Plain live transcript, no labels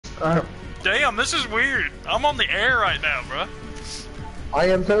Damn, this is weird. I'm on the air right now, bro. I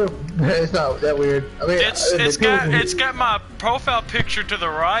am too. It's not that weird. I mean, it's got my profile picture to the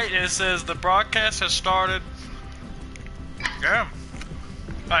right, and it says the broadcast has started. Damn.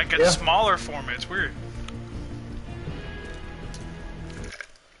 Like it's smaller for me. It's weird.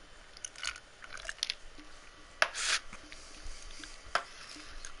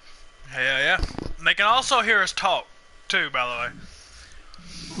 Yeah. And they can also hear us talk, too, by the way.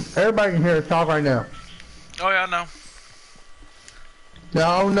 Everybody can hear us talk right now. Oh, yeah, I know.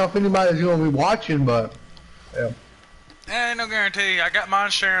 Now, I don't know if anybody's going to be watching, but... Yeah. Ain't no guarantee. I got mine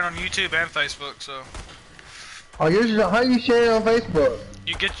sharing on YouTube and Facebook, so... Oh, yours is... How do you share it on Facebook?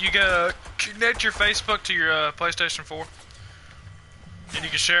 You gotta connect your Facebook to your PlayStation 4. And you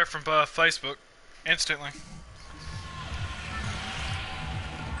can share it from Facebook instantly.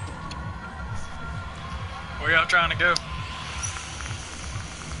 Where y'all trying to go?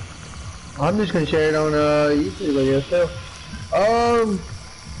 I'm just gonna share it on YouTube, I guess so.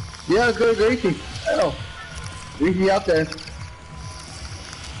 Yeah, go Greasy. Hell, Greasy out there.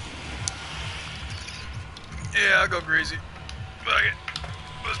 Yeah, I'll go Greasy. Fuck it.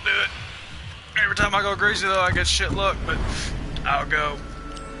 Let's do it. Every time I go Greasy though, I get shit luck, but I'll go.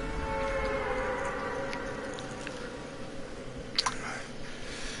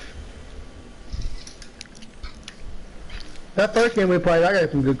 That first game we played, I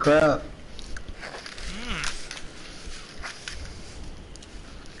got some good crap.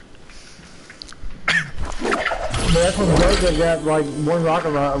 But that's when Joker got like one rocket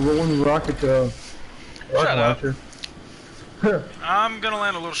launcher. I'm gonna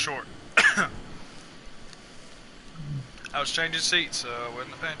land a little short. I was changing seats, so I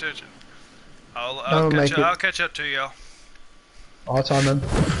wasn't paying attention. I'll catch up to y'all. Awesome, man.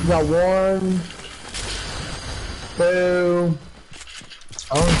 You got 1, 2.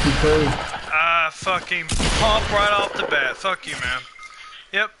 I only see 3. I fucking pump right off the bat. Fuck you, man.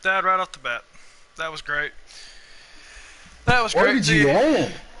 Yep, died right off the bat. That was great. That was great. Where did you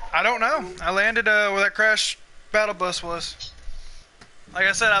land? I don't know. I landed where that crash battle bus was. Like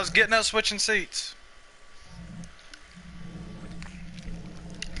I said, I was getting up switching seats.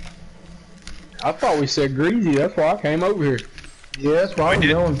 I thought we said Greasy, that's why I came over here. Yeah, that's why I'm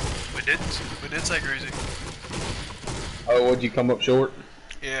going. We did say Greasy. Oh, would you come up short?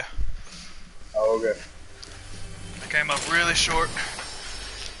 Yeah. Oh, okay. I came up really short.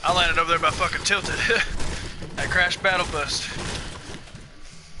 I landed over there by fucking tilted. That crash battle bus.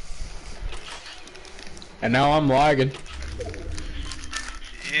 And now I'm lagging.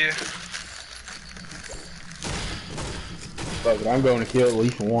 Yeah. Fuck it, I'm going to kill at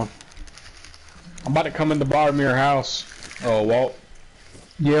least one. I'm about to come in the bottom of your house. Oh, Walt.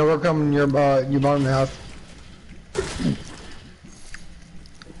 Yeah, we're coming to your bottom of the house.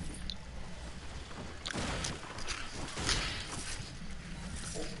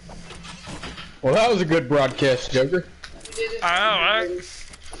 Well, that was a good broadcast, Joker. I know,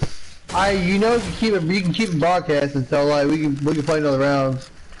 right? You know, you can keep it broadcasting, so like we can play another round.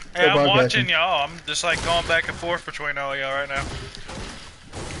 Hey, I'm watching y'all. I'm just like going back and forth between all y'all right now.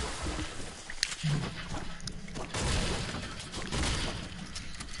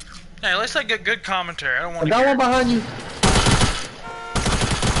 Hey, at least I get good commentary. I don't want to. Got one behind you.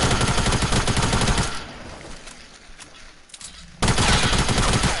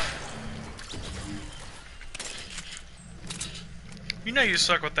 You know you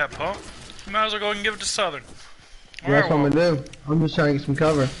suck with that pump. You might as well go and give it to Southern. Yeah, that's what I'm gonna do. I'm just trying to get some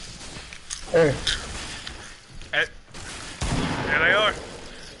cover. There. Hey. There they are.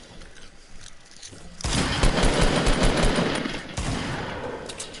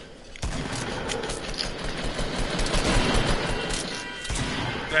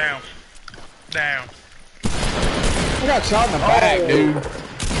 Down. Down. I got shot in the back, dude.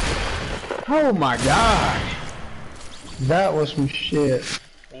 Oh my god. That was some shit.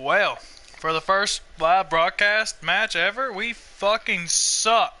 Well, for the first live broadcast match ever, we fucking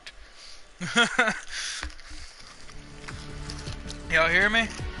sucked. Y'all hear me?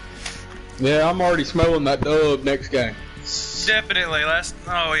 Yeah, I'm already smelling that dub next game. Definitely.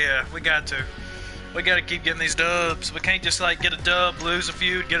 Oh yeah, we got to. We gotta keep getting these dubs. We can't just like get a dub, lose a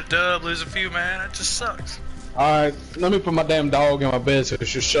few, get a dub, lose a few, man. It just sucks. Alright, let me put my damn dog in my bed so it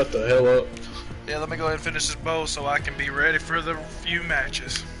should shut the hell up. Yeah, let me go ahead and finish this bowl so I can be ready for the few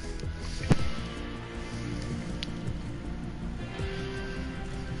matches.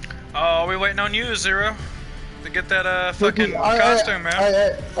 Oh, are we waiting on you, Zero? To get that fucking costume,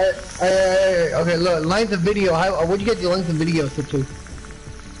 man. Okay, look, length of video. What'd you get the length of video to?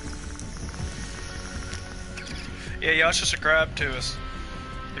 Yeah, y'all should subscribe to us.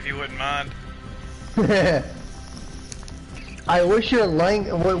 if you wouldn't mind. I wish your length.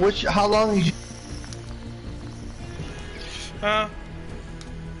 How long is you? Huh?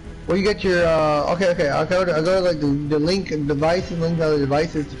 Well, you get your. Okay. I'll go to like the link devices, link to the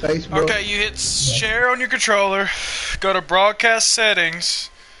devices to Facebook. Okay, you hit share on your controller. Go to broadcast settings.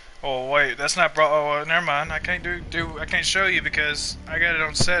 Oh wait, that's not oh, never mind. I can't I can't show you because I got it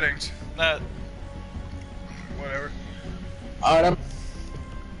on settings. Not whatever. Alright,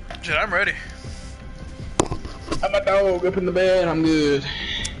 Shit, I'm ready. I'm a dog up in the bed. I'm good.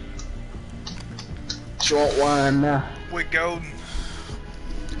 Short wine now. We golden.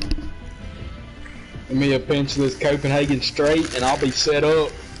 Give me a pinch of this Copenhagen straight, and I'll be set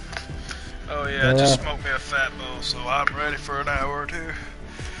up. Oh yeah, I just smoked me a fat bowl, so I'm ready for an hour or two.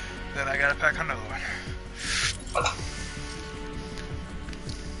 Then I gotta pack another one.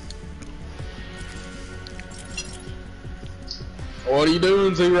 What are you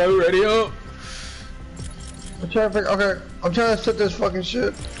doing, Zero? Ready up? I'm trying to figure. Okay, I'm trying to set this fucking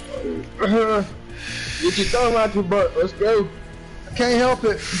shit. Get your thumb out your butt. Let's go. I can't help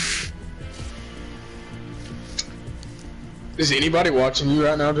it. Is anybody watching you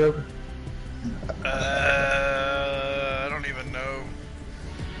right now, Joker? I don't even know.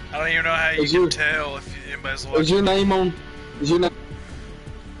 I don't even know how you can tell if anybody's watching. Is your name on? Is your name?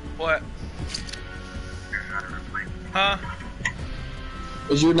 What? Huh?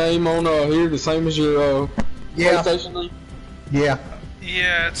 Is your name on here the same as your PlayStation name? Yeah.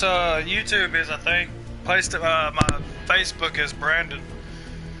 Yeah, it's YouTube is I think. Placed my Facebook is Brandon.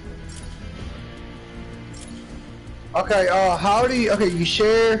 Okay. How do you? Okay, you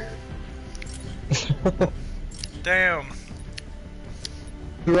share. Damn.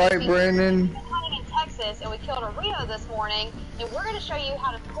 Right, Brandon. We're hunting in Texas, and we killed a Rio this morning, and we're going to show you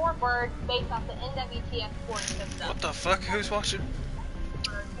how to score birds based off the NWTF scoring system. What the fuck? Who's watching?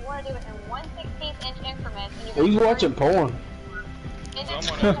 We want to do it in 1/16 inch increments. And Who's watching porn? And then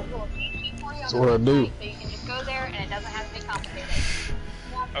Someone. there's a little cheat sheet for you on That's the what I do. website, so you can just go there, and it doesn't have to be complicated.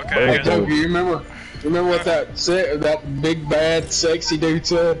 Okay, Hey, I guess. Joker, you remember what that big bad sexy dude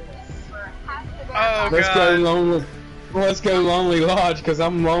said? Oh god. Let's go Lonely Lodge, because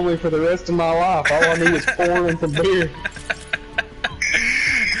I'm lonely for the rest of my life. All I need is porn and some beer.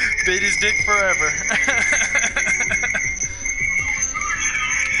 Beat his dick forever.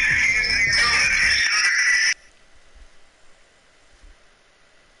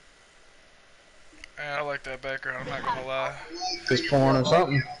 Yeah, I like that background, I'm not gonna lie. Just porn or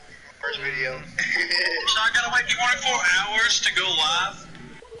something. Video. So I gotta wait 24 hours to go live?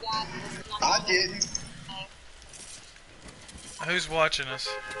 I didn't. Who's watching us?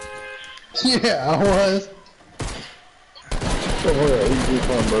 Yeah, I was.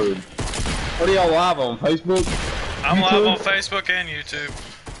 What are y'all live on Facebook? I'm YouTube? live on Facebook and YouTube.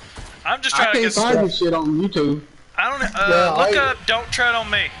 I'm just trying I to can't get find this shit on YouTube. I don't Yeah, look up Don't Tread on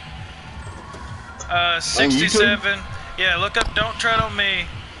Me. 67. Yeah, look up Don't Tread on Me.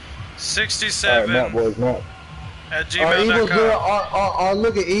 67 Not boys, not. at Evil Zero, gmail.com. or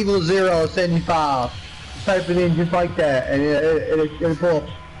look at Evil 075. Type it in just like that, and it'll pull up.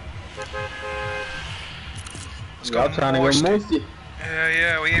 Let's go I'm trying to go Moisty. Moisty.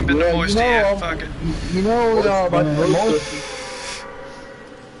 Yeah, we ain't been to Moisty yet. Fuck it. You know about the Moisty.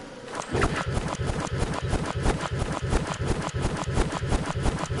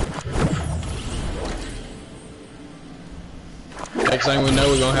 Next thing we know,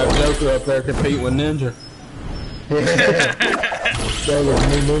 we're gonna have Joker up there competing with Ninja.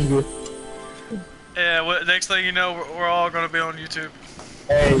 Yeah, next thing you know, we're all gonna be on YouTube.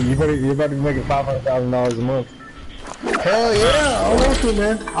 Hey, you better be making $500,000 a month. Hell yeah, I want to,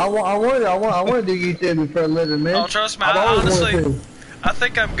 man. I want to do YouTube for a living, man. Oh, trust me, I've I always honestly, wanted to. I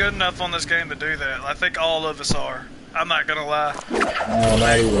think I'm good enough on this game to do that. I think all of us are. I'm not gonna lie. Oh,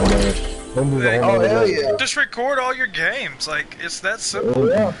 not even, man. Oh, hell yeah. Just record all your games. Like, it's that simple.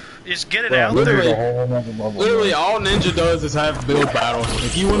 Yeah. Just get it out there. Literally, all Ninja does is have build battles.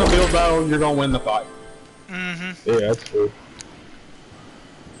 If you win a build battle, you're gonna win the fight. Mm-hmm. Yeah, that's true.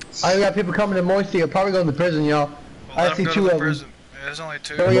 I got people coming to Moisty. I'll probably go to prison, y'all. Well, I let see them go two to the of them. prison. Yeah, there's only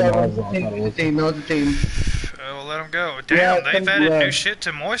two. Oh yeah, the team, no, the team. Well, let them go. Damn, Yeah, they've added yeah. new shit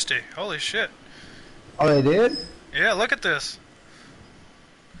to Moisty. Holy shit. Oh, they did? Yeah, look at this.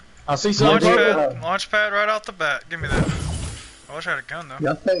 I see something. Launchpad right off the bat. Give me that. I wish I had a gun though.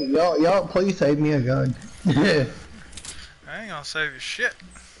 Y'all, please save me a gun. I ain't gonna save you shit.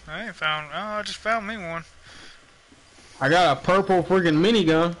 I just found me one. I got a purple freaking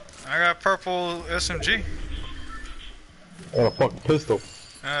minigun. I got a purple SMG. And a fucking pistol.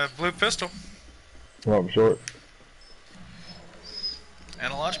 Blue pistol. Oh, I'm short.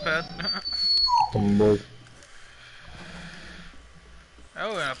 And a launch pad. Come on, boy.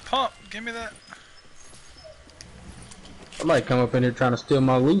 Oh, and a pump. Give me that. Somebody come up in here trying to steal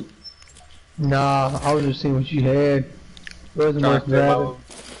my loot. Nah, I was just seeing what you had. Where's the Trying most to steal my rabbit? loot.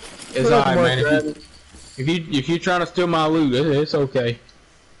 It's alright, man. If you trying to steal my loot, it's okay.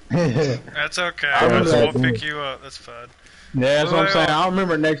 That's okay. I remember We'll that. pick you up. That's fine. Yeah, that's what I'm saying. Well, I'll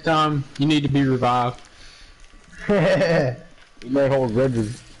remember next time you need to be revived. You may hold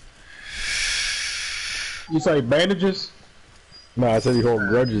grudges. You say bandages? No, I said you hold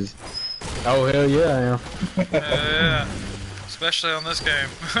grudges. Oh hell yeah, I am. yeah. Especially on this game.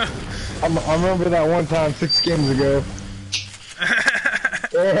 I remember that one time 6 games ago.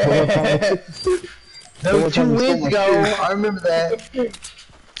 That was 2 weeks ago. I remember that.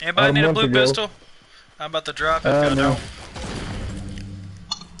 Anybody need a month blue ago. pistol? I'm about to drop it if I No. don't.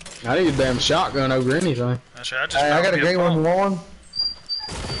 I need a damn shotgun over anything. Actually, I just Hey, I found got a me green one pump.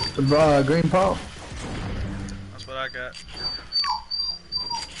 on. The green pump. That's what I got.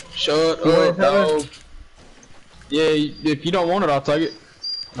 Shut You want up, it, Tyler? dog. Yeah, if you don't want it, I'll take it.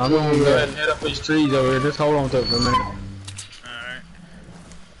 I'm gonna go ahead and head up these trees over here. Just hold on to it for a minute.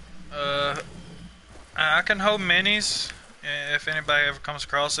 Alright. I can hold minis if anybody ever comes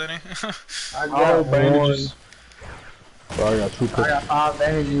across any. I got bandages. So I got 2 pistols. I got 5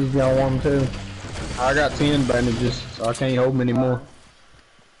 bandages. Y'all want them too? I got 10 bandages, so I can't hold them anymore.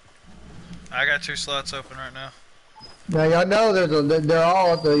 I got 2 slots open right now. Now y'all know they're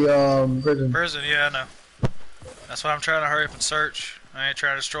all at the prison. Prison, yeah, I know. That's why I'm trying to hurry up and search. I ain't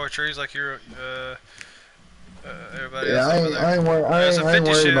trying to destroy trees like you're, everybody else over there. I ain't There's a 50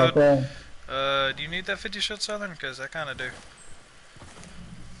 worried about shield. that. Do you need that 50 shield, Southern? Because I kind of do.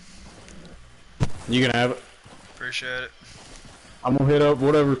 You can have it. Appreciate it. I'm gonna hit up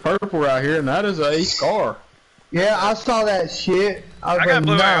whatever's purple right here, and that is a scar. Yeah, I saw that shit. I was got like,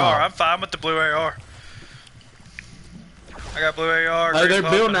 blue nah. AR. I'm fine with the blue AR. I got blue AR. Hey, they're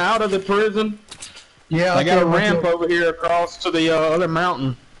green building pump. out of the prison. Yeah, They I got a saw ramp it. over here across to the other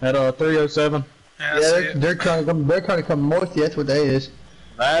mountain at 307. Yeah, I Yeah, see they're, it. they're trying to come. They're trying to come north. That's what that is.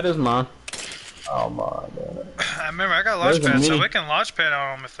 That is mine. Oh my god. I remember I got launch There's a pad, so mini. we can launch pad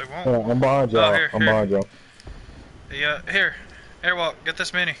on them if they want. I'm behind y'all. Oh, here, I'm here. behind y'all. Yeah, here, Airwalk, get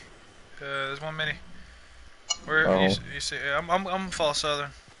this mini. There's one mini. Where Oh. you see? I'm fall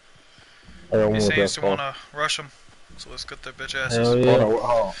southern. I don't He want seems that to want to rush them, so let's get their bitch asses. Hell yeah.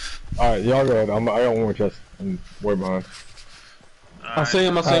 Alright, y'all go ahead. I don't want to just. I'm way behind. I see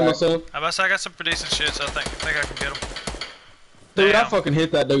him. I see him. I see him. I got some pretty decent shit, so I think I can get them. Dude, I Damn. fucking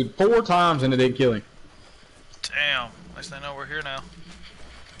hit that dude 4 times and it didn't kill him. Damn. At least they know we're here now.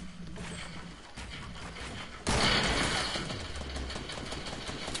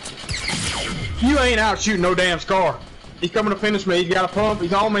 You ain't out shooting no damn scar. He's coming to finish me. He's got a pump.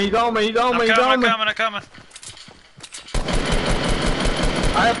 He's on me. He's on me. He's on me. He's on me. I'm coming.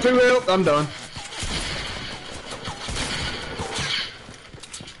 I have 2 health. I'm done.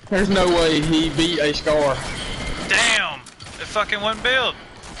 There's no way he beat a scar. Damn. It fucking wouldn't build.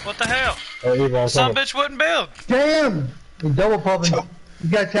 What the hell? Some bitch wouldn't build. Damn! He's double pumping. He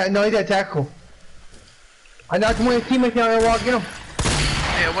got no, he got tackle. I knocked one of his teammates down there walking him.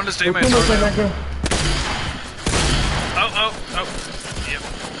 Yeah, one of his His teammates teammates over went there. back there. Oh.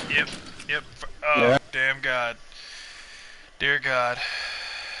 Yep. Oh, Yeah. damn God. Dear God.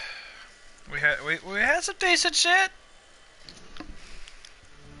 We had some decent shit.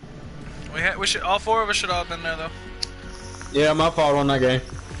 We should, all 4 of us should all have been there though. Yeah, my fault on that game.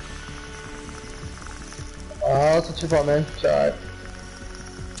 Oh, it's not your fault, man. It's alright.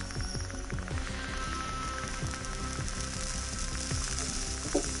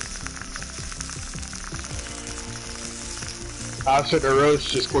 I should have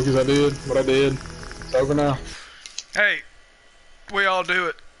rushed as quick as I did, but I did. It's over now. Hey, we all do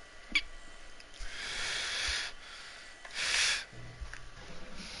it.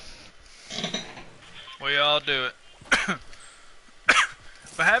 We all do it.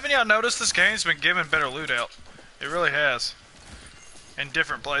 But haven't y'all noticed this game's been giving better loot out? It really has. In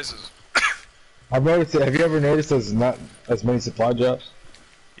different places. I've noticed it. Have you ever noticed there's not as many supply drops?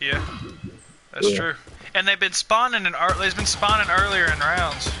 Yeah, that's true. And they've been spawning earlier in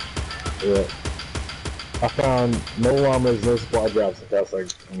rounds. Yeah. I found no llamas, no supply drops in the past, like,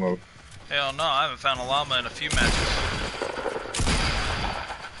 I don't know. Hell no, I haven't found a llama in a few matches.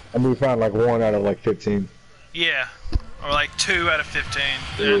 I mean, we found like 1 out of like 15. Yeah, or like 2 out of 15,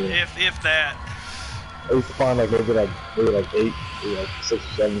 Yeah. if that. I used to find like maybe like 8, maybe like 6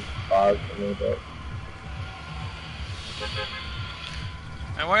 or 7, 5, something like that.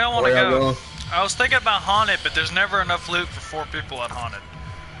 And where y'all want to go? I was thinking about Haunted, but there's never enough loot for 4 people at Haunted.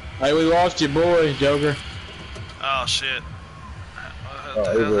 Hey, we lost your boy, Joker. Oh shit. What the Oh,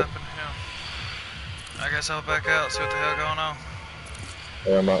 hell is it? happened to him? I guess I'll back out, see what the hell going on.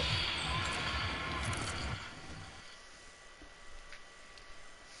 Yeah, I'm out.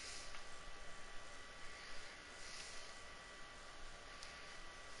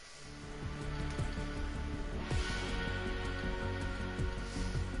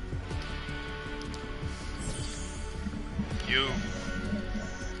 You.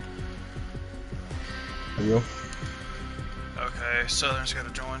 You? Okay, Southern's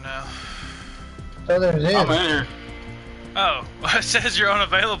gotta join now. Southern's in. I'm in here. Oh, it says you're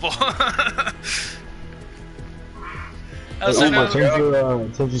unavailable. I was Hey, saying, Uber,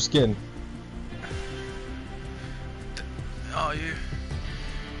 change your skin. oh, you.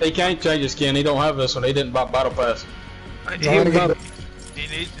 He can't change his skin. He don't have this one. He didn't buy Battle Pass.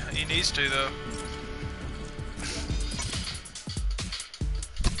 He needs to though.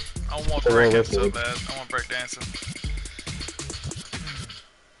 I want breaking so bad. I want break dancing.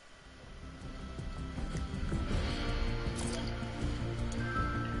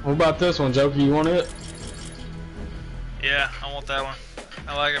 What about this one, Joker? You want it? Yeah, I want that one.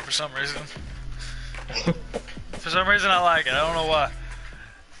 I like it for some reason. For some reason I like it. I don't know why.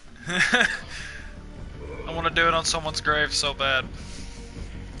 I want to do it on someone's grave so bad.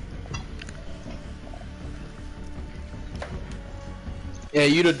 Yeah,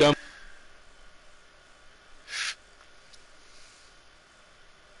 you the dumb.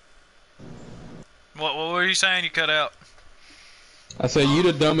 What were you saying? You cut out. I said you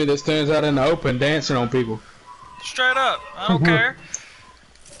the dummy that stands out in the open dancing on people. Straight up. I don't care.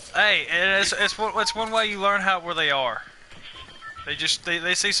 Hey, it's one way you learn where they are.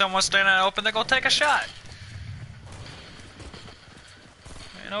 They see someone standing out open, they're gonna take a shot.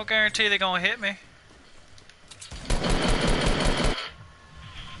 Ain't no guarantee they're gonna hit me.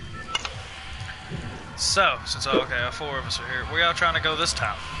 So, okay, 4 of us are here. Where y'all trying to go this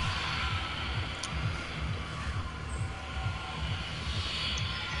time?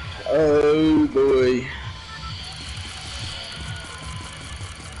 Oh boy.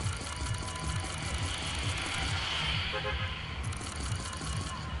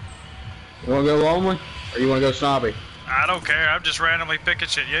 You wanna go lonely? Or you wanna go snobby? I don't care, I'm just randomly picking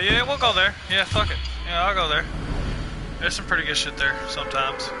shit. Yeah, we'll go there. Yeah, fuck it. Yeah, I'll go there. There's some pretty good shit there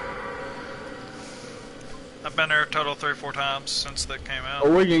sometimes. I've been there a total 3-4 times since that came out.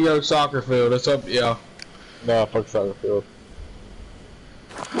 Or we can go soccer field. It's up, yeah. Nah, fuck soccer field.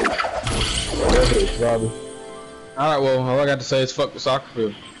 Alright, well, all I got to say is fuck the soccer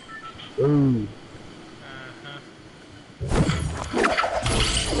field. Ooh.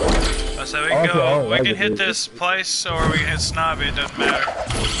 So we can hit this place or we can hit Snobby, it doesn't matter.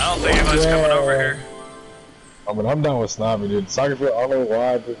 I don't think anybody's coming over here. I mean, I'm down with Snobby, dude. Soccer field, I don't know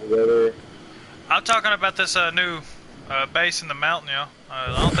why people go there. I'm talking about this new base in the mountain, y'all. I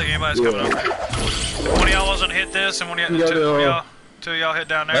don't think anybody's coming over here. If one of y'all wasn't hit this and two of y'all hit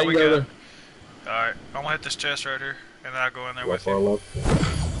down there, we good. Alright, I'm gonna hit this chest right here, and then I'll go in there with you.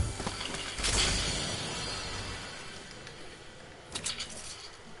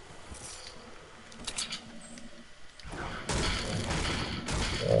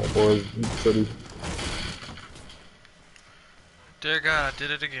 Boys, city. Dear God, I did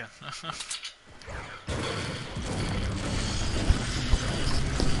it again.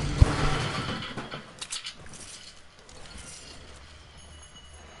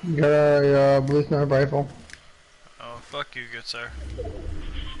 You got a blue sniper rifle. Oh, fuck you, good sir.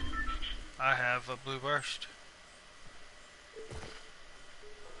 I have a blue burst.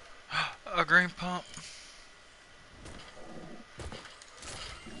 A green pump.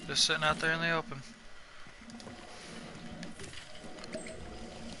 Just sitting out there in the open.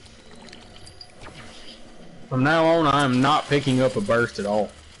 From now on, I am not picking up a burst at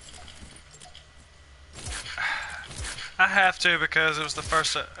all. I have to because it was the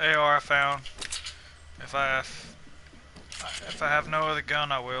first AR I found. If I have no other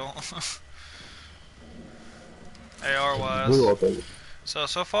gun, I will. AR wise.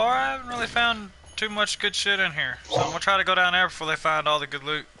 So far I haven't really found too much good shit in here. So I'm gonna try to go down there before they find all the good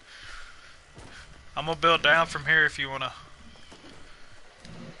loot. I'm gonna build down from here if you wanna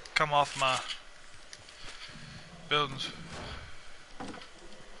come off my buildings.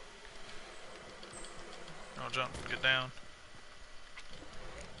 I'll jump and get down.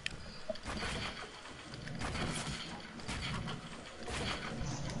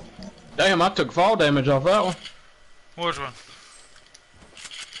 Damn, I took fall damage off that one. Which one?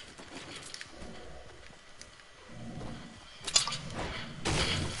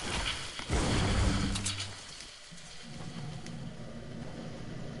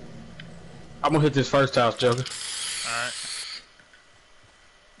 I'm gonna hit this first house, Joker. Alright.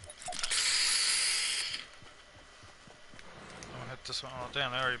 I'm gonna hit this one. Oh,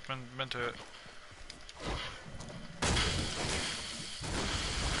 damn, I already been to it.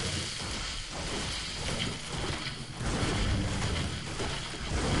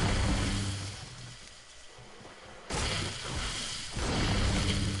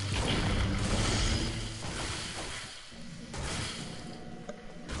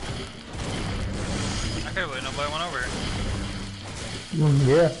 I can't believe nobody went over here.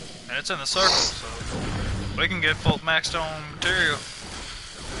 Yeah. And it's in the circle, so we can get full maxed on material.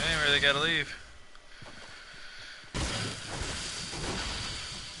 We ain't really gotta leave.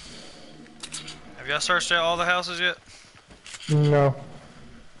 Have y'all searched out all the houses yet? No.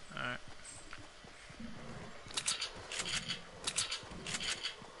 Alright.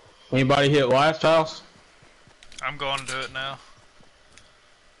 Anybody hit last house? I'm going to it now.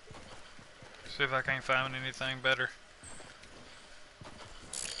 See if I can't find anything better.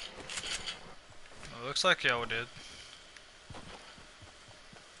 Well, looks like y'all did.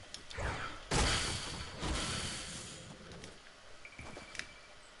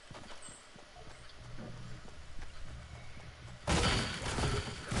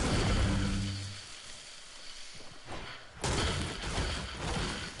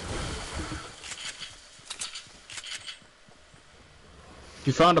 If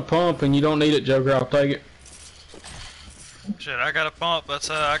you find a pump and you don't need it, Joker, I'll take it. Shit, I got a pump.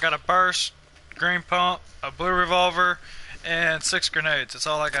 I got a burst, green pump, a blue revolver, and 6 grenades. That's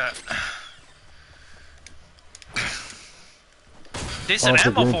all I got. Decent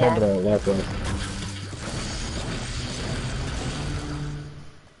ammo for 'em.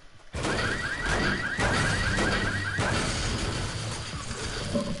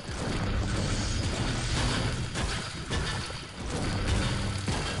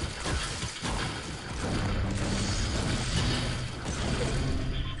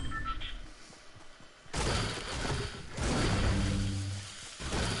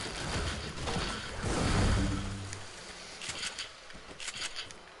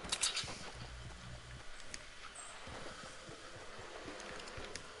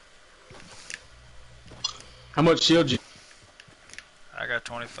 How much shield you? I got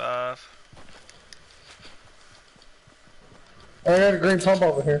 25. I got a green pump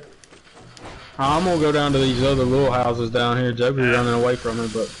over here. I'm gonna go down to these other little houses down here. Joker's running away from me,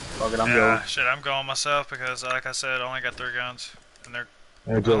 but fuck it, I'm going. Shit, I'm going myself because, like I said, I only got 3 guns. And they're...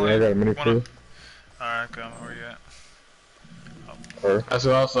 Hey, Joker, I got a mini too. Alright, come. Where you at? That's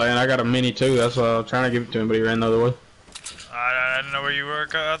what I was saying. I got a mini too. That's why I was trying to give it to him, but he ran the other way. I didn't know where you were.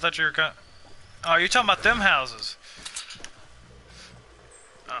 I thought you were... Oh, you're talking about them houses.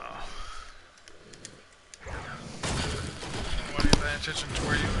 Oh. Why are you paying attention to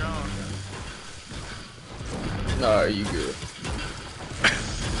where you're going? Nah, you good.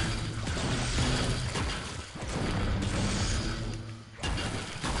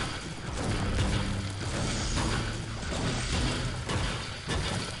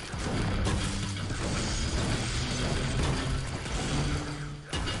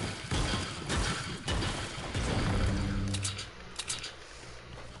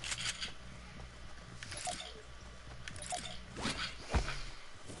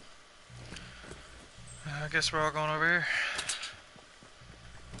 I guess we're all going over here.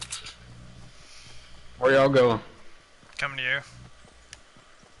 Where y'all going? Coming to you.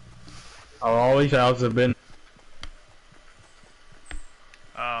 Oh, all these houses have been.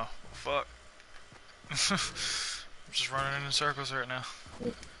 Oh, fuck. I'm just running in circles right now.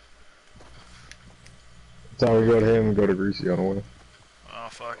 So we go to him and go to Greasy on the way. Oh,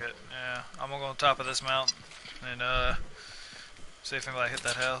 fuck it. Yeah, I'm gonna go on top of this mountain and see if anybody hit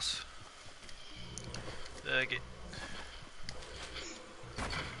that house. Dig it.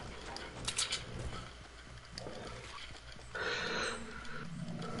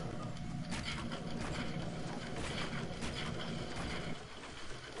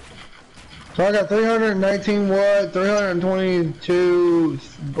 So I got 319 wood, 322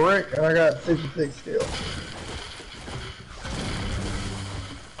 brick, and I got 66 steel.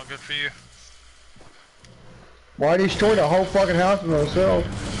 Oh, good for you. Why destroy the whole fucking house with myself?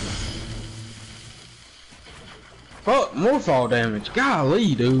 Fuck, more fall damage.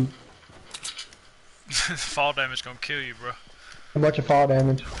 Golly, dude. Fall damage gonna kill you, bro. A bunch of fall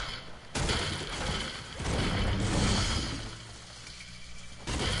damage.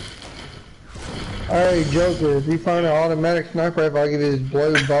 Hey Joker, if you find an automatic sniper rifle, I'll give you this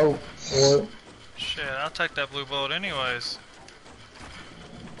blue bolt for it. Shit, I'll take that blue bolt anyways.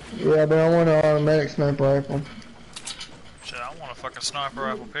 Yeah, but I want an automatic sniper rifle. Shit, I want a fucking sniper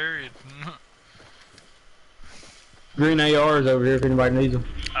rifle, period. Green ARs over here if anybody needs them.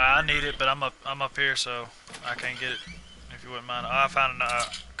 I need it, but I'm up here, so I can't get it. If you wouldn't mind, I found a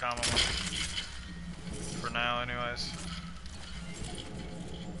common one for now, anyways.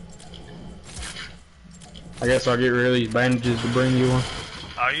 I guess I'll get rid of these bandages to bring you one.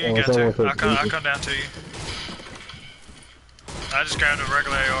 Oh, you ain't got to. I'll come down to you. I just grabbed a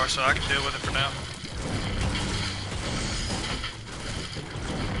regular AR, so I can deal with it for now.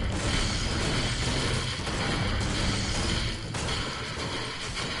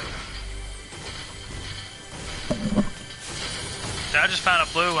 I just found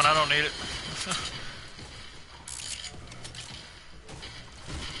a blue one, I don't need it.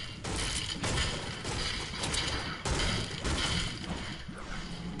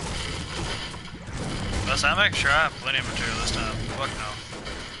 I'm making sure I have plenty of material this time. Fuck no.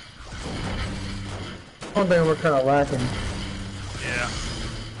 One thing we're kind of lacking. Yeah.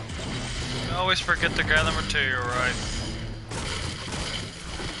 I always forget to gather material right.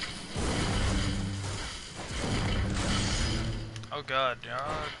 Oh god,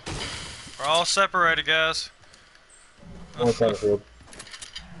 we're all separated, guys.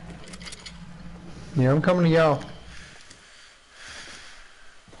 Yeah, I'm coming to y'all.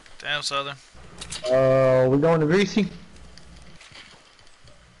 Damn, Southern. We going to Greasy?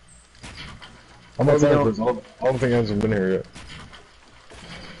 I'm not saying this. I don't think anyone's been here yet.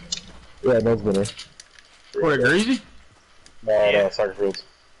 Yeah, no's been here. What, Greasy? No, soccer fields.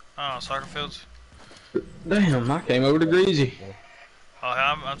 Oh, soccer fields. Damn, I came over to Greasy. Oh,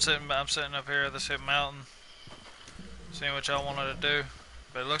 I'm sitting up here at this hip mountain, seeing what y'all wanted to do.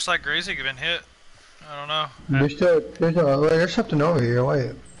 But it looks like Greasy been hit. I don't know. There's something over here.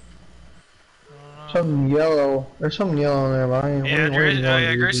 Wait. Something yellow. There's something yellow in there, but I ain't.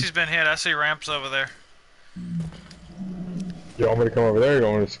 Yeah, Gracie's been hit. I see ramps over there. You want me to come over there or you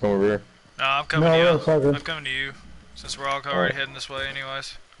want me to just come over here? No, I'm coming to you. I'm coming to you. Since we're all already heading this way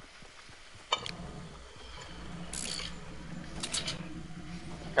anyways.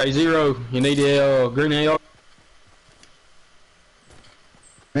 Hey, Zero, you need a green AR?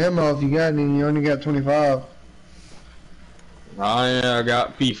 Ammo, if you got any, you only got 25. I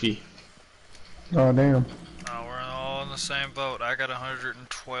got Fifi. Oh, damn. Oh, we're all in the same boat. I got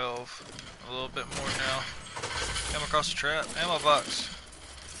 112. A little bit more now. Come across the trap. Ammo box.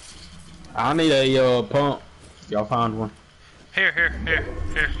 I need a pump. Y'all find one. Here.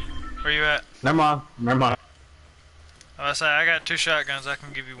 Where you at? Never mind. I say I got 2 shotguns. I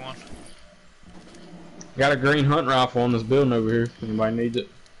can give you one. Got a green hunt rifle on this building over here. If anybody needs it.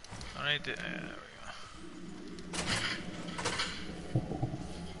 I need to. There we go.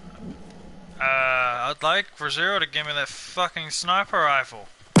 I'd like for Zero to give me that fucking sniper rifle.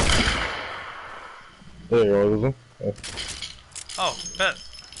 There you go, this one. Oh, bet.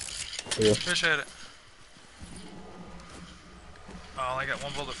 Yeah. Appreciate it. Oh, I only got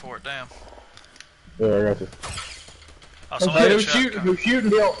 1 bullet for it. Damn. Yeah, I got you. Oh, Okay, who's shooting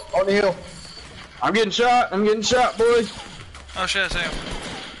Bill on the hill? I'm getting shot, boys. Oh shit, I see him.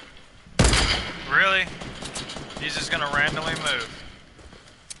 Really? He's just gonna randomly move.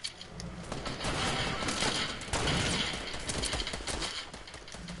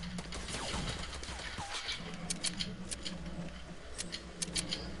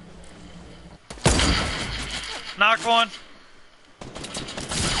 Knocked one.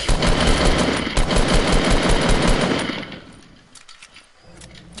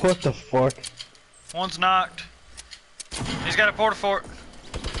 What the fuck? One's knocked. He's got a porta fort.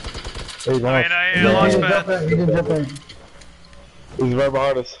 He's I launched pad. He can jump in. He's right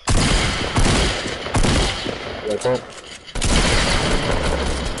behind us. Yeah, pump.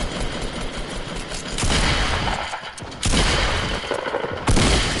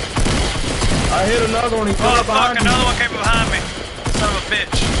 I hit another one. He fell Oh behind fuck, me. another one came behind me. Son of a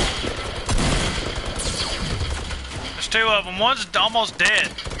bitch. There's 2 of them. One's almost dead.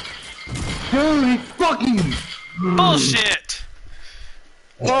 Dude, he fucking. Bullshit.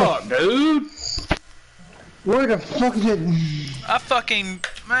 Fuck, dude. Where the fuck is it? I fucking,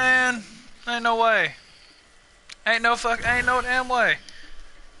 man, ain't no way. Ain't no damn way.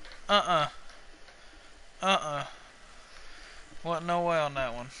 What, no way on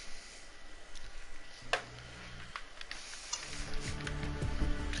that one.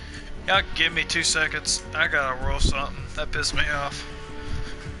 Y'all give me 2 seconds. I gotta roll something. That pissed me off.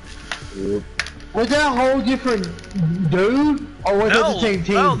 Yep. Was that a whole different dude? Or was that the same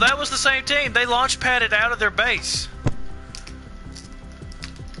team? No, that was the same team. They launch padded out of their base.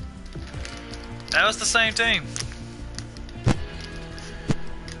 That was the same team.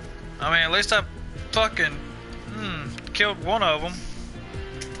 I mean, at least I fucking killed one of them.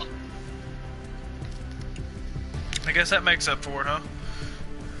 I guess that makes up for it, huh?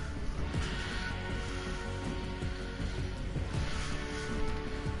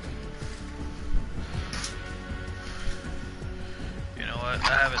 You know what?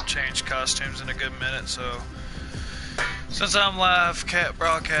 I haven't changed costumes in a good minute, so since I'm live cat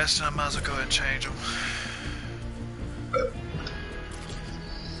broadcasting, I might as well go ahead and change them.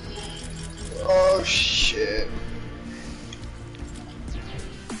 Oh shit.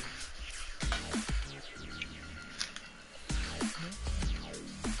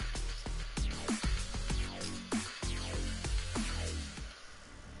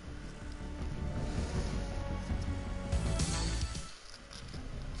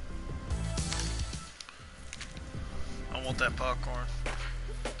 I want that popcorn.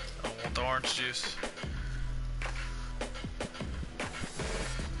 I don't want the orange juice.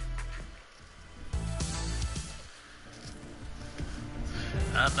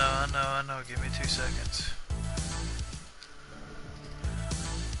 I know. Give me 2 seconds.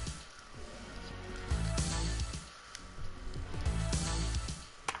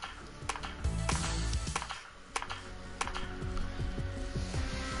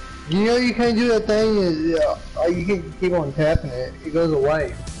 You know you can't do that thing. You can keep on tapping it. It goes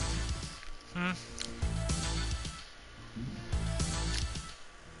away.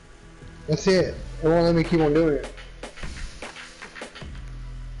 That's it. It won't let me keep on doing it.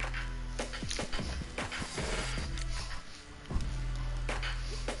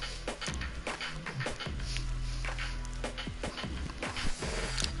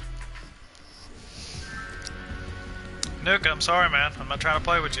 Nuke, I'm sorry, man. I'm not trying to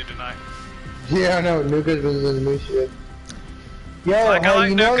play with you tonight. Yeah, I know. Nuka's been doing the new shit. Yo, Like, I like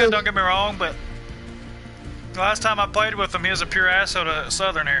you Nuka, know don't get me wrong, but the last time I played with him, he was a pure asshole to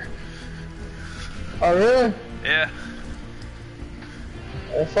Southern here. Oh really? Yeah.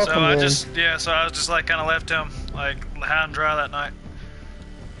 Oh, fuck So him, I then. so I was just like kind of left him like high and dry that night.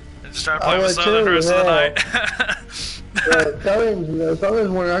 And just started I playing with would Southern too, the rest of the yeah. night.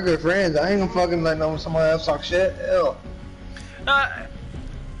 Southern's one of our good friends. I ain't gonna fucking let no somebody else talk shit. Hell.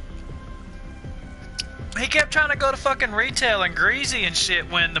 He kept trying to go to fucking retail and Greasy and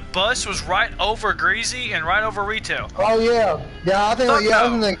shit when the bus was right over Greasy and right over retail. Oh yeah. Yeah, I think Fuck yeah, I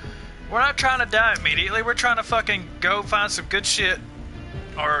no. think We're not trying to die immediately. We're trying to fucking go find some good shit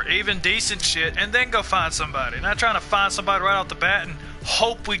or even decent shit and then go find somebody. Not trying to find somebody right off the bat and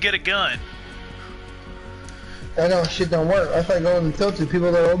hope we get a gun. I know shit don't work. I like going to Tilted. People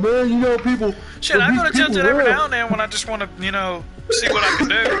are like, oh man, you know people. Shit, I go to people Tilted every will. now and then when I just want to, you know, see what I can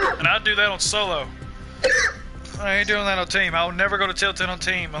do. And I do that on solo. I ain't doing that on team. I'll never go to Tilted on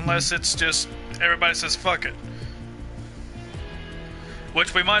team unless it's just everybody says fuck it.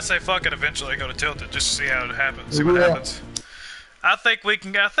 Which we might say fuck it eventually, go to Tilted just to see how it happens. See what Yeah. happens. I think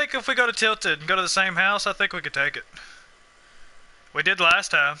if we go to Tilted and go to the same house, I think we could take it. We did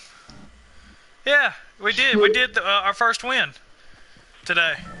last time. Yeah, we did. We did our first win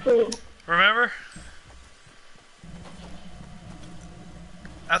today. Remember?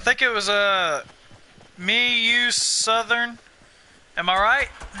 I think it was me, you, Southern. Am I right?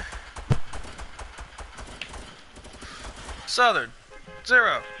 Southern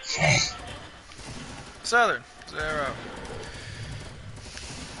 0. Southern 0.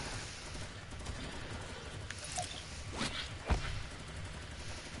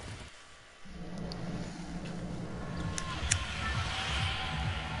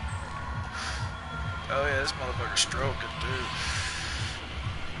 Oh yeah, this motherfucker's stroking, dude.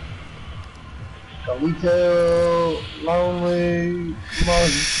 Retail, lonely,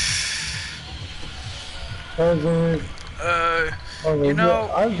 peasant. You know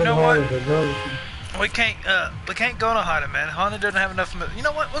what? what? We can't go to Haunted, man. Haunted doesn't have enough. You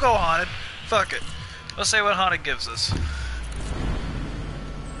know what? We'll go Haunted. Fuck it. Let's see what Haunted gives us.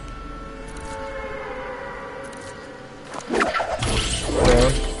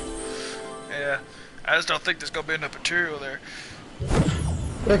 Yeah, I just don't think there's gonna be enough material there.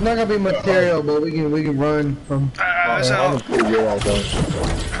 There's not gonna be material, but we can run from. So, pretty good all done.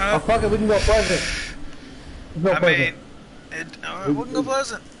 Oh fuck it, we can go Pleasant. Let's go I Pleasant. mean, we can go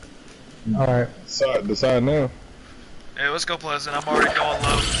Pleasant. All right. Decide now. Yeah, let's go Pleasant. I'm already going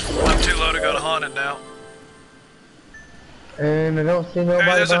low. I'm too low to go to Haunted now. And I don't see nobody.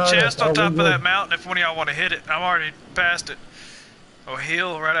 Hey, there's a behind chest us. on Oh, top we of good. that mountain if one of y'all want to hit it. I'm already past it. Oh,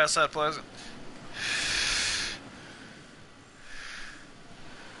 hill right outside Pleasant.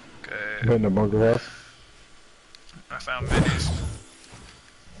 Okay, Put in the bunker house. I found minis.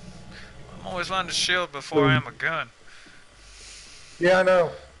 I'm always learning to shield before I am a gun. Yeah, I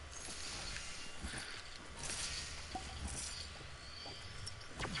know.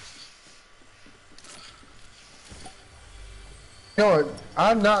 know what?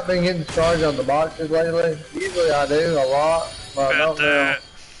 I've not been getting charged on the boxes lately. Usually I do a lot, but Bet not now. that.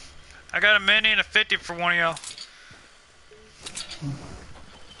 I got a mini and a 50 for one of y'all.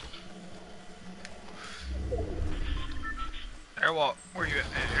 Airwalk, where you at?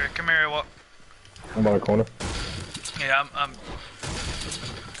 Here, come here, Airwalk. I'm by the corner. Yeah, I'm.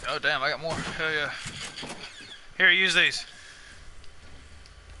 Oh damn, I got more. Hell yeah. Here, use these.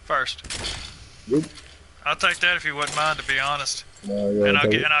 First. Yep. I'll take that if you wouldn't mind, to be honest. Yeah, And I'll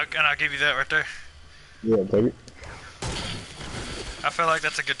take get it. and I'll give you that right there. Yeah, take it. I feel like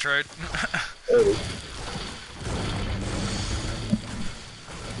that's a good trade. Hey.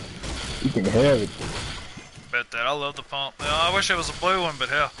 You can have it. Bet that. I love the pump. I wish it was a blue one, but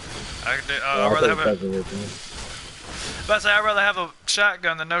hell, I could. I'll I'd rather take have a. it. But I'd rather have a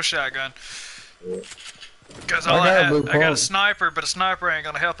shotgun than no shotgun. Yeah. Because I all I got a have, blue I got a pump. sniper, but a sniper ain't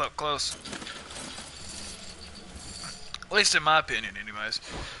gonna help up close. At least in my opinion, anyways.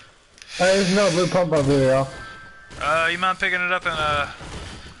 Hey, there's no blue pump up here, y'all. You mind picking it up and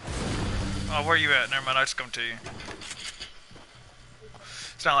oh, where you at? Never mind, I just come to you.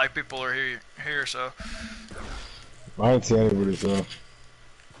 It's not like people are here, so. I ain't seen anybody, so.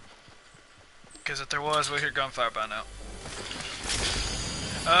 Because if there was, we'd hear gunfire by now.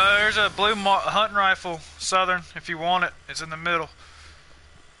 There's a blue hunting rifle, Southern, if you want it. It's in the middle.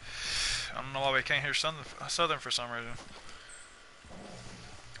 I don't know why we can't hear Southern for some reason.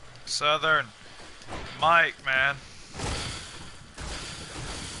 Southern. Mike, man.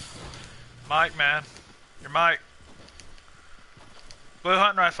 Mike, man. You're Mike. Blue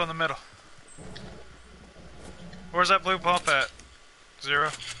hunting rifle in the middle. Where's that blue pump at? 0?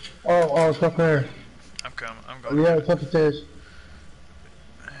 Oh, it's up there. I'm coming. I'm going. Yeah, it's up the stairs.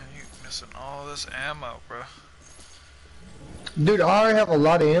 Man, you missing all this ammo, bro. Dude, I already have a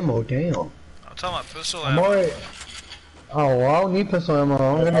lot of ammo, damn. I'm talking about pistol I'm ammo. already... Oh, well, I don't need pistol ammo.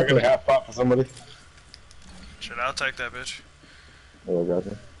 I'm I gonna got a half pot for somebody. Shit, I'll take that bitch. Oh, I got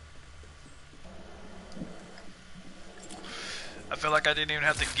you. I feel like I didn't even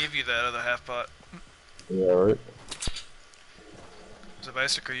have to give you that other half pot. Yeah, right. So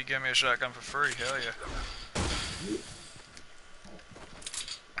basically, you give me a shotgun for free. Hell yeah.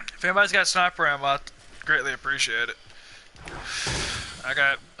 If anybody's got sniper ammo, I greatly appreciate it. I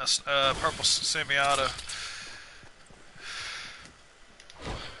got a purple semi-auto.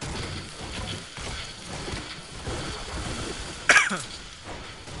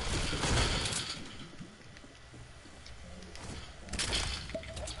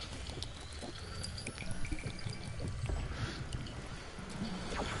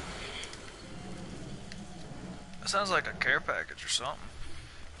 That sounds like a care package or something.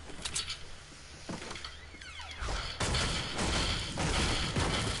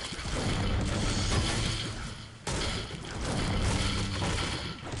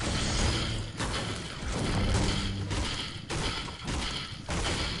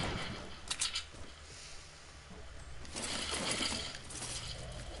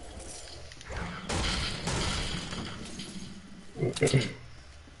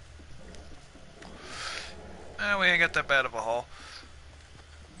 We ain't got that bad of a haul.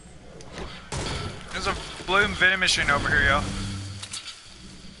 There's a blue vending machine over here, y'all.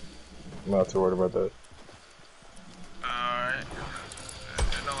 I'm not too worried about that. Alright.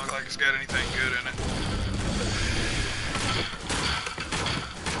 It don't look like it's got anything good in it.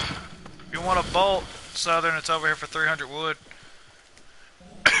 If you want a bolt, Southern, it's over here for 300 wood.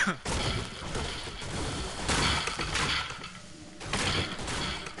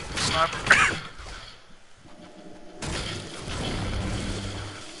 Sniper.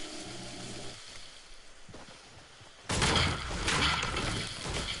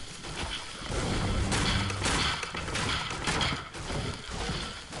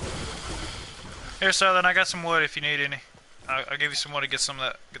 Here, Southern, I got some wood if you need any. I'll give you some wood to get some of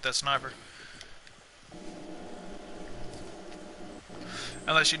that, get that sniper.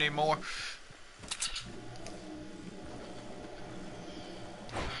 Unless you need more.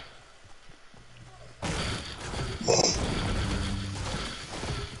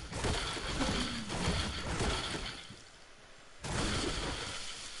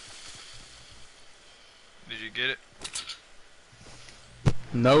 Did you get it?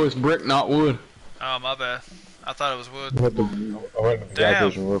 No, it's brick, not wood. Oh, my bad. I thought it was wood. I went to the gas Damn.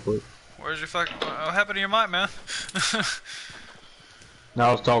 station real quick. Where's your fucking... What happened to your mic, man? No,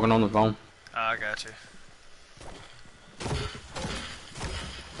 I was talking on the phone. Oh, I got you.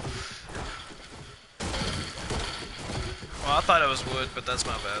 Well, I thought it was wood, but that's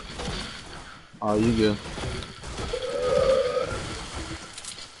my bad. Oh, you good.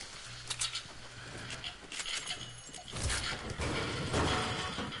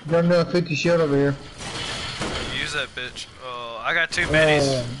 Got another 50 shield over here. Use that bitch. I got 2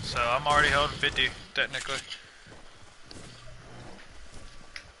 minis, so I'm already holding 50 technically.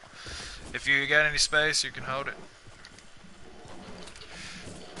 If you got any space, you can hold it.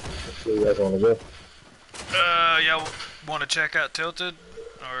 Where you guys want to go? Y'all want to check out Tilted,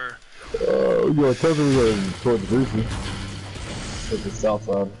 or? We go to we go towards Greasy. Towards the south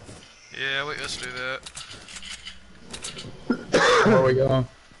side. Yeah, let's do that. Where are we going?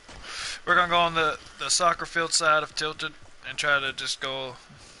 We're gonna go on the soccer field side of Tilted and try to just go.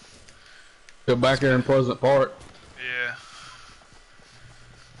 Go back there in Pleasant Park. Yeah.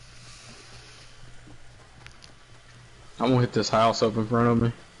 I'm gonna hit this house up in front of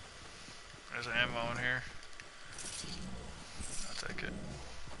me. There's ammo in here. I'll take it.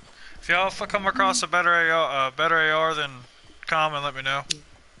 If y'all come across a better AR than common, let me know.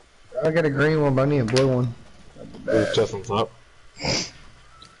 I got a green one, but I need a blue one. There's chest on top.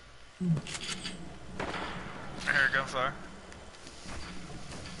 Here, gunfire.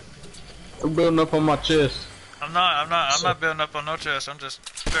 I'm building up on my chest. I'm not building up on no chest. I'm just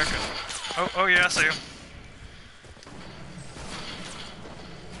checking. Oh yeah, I see him.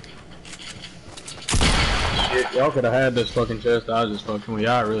 Shit, y'all could have had this fucking chest. I was just fucking with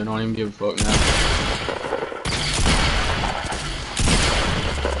y'all. I really don't even give a fuck now.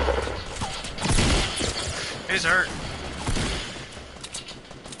 He's hurt.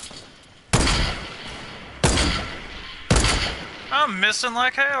 I'm missing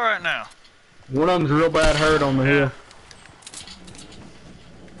like hell right now. One of them's real bad hurt on the hill.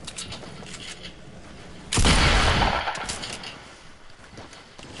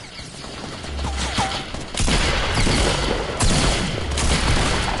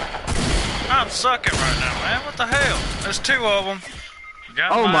 I'm sucking right now, man. What the hell? There's 2 of them.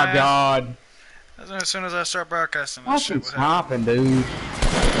 Got Oh my ass. god. As soon as I start broadcasting this What's shit, what's hopping, dude?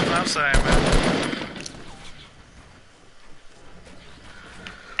 That's what I'm saying, man.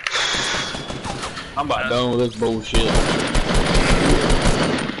 I'm about done with this bullshit.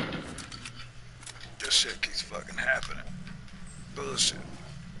 This shit keeps fucking happening. Bullshit.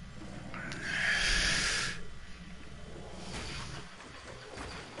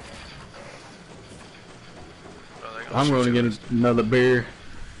 I'm gonna get another beer.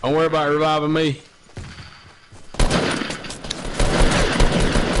 Don't worry about reviving me.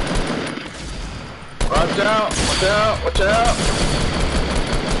 Watch out! Watch out! Watch out!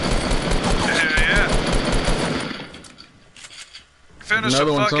 Yeah. Finish Another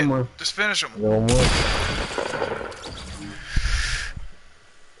them, one fuck somewhere. it. Just finish them. One more.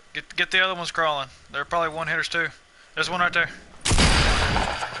 Get the other ones crawling. They're probably one hitters too. There's one right there.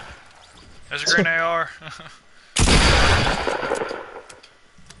 There's a green AR.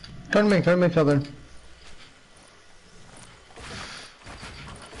 Turn me, Southern.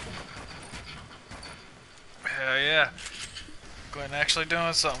 Hell yeah. Glenn actually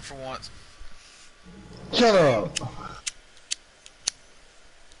doing something for once. Shut up.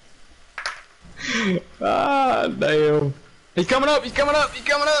 Ah, damn. He's coming up, he's coming up, he's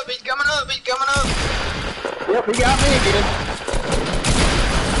coming up, he's coming up, he's coming up. Yep, he got me again.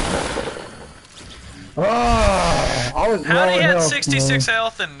 Oh, I was How do you have health, 66 man.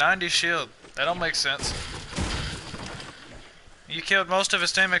 health and 90 shield? That don't make sense. You killed most of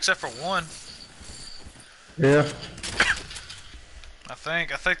his team except for one. Yeah. I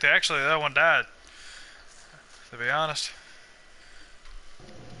think that one died. To be honest.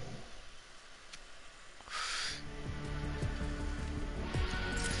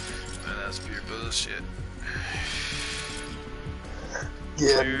 Man, that's pure bullshit.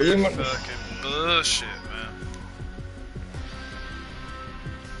 Yeah, Pure demon. fucking bullshit, man.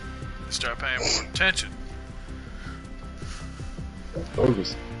 Start paying more attention.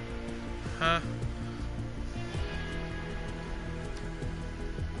 Focus. Huh?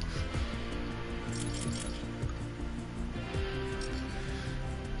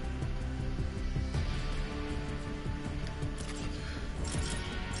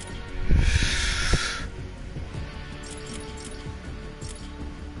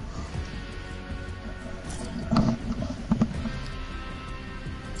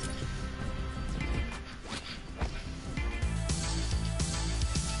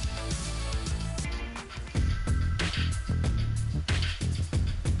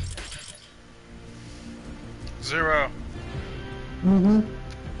 Zero.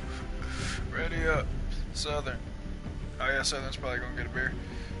 Ready up. Southern. Oh yeah, Southern's probably gonna get a beer.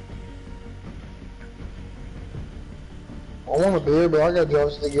 I want a beer, but I gotta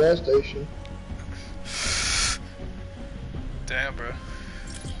drive to the gas station. Damn, bro.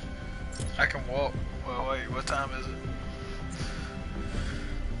 I can walk. Well, wait, what time is it?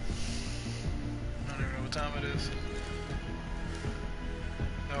 what time it is.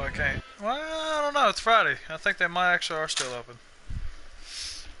 No, I can't. Well, I don't know. It's Friday. I think they might actually are still open.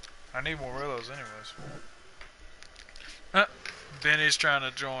 I need more of those anyways. Benny's trying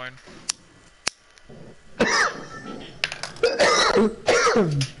to join.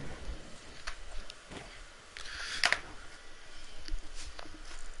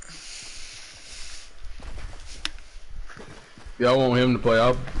 Y'all want him to play?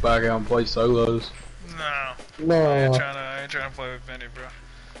 I'll back out and play solos. No. I ain't trying to play with Benny, bro.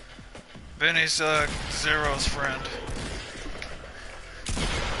 Benny's Zero's friend.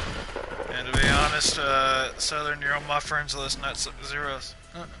 And to be honest, Southern, you're on my friends list, not Zero's.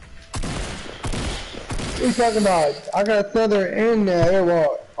 What are you talking about? I got Southern and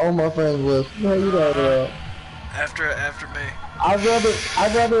Airwalk on my friends list. No, you don't know. After me. I'd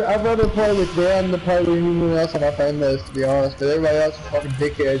rather play with them than play with anyone else on my friend list, to be honest. But everybody else is fucking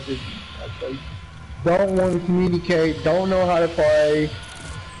dickheads. Just, like, don't want to communicate, don't know how to play.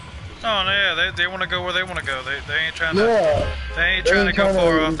 Oh no, yeah, they want to go where they want to go. They ain't trying to. Yeah. They ain't trying to go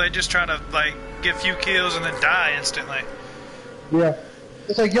far off. They just trying to like get a few kills and then die instantly. Yeah.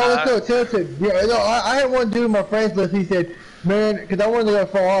 It's like, yo, let's go tilted. Yeah, no, I had one dude on my friends list. He said, man, because I wanted to go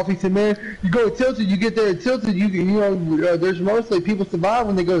far off. He said, man, you go to tilted, you get there at tilted, you know, there's mostly people survive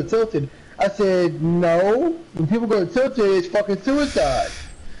when they go to tilted. I said, no. When people go to tilted, it's fucking suicide.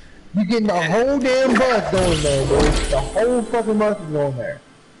 You getting the whole damn bus going there, dude. The whole fucking bus is going there.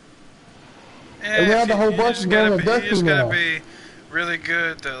 Yeah, and now the whole bus is going to Dusty now. You just gotta be really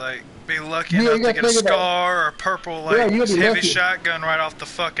good to like be lucky enough to get a scar or a purple like heavy shotgun right off the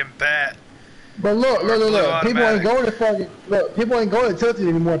fucking bat. But look, people ain't going to fucking people ain't going to tilted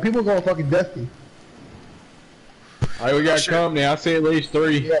anymore. People going fucking Dusty. Alright, we got company. I see at least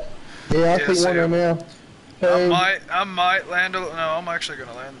 3. Yeah, I see one right now. Hey. I might land. No, I'm actually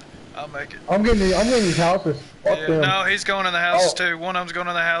gonna land. I'll make it. I'm getting these houses. No, he's going in the houses too. One of them's going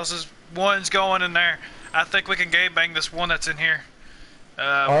in the houses. One's going in there. I think we can game bang this one that's in here.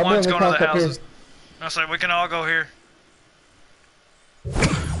 One's going to the houses. I say we can all go here.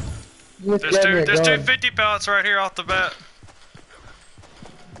 There's two 50 pellets right here off the bat.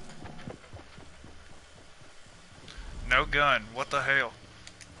 No gun. What the hell?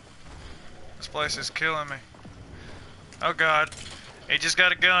 This place is killing me. Oh god. He just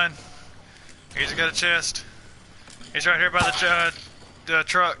got a gun. He just got a chest. He's right here by the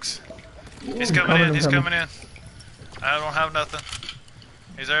trucks. He's coming in. He's coming in. I don't have nothing.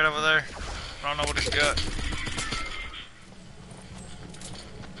 He's right over there. I don't know what he's got.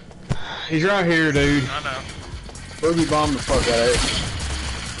 He's right here, dude. I know. Boogie bomb the fuck out of it.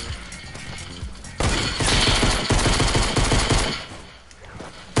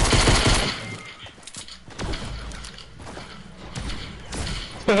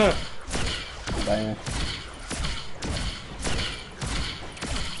 Damn.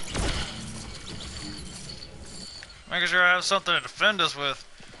 Making sure I have something to defend us with.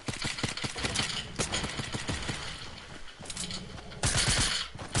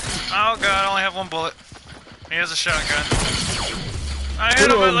 Oh god, I only have 1 bullet. He has a shotgun. I hit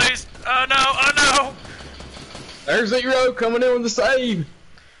him at least. Oh no, oh no! There's Zero coming in with the save.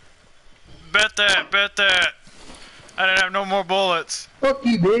 Bet that, bet that. I didn't have no more bullets. Fuck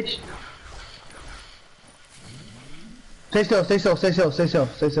you, bitch. Stay still, stay still, stay still, stay still,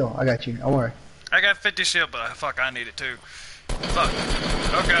 stay still. I got you, don't worry. I got 50 shield, but fuck, I need it too. Fuck.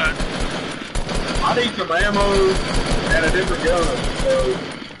 Oh god. I need some ammo and a different gun, so...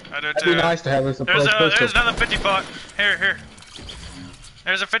 I do too. It'd be nice to have this. There's another 50 pot. Here.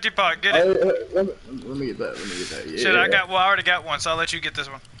 There's a 50 pot. Get it. Let me get that. Yeah. Shit, I already got one, so I'll let you get this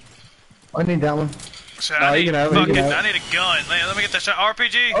one. I need that one. Shit, I need a gun. Let me get that shot.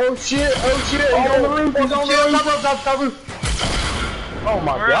 RPG. Oh shit! He's on the roof. He's on the roof. Cover. Oh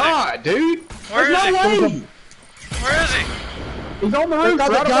my god, dude. Where is he? Where is he? He's on the roof. Right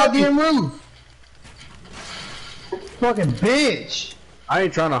the goddamn roof. Fucking bitch. I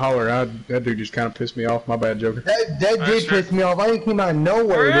ain't trying to holler. That dude just kind of pissed me off. My bad, Joker. That did piss me off. I didn't came out of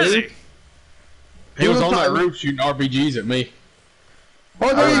nowhere, Where is he? He was on that roof shooting RPGs at me.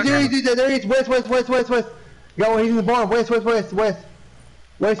 Oh, there he is. West. Yo, he's in the barn. West. West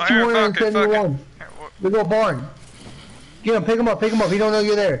 271. We go barn. Get him. Pick him up. He don't know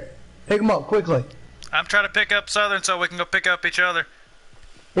you're there. Pick him up quickly. I'm trying to pick up Southern so we can go pick up each other.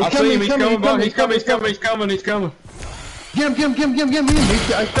 I see him. He's coming. He's coming. Get him. Get him.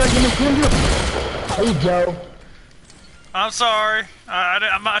 There you go. I'm sorry.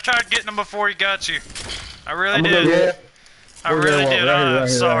 I tried getting him before he got you. I really did. I really did. I'm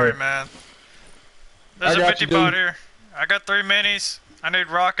sorry, man. There's a 50 pot here. I got 3 minis. I need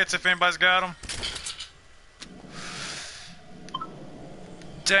rockets if anybody's got them.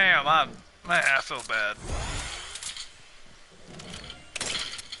 Damn, man, I feel bad.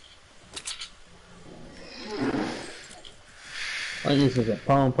 I think this is a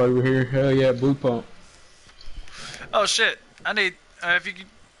pump over here. Hell yeah, blue pump. Oh shit, I need, if you could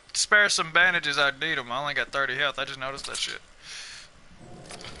spare some bandages, I'd need them. I only got 30 health, I just noticed that shit.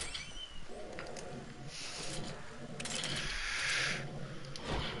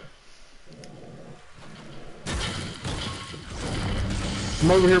 Come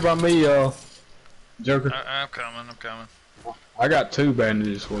over here by me, Joker. I'm coming. I got 2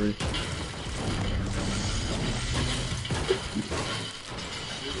 bandages for you.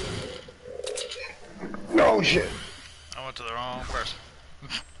 Oh shit. I went to the wrong person.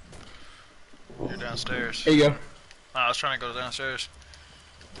 You're downstairs. Here you go. I was trying to go downstairs.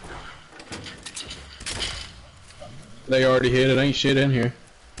 They already hit it. Ain't shit in here.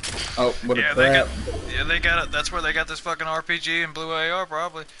 Oh, what a crap. They got it. That's where they got this fucking RPG and blue AR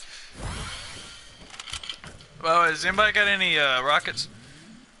probably. Well, has anybody got any rockets?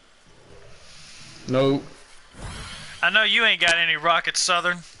 Nope. I know you ain't got any rockets,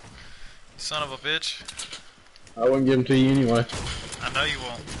 Southern. Son of a bitch. I wouldn't give them to you anyway. I know you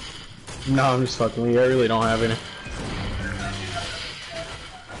won't. No, I'm just fucking with you. I really don't have any.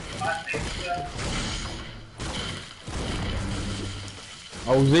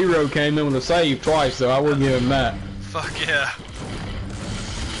 Oh, Zero came in with a save twice, so I wouldn't give him that. Fuck yeah.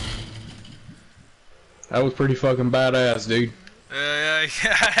 That was pretty fucking badass, dude. Yeah,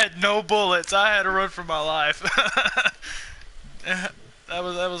 I had no bullets. I had to run for my life. that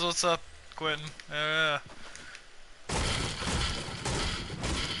was what's up, Quentin. Yeah.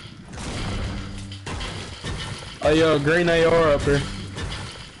 Oh, yo, green AR up here.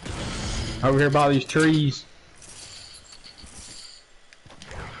 Over here by these trees.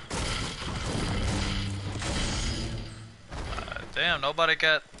 Damn, nobody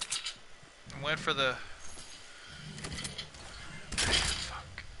went for the...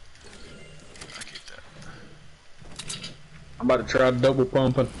 Fuck. I keep that. I'm about to try double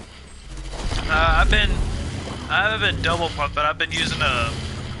pumping. I haven't been double pumping, I've been using a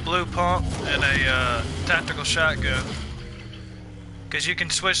blue pump and a tactical shotgun. Cause you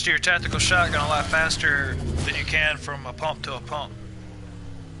can switch to your tactical shotgun a lot faster than you can from a pump to a pump.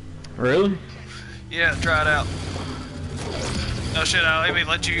 Really? Yeah, try it out. No shit, I'll even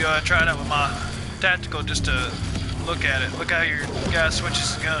let you try it out with my tactical just to look at it. Look how your guy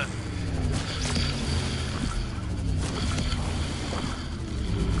switches his gun.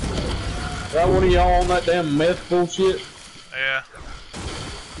 Got one of y'all on that damn meth bullshit? Yeah.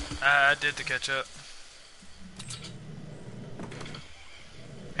 I did to catch up.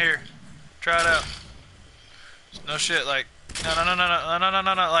 Here, try it out. No shit, like,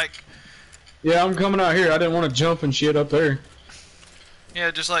 no, like. Yeah, I'm coming out here. I didn't want to jump and shit up there. Yeah,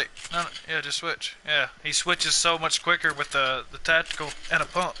 just like, no, yeah, just switch. Yeah, he switches so much quicker with the tactical and a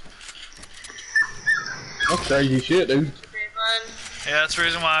pump. That's crazy shit, dude. Yeah, that's the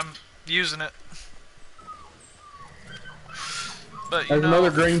reason why I'm using it. But you There's know,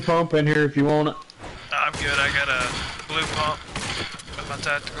 another green pump in here if you want it. I'm good. I got a blue pump with my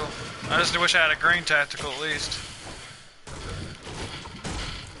tactical. I just wish I had a green tactical at least.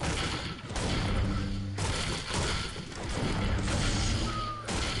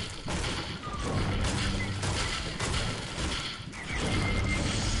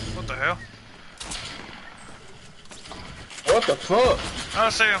 What the hell? What the fuck? I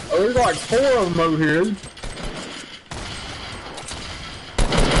don't see him. Oh, there's like 4 of them over here.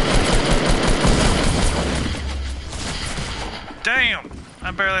 Damn! I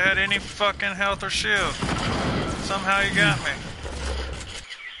barely had any fucking health or shield. Somehow you got me.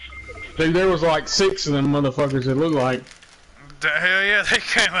 Dude, there was like 6 of them motherfuckers, it looked like. The hell yeah, they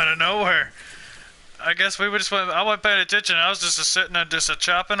came out of nowhere. I guess we just went, I wasn't paying attention. I was just sitting there just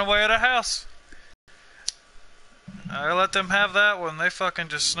chopping away at a house. I let them have that one. They fucking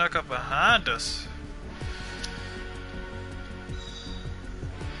just snuck up behind us.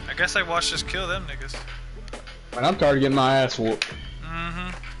 I guess they watched us kill them niggas. Man, I'm tired of getting my ass whooped.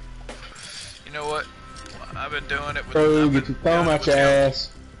 Mm-hmm. You know what? I've been doing it with Oh, get your thumb out your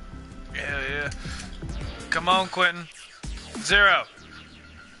ass. Yeah, yeah. Come on, Quentin. 0.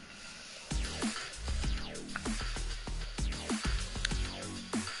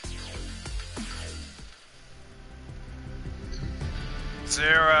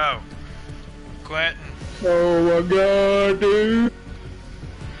 Zero. Quentin. Oh my god, dude.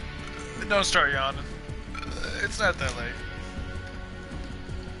 Don't start yawning. It's not that late.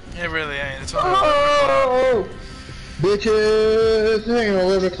 It really ain't. It's only 11 o'clock. Oh! Bitches! It ain't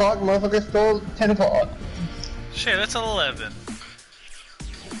 11 o'clock, motherfucker. Still 10 o'clock. Shit, it's 11.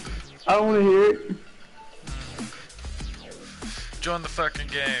 I don't want to hear it. Join the fucking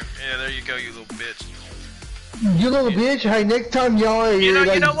game. Yeah, there you go, you little bitch. You little bitch. Hey, next time y'all are You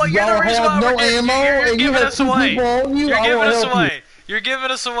know what? You're the y'all reason have why no we're ammo you're and you giving have us 2 away. people on you, You're I giving won't us help away. you. You're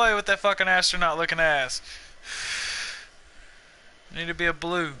giving us away with that fucking astronaut looking ass. You need to be a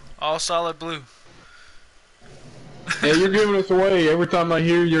blue, all solid blue. Yeah, you're giving us away every time I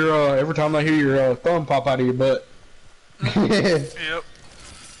hear your thumb pop out of your butt. Yep.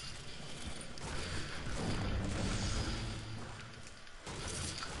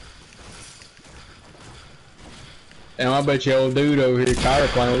 And I bet you old dude over here tired of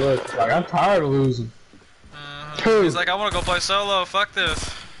playing with us. Like, I'm tired of losing. He's like, I want to go play solo. Fuck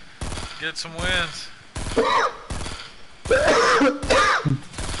this. Get some wins.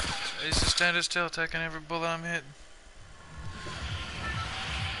 He's just standing still, taking every bullet I'm hitting.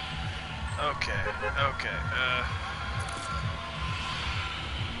 Okay.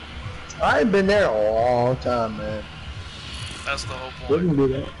 I ain't been there a long time, man. That's the whole We point. can do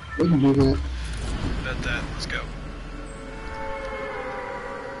that. We can do that. Bet that. Let's go.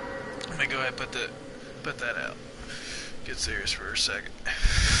 Let me go ahead and put that out. Get serious for a second.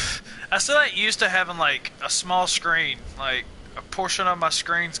 I still ain't used to having like a small screen. Like a portion of my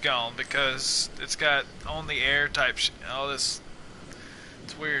screen's gone because it's got on the air type all this.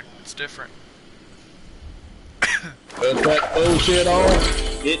 It's weird. It's different. Put that bullshit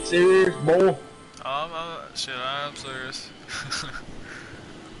on. Get serious, boy. I'm serious.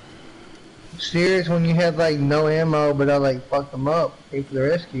 Serious when you had like no ammo, but I like fucked them up. Came to the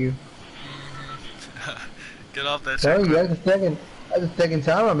rescue. Get off that Tell shit. you, that's the second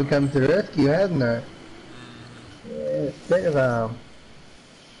time I've been coming to the rescue, hasn't I? Yeah, second time.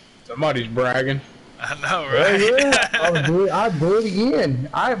 Somebody's bragging. I know, Oh right? yeah, I'll do it again.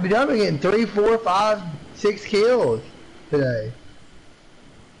 I've been getting 3, 4, 5, 6 kills today.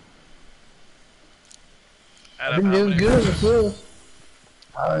 I've been doing good with the kills.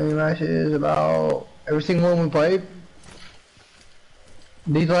 How many matches? About every single one we played.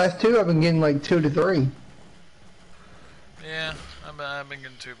 These last 2, I've been getting like 2 to 3. Yeah, I've been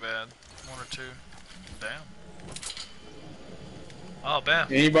getting too bad. 1 or 2. Damn. Oh, bam.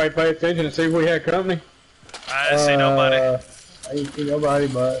 Anybody pay attention to see if we had company? I didn't see nobody. I didn't see nobody,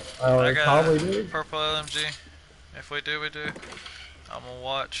 but I got probably a did. purple LMG. If we do, we do. I'm gonna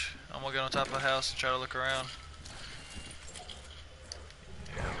watch. I'm gonna get on top of the house and try to look around.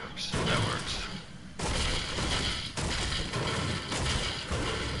 Yeah, that works. That works.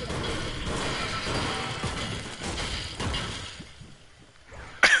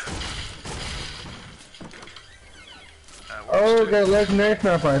 Oh, got a legendary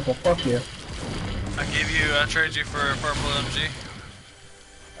sniper rifle. Fuck yeah. I trade you for a purple MG.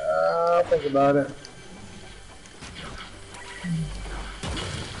 I'll think about it.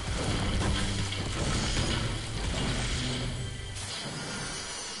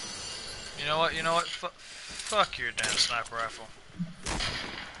 You know what? Fuck your damn sniper rifle.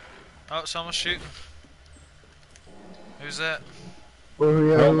 Oh, someone's shooting. Who's that? I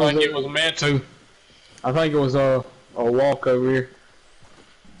don't think it was meant to. I think it was a walk over here.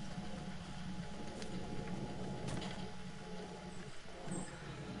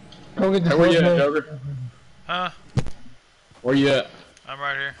 Go get this Where you at, one, Joker? Huh? Where you at? I'm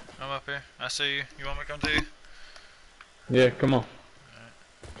right here. I'm up here. I see you. You want me to come to you? Yeah, come on.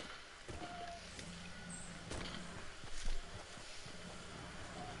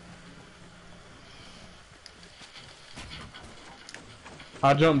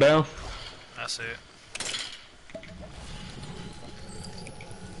 I jump down. I see it.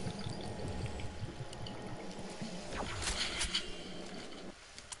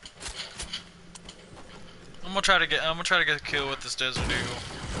 I'm gonna try to get a kill with this Desert Eagle.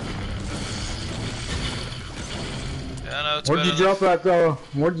 Yeah, I know it's Where'd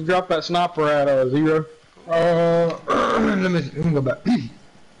you drop that sniper at, Zero? let me go back. You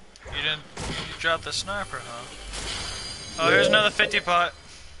dropped the sniper, huh? Oh, here's another 50 pot.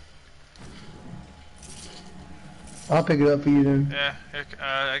 I'll pick it up for you then. Yeah, here,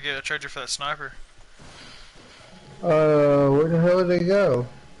 I get a charger for that sniper. Where the hell did they go?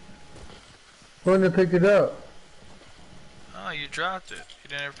 When they picked it up? Oh, you dropped it.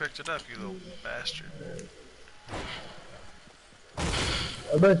 You never picked it up, you little bastard.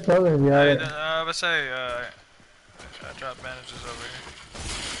 I bet Southern got it. I would say, I dropped bandages over here.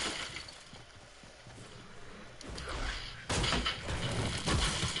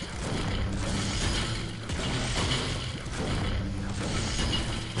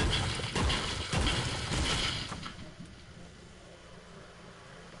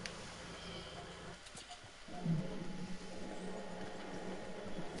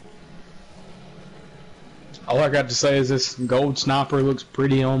 All I got to say is this gold sniper looks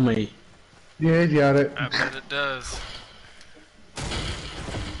pretty on me. Yeah, he's got it. I bet it does.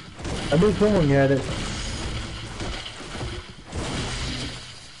 I knew someone had it.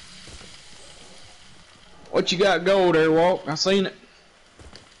 What you got gold there, Walt? I seen it.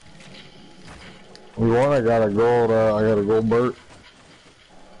 You want? I got a gold bird.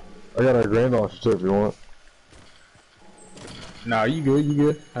 I got a grand launcher too if you want. Nah, you good, you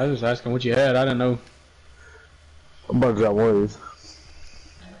good. I was just asking what you had, I didn't know. I'm about to drop one of these.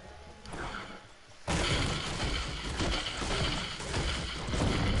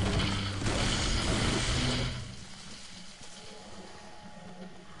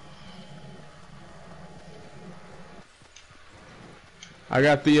 I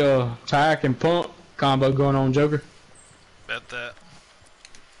got the tack and pump combo going on, Joker. Bet that.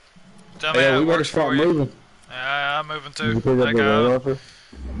 Tell me Yeah, how we it better works start for you. moving. Yeah, I'm moving Did you too. pick up I the grand go. launcher?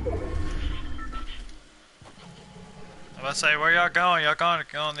 I'm about to say, where y'all going? Y'all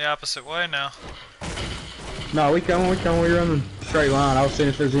going the opposite way now. No, we coming, we running straight line. I was seeing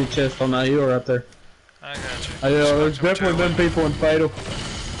if there's any chest on that hill right there. I got you. Yeah, there's Just watch definitely whichever been way. people in Fatal.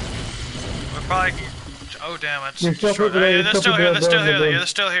 We're probably. Oh damn! I There's just still short. people there, Yeah, there's they're still still here. people They're still there, here. they're Yeah, they're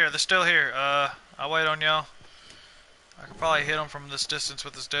still here. They're still here. I'll wait on y'all. I could probably hit them from this distance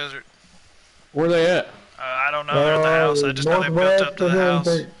with this desert. Where they at? I don't know. They're at the house. I just know they built up to the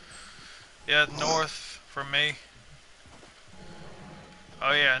house. Yeah, north from me.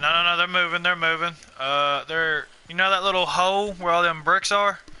 Oh yeah, no, they're moving, they're, you know that little hole where all them bricks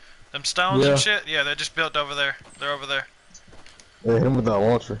are? Them stones Yeah. and shit? Yeah, they just built over there. They're over there. Yeah, hit him with that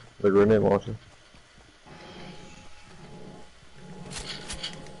launcher, the grenade launcher.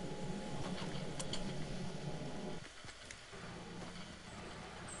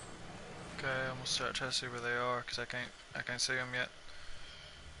 Okay, I'm gonna start trying to see where they are, cause I can't see them yet.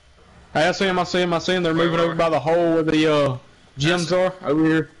 Hey, I see him. They're Where, moving where, over by the hole where the gyms are, over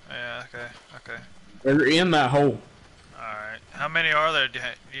here. Yeah, okay. They're in that hole. Alright. How many are there, do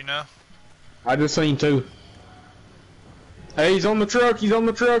you know? I just seen two. Hey, he's on the truck, he's on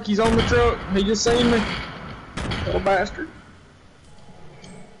the truck. He just seen me. Little bastard.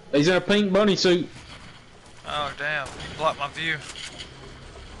 He's in a pink bunny suit. Oh damn, you blocked my view.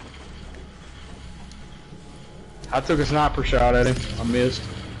 I took a sniper shot at him. I missed.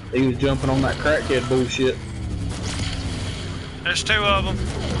 He was jumping on that crackhead bullshit. There's two of them.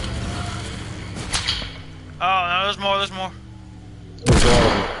 Oh no, there's more. There's all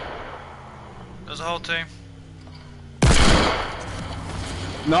of them. There's a whole team.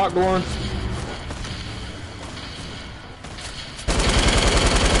 Knocked one.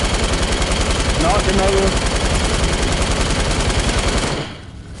 Knocked another one.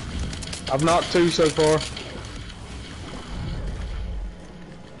 I've knocked two so far.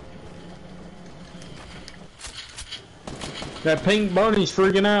 That pink bunny's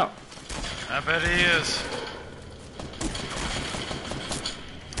freaking out. I bet he is.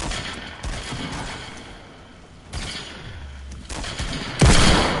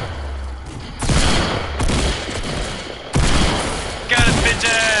 Got his bitch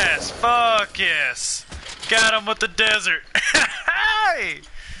ass! Fuck yes! Got him with the desert! Hey!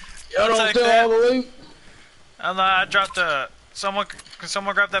 Y'all don't take steal that. all the loot? I dropped the... Can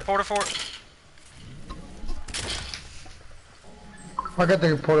someone grab that porta fort? I got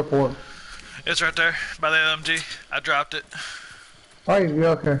the porta fort. It's right there, by the LMG. I dropped it. Oh, yeah,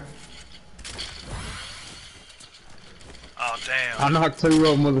 okay. Oh damn. I knocked two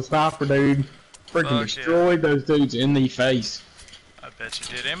of them with a sniper, dude. Freaking Fuck yeah. destroyed those dudes in the face. I bet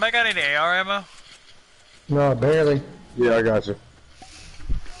you did. Anybody got any AR ammo? No, barely. Yeah, I got you.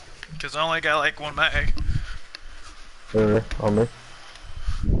 Cause I only got like one mag. There, on me.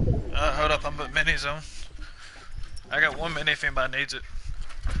 Hold up, I'm putting minis on. I got one mini if anybody needs it.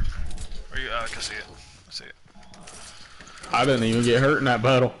 Or you, I can see it. I see it. I didn't even get hurt in that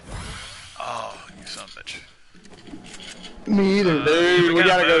battle. Oh, you son of a bitch. Me either. Dude, we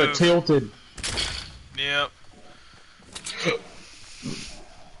gotta go to move. Tilted. Yep.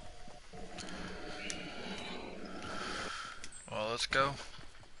 Well, let's go.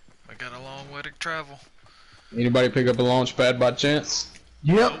 We got a long way to travel. Anybody pick up a launch pad by chance?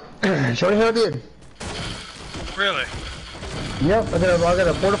 Yep. Sure the hell did. Really? Yep, I got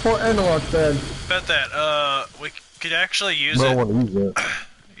a porta fort and a launch pad. Bet that. We could actually use I it. don't want to use that.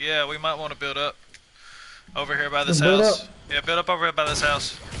 Yeah, we might want to build up over here by this Just build house. up? Yeah, build up over here by this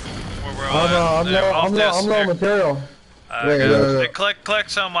house. Where we're all at. I'm There, off this. low Here. material. I Yeah, got yeah, it. yeah. Hey,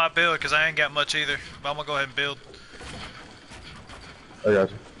 collect some of my build because I ain't got much either. But I'm gonna go ahead and build. I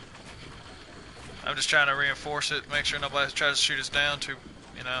got you. I'm just trying to reinforce it, make sure nobody tries to shoot us down too,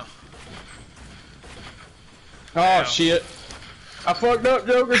 you know. Oh Damn. shit! I fucked up,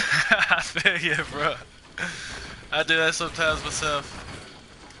 Joker. I feel you, bro. I do that sometimes myself.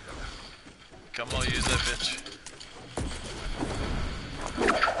 Come on, use that bitch.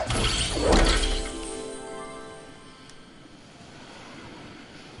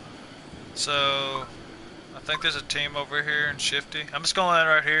 So, I think there's a team over here in Shifty. I'm just gonna land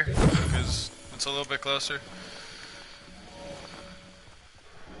right here because it's a little bit closer.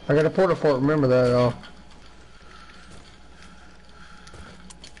 I got a porta fort. Remember that.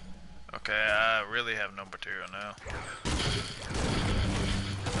 Okay, I really have no material now.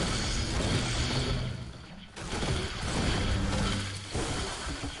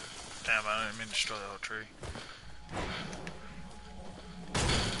 Damn, I didn't mean to destroy the whole tree.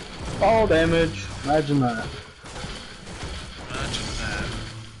 Fall damage. Imagine that. Imagine that.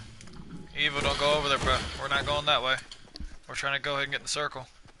 Evil, don't go over there, bro. We're not going that way. We're trying to go ahead and get in the circle.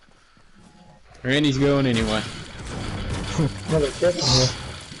 Randy's going anyway.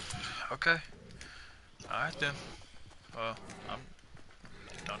 Okay. Alright then. Well,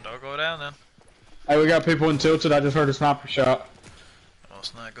 don't go down then. Hey, we got people in Tilted. I just heard a sniper shot. Well,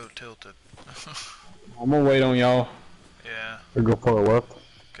 let's not go tilted. I'm gonna wait on y'all. Yeah. We go far left.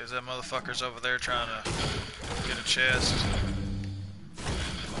 Cause that motherfucker's over there trying to get a chest.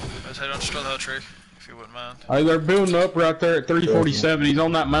 Let's head on destroy the whole tree, if you wouldn't mind. Hey, they're building up right there at 347. He's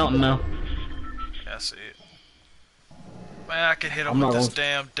on that mountain now. Yeah, I see it. Man, I could hit him with this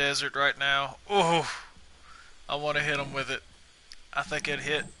damn desert right now. Ooh, I want to hit him with it. I think it'll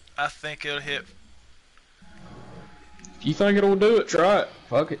hit. I think it'll hit. If you think it'll do it, try it.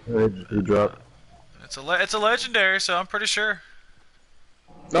 Fuck it. He dropped. It's a legendary, so I'm pretty sure.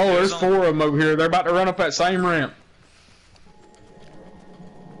 No, there's 4 of them over here. They're about to run up that same ramp.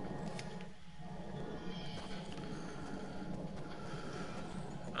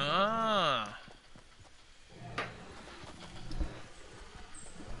 Ah.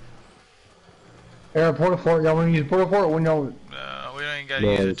 Aaron, porta fort. Y'all want to use porta fort when y'all? We ain't gotta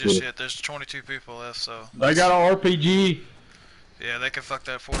use it just yet. There's 22 people left, so. They got an RPG. Yeah, they can fuck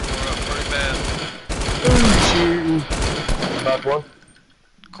that 44 up pretty bad. Shooting. Knocked one.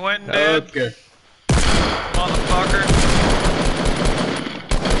 Quentin dead. Okay. Motherfucker.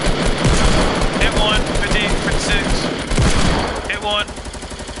 Hit one. 50, 56. Hit one.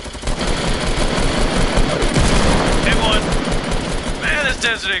 Hit one. Man, this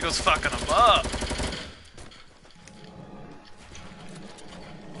Desert Eagle's fucking them up.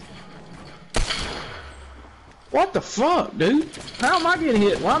 What the fuck, dude? How am I getting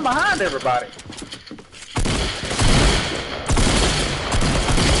hit? Well, I'm behind everybody.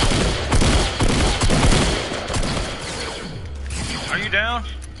 Are you down?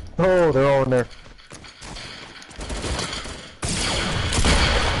 Oh, they're all in there.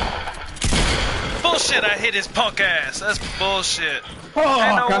 Bullshit, I hit his punk ass. That's bullshit. Oh,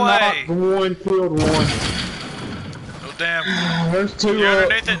 Ain't no I way. knocked one, killed one. Oh, damn. There's 2 You're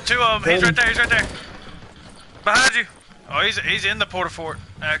underneath it. 2 of them. He's right there. He's right there. Behind you. Oh, he's in the porta fort,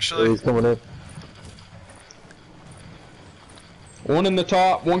 actually. Yeah, he's coming in. One in the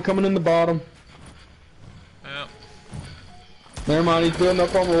top, one coming in the bottom. Yep. Never mind, he's building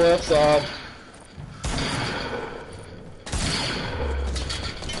up on the left side.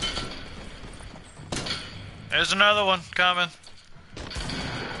 There's another one coming.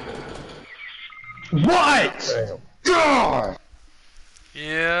 What? Damn. God!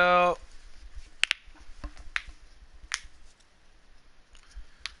 Yep.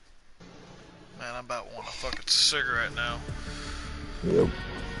 Man, I'm about want a fucking cigarette now. Yep.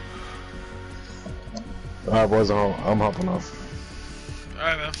 Alright, boys, I'm hopping off.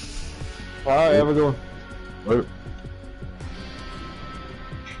 Alright, man. Alright, have a good one. Later.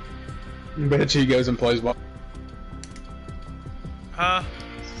 Bet you he goes and plays by. Huh?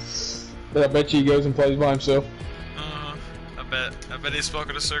 I bet you he goes and plays by himself. I bet he's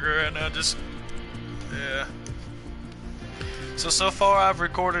smoking a cigarette now, just... Yeah. So far I've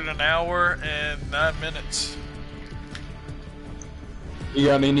recorded an hour and 9 minutes. You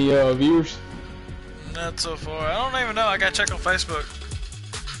got any viewers? Not so far. I don't even know. I gotta check on Facebook.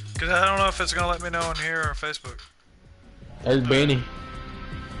 Cause I don't know if it's gonna let me know on here or Facebook. There's Benny.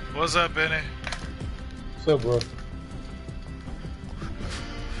 What's up, Benny? What's up, bro?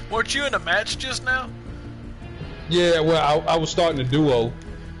 Weren't you in a match just now? Yeah, well, I was starting a duo.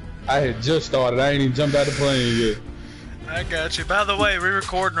 I had just started. I ain't even jumped out the plane yet. I got you. By the way, we're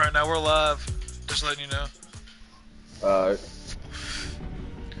recording right now. We're live. Just letting you know. Alright.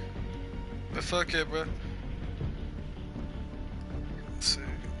 But fuck yeah, bro. Let's see.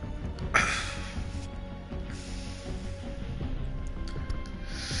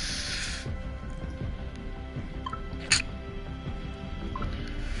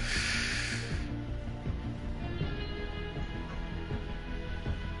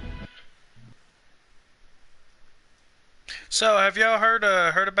 So, have y'all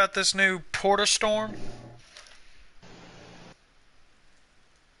heard about this new Porter storm?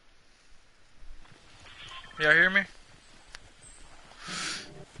 Y'all hear me?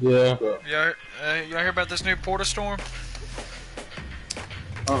 Yeah. Y'all hear about this new Porter storm?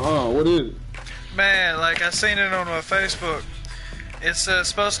 What is it? Man, like I seen it on Facebook. It's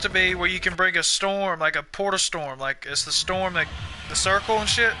supposed to be where you can bring a storm, like a Porter storm, like it's the storm, like the circle and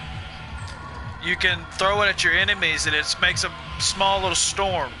shit. You can throw it at your enemies and it makes a small little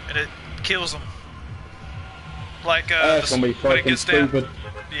storm and it kills them. Like That's gonna be when it fucking gets down. stupid.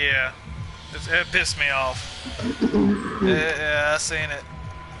 Yeah, it pissed me off. Yeah, I seen it.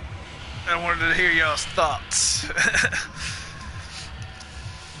 I wanted to hear y'all's thoughts.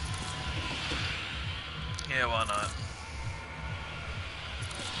 Yeah, why not?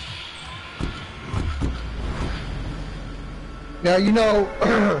 Now, you know,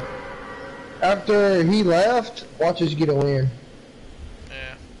 after he left, watch us get a win.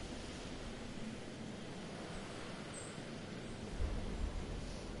 Yeah.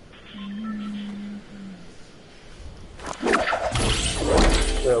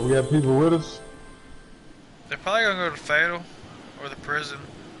 Yeah, we got people with us. They're probably gonna go to Fatal or the prison.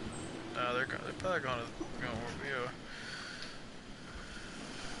 No, they're probably going to where we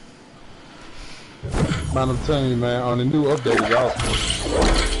are. Man, I'm telling you, man, on the new update is awesome.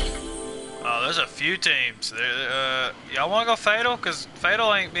 Oh, there's a few teams. Y'all want to go Fatal? Cause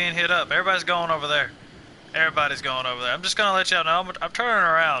Fatal ain't being hit up. Everybody's going over there. Everybody's going over there. I'm just gonna let y'all know. I'm turning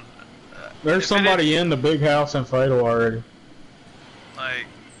around. There's somebody in the big house in Fatal already. Like,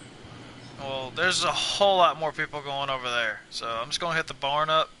 well, there's a whole lot more people going over there. So I'm just gonna hit the barn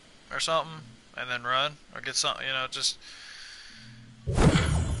up or something, and then run or get something. You know, just.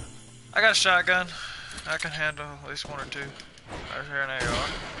 I got a shotgun. I can handle at least one or two. Right here an AR.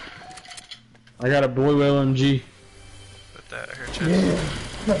 I got a blue LMG. Put that here, chest.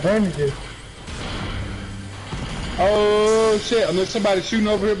 Yeah, not bandages. Oh shit! And there's somebody shooting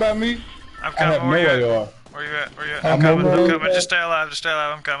over here by me. I'm I coming. have no Where you at? AR. Where you at? Where you at? I'm I'm coming. on I'm my coming. way. Just stay alive. Just stay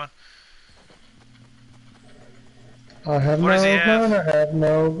alive. I'm coming. I have What no does he have? gun, I have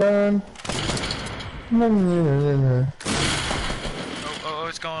no gun. No, no, no, no, no. Oh,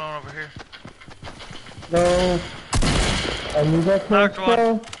 what's going on over here? No. I need that Knocked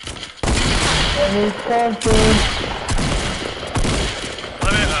one. pistol. I need something.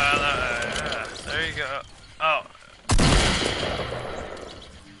 Let me. There you go. Oh,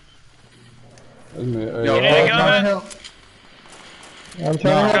 Wait a minute, Yo, you need a I'm gun, trying to man? help. I'm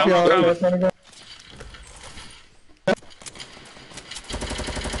trying to help I'm y'all. coming. I'm trying to go.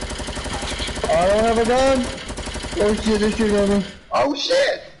 I don't have a gun. Oh shit, this shit on me. Oh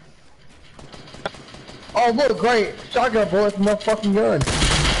shit! Oh look, great. Shotgun bullet from that fucking gun.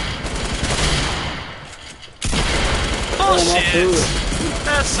 Bullshit.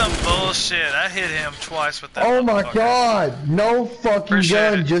 That's some bullshit. I hit him twice with that. Oh my motherfucker. god! No fucking Appreciate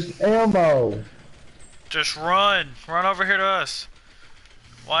gun, it. just ammo. Just run. Run over here to us.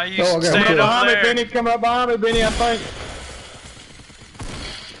 Why are you Oh, okay. staying Come over Behind me, there? Benny. Come up behind me, Benny. I think.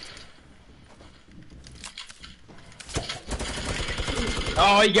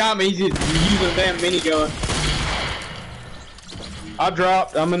 Oh, he got me. He's using a damn minigun. I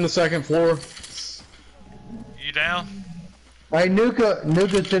dropped. I'm in the second floor. You down? Hey, Nuka's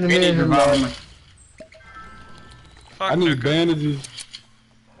in the Benny middle. revived me. Fuck I need Nuka. bandages.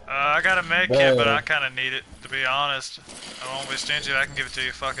 I got a med kit, but I kind of need it, to be honest. I won't be stingy. I can give it to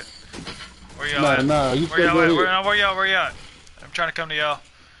you. Fuck it. Where y'all at? Nah, you Where stay y'all right at? here. Where y'all? Where y'all at? I'm trying to come to y'all.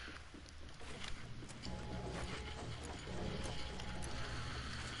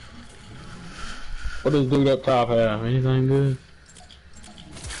 What does dude up top have? Anything good?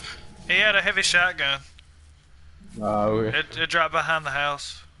 He had a heavy shotgun. Oh, okay. It dropped behind the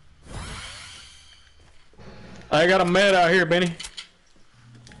house. I got a med out here, Benny.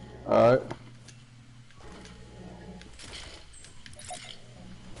 Alright.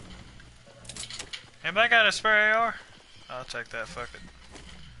 Anybody got a spare AR? I'll take that. Fuck it.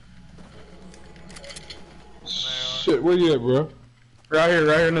 Shit, where you at, bro? Right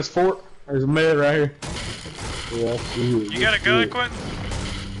here in this fort. There's a med right here. Yeah, I see it. You got a gun, Quentin?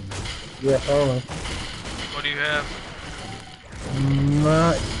 Yeah, hold on. What do you have?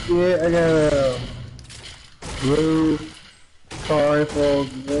 Not yet. I got a blue rifle,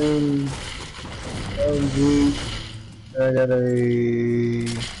 green LG. I got a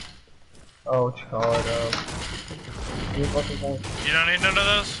what you call it? You don't need none of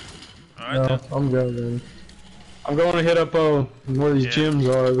those? Alright No, then. I'm good then. I'm going to hit up where these Yeah. gyms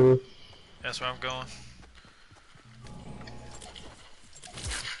are. Though. That's where I'm going.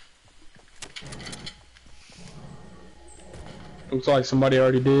 Looks like somebody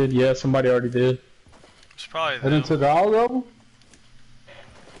already did. Yeah, somebody already did. It's probably They them. done took all of them?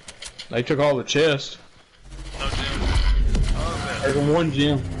 They took all the chests. No gym. Oh, There's one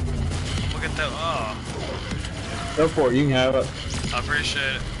gym. look at that. Oh, Go for it. You can have it. I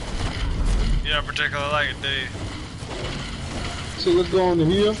appreciate it. You don't particularly like it, do you? See, let's go on the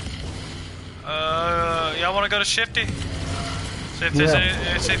hill. Y'all want to go to Shifty? See if there's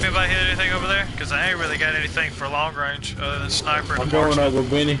see if anybody hit anything over there? Because I ain't really got anything for long range other than sniper and I'm going marksman. over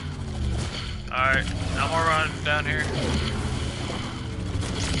Benny. Alright, I'm gonna run down here.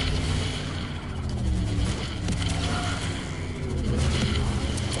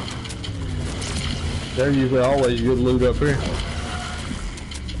 There's usually always good loot up here.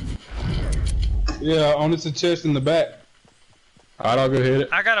 Yeah, on this chest in the back. Alright, I'll go hit it.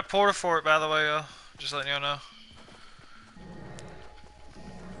 I got a porta fort, by the way, y'all. Just letting y'all know.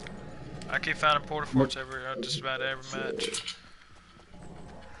 I keep finding porta forts just about every match.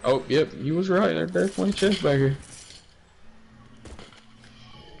 Oh, yep, you was right. There's definitely chests back here.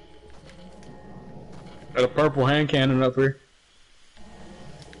 Got a purple hand cannon up here.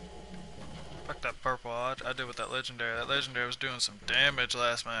 Fuck that purple. I did with that legendary. That legendary was doing some damage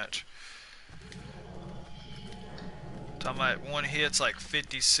last match. Talking about one hit's like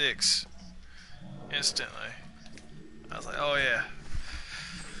 56 instantly. I was like, oh yeah.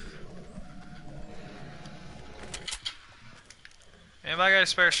 Anybody got a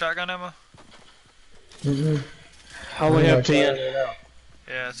spare shotgun ammo? I only have 10.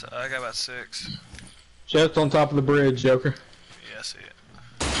 Yeah, I got about 6. Chest on top of the bridge, Joker. Yeah, I see it.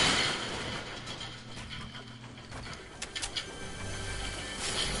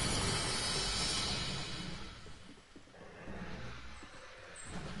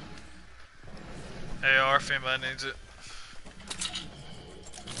 AR if anybody needs it.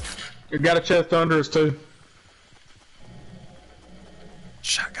 We got a chest under us too.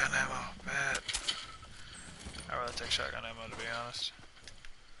 Shotgun ammo, bad. I'd rather take shotgun ammo to be honest.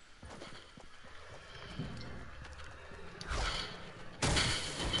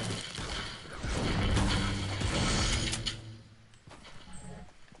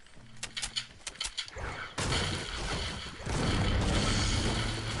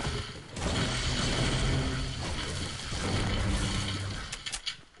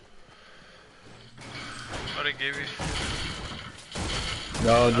 What did he give you?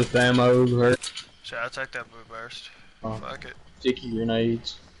 No, just ammo. Shit, I'll take that blue burst. Oh. Fuck it. Sticky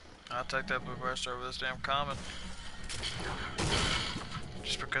grenades. I'll take that blue burst over this damn common.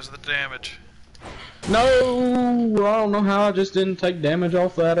 Just because of the damage. No, I don't know how I just didn't take damage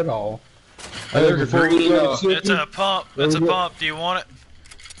off that at all. Hey, There's a before we green, go to It's a pump. It's a pump. Do you want it?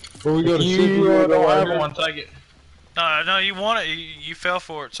 Before we go to City, you we'll go don't right have here. one, take it. No, you want it. You fell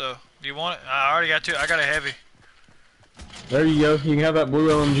for it, so. Do you want it? I already got 2. I got a heavy. There you go. You can have that blue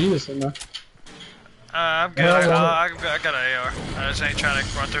LMG that's in there. I'm good. I got an AR. I just ain't trying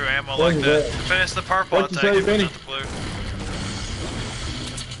to run through ammo like Where's that. that? If it's the purple, I'll What'd you take say, it, but Benny? not the blue.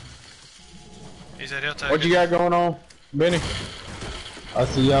 He said he'll take What it. you got going on, Benny? I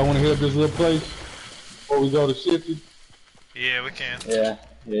see y'all want to hit up this little place before we go to City. Yeah, we can.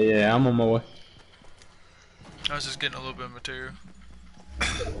 Yeah, I'm on my way. I was just getting a little bit of material.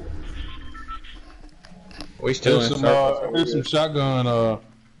 We still Here's some shotgun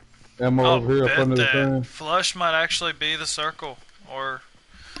ammo over here up bet under the that. thing. Flush might actually be the circle, or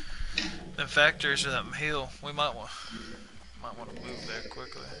the factories or that hill. We might want to move there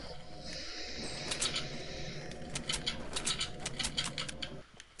quickly.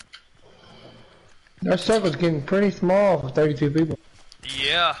 That circle's getting pretty small for 32 people.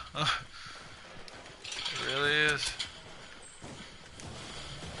 Yeah, it really is.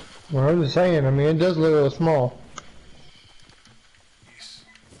 Well, I was just saying, I mean, it does look a little small. Yes.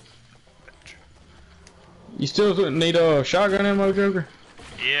 You still need shotgun ammo, Joker?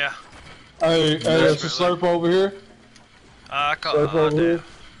 Yeah. Hey, there's a slurp over here. I call. Slurp Oh over damn. here.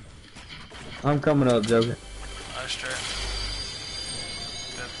 I'm coming up, Joker. Nice try.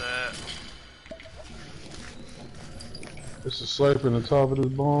 Got that. There's a slurp in the top of this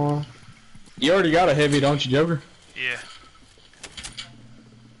barn. You already got a heavy, don't you, Joker? Yeah.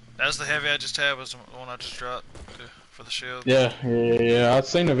 That's the heavy I just had, was the one I just dropped for the shield. Yeah. I've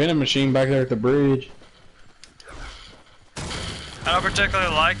seen a vending machine back there at the bridge. I don't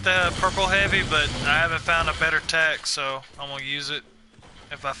particularly like the purple heavy, but I haven't found a better tack, so I'm gonna use it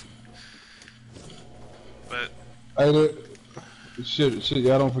if I. But Hey, shit,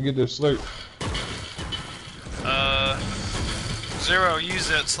 y'all don't forget that slurp. Zero, use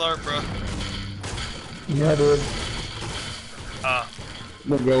that slurp, bro. Yeah, dude. I'm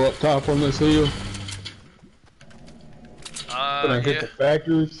gonna go up top on this hill. I Gonna hit the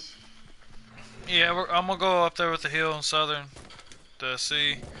factories. Yeah, I'm gonna go up there with the hill in southern to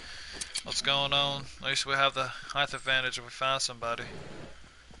see what's going on. At least we have the height advantage if we find somebody.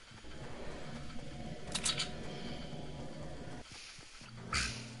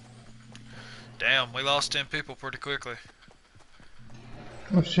 Damn, we lost 10 people pretty quickly.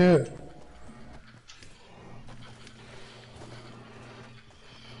 Oh shit.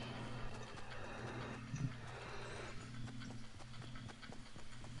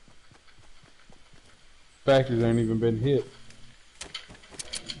 Factories ain't even been hit.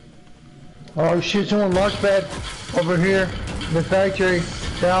 Oh shit, someone launch pad over here. The factory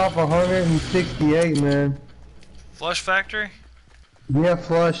south 168, man. Flush factory? Yeah,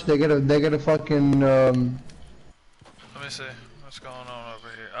 flush. They got a fucking Let me see. What's going on over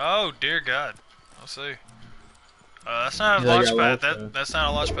here? Oh, dear God. Let's see. That's not a Yeah, launch launch pad. pad. That's not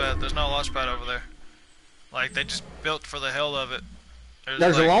a launch pad. There's no launch pad over there. Like, they just built for the hell of it.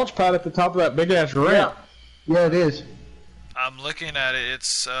 There's like, a launch pad at the top of that big ass ramp. Yeah, it is. I'm looking at it.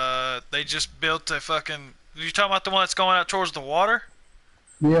 It's, they just built a fucking... You talking about the one that's going out towards the water?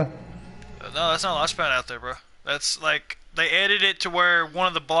 Yeah. No, that's not a launch pad out there, bro. That's like... They edited it to where one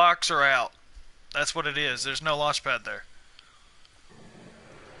of the blocks are out. That's what it is. There's no launch pad there.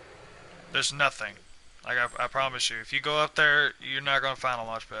 There's nothing. Like, I promise you. If you go up there, you're not going to find a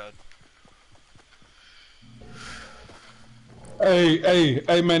launch pad.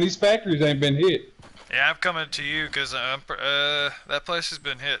 Hey, man, these factories ain't been hit. Yeah, I'm coming to you because that place has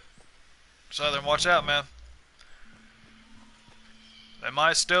been hit. Southern, watch out, man. They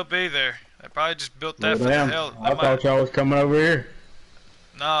might still be there. They probably just built that for the hell. I thought y'all was coming over here.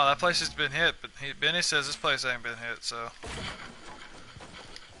 No, that place has been hit, but Benny says this place ain't been hit, so.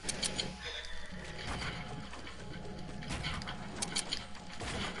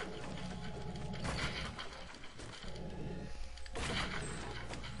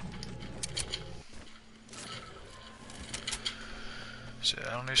 Shit,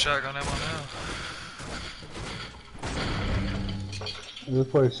 I don't need shotgun ammo now. This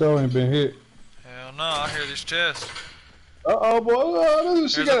place so ain't been hit. Hell no, I hear these chests. Uh-oh, boy.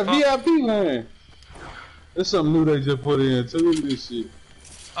 She Here's got a a VIP lane. There's something new they just put in, too. Look at this shit.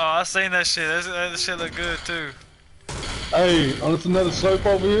 Oh, I seen that shit. That shit look good, too. Hey, there's another slope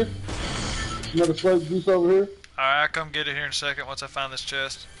over here. Another slope juice over here. Alright, I'll come get it here in a second once I find this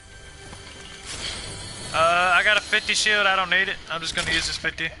chest. I got a 50 shield. I don't need it. I'm just gonna use this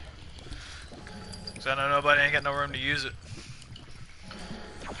 50. Cause I know nobody ain't got no room to use it.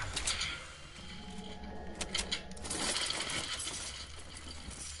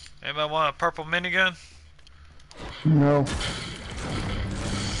 Anybody want a purple minigun? No.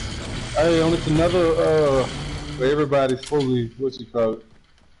 Hey, it's another, where everybody's fully, what's it called?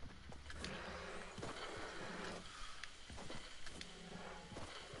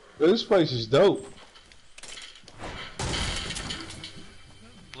 This place is dope.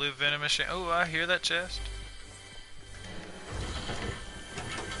 Blue venom machine. Oh, I hear that chest.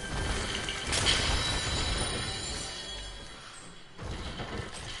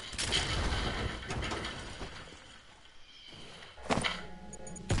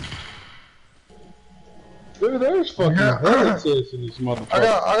 Dude, there's fucking heretics in this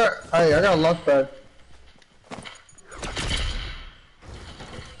motherfucker. I got a launch pad.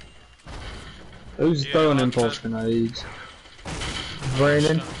 Who's Yeah, throwing launch impulse pad. grenades?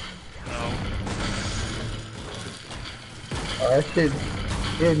 Brandon. No. Oh, that shit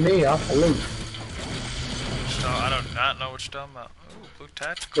hit me off the loop. I do not know what you're talking about. Ooh, blue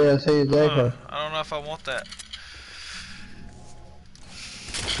tactical. Yeah, see exactly. I don't know if I want that.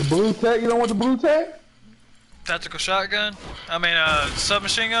 The blue tag? You don't want the blue tag? Tactical shotgun? I mean,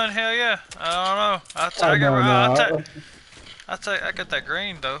 submachine gun? Hell yeah. I don't know. I got that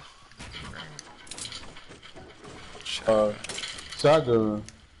green though. Shotgun.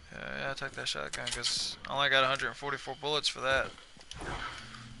 Yeah, I'll take that shotgun because I only got 144 bullets for that.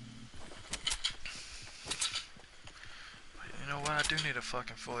 You know what? I do need a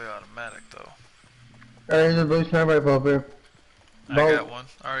fucking fully automatic though. There's a blue sniper rifle up here. I Bolt. got one.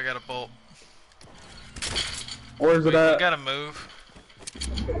 I already got a bolt. Where's it We at? gotta move.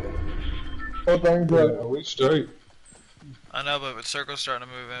 Both things Yeah, up. we straight. I know, but the circle's starting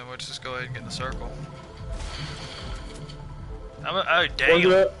to move in. We'll just go ahead and get in the circle. Oh, Where's it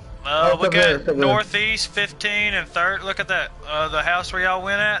damn. at? Oh, We it's up there, got it's up there. northeast 15 and 3rd. Look at that. The house where y'all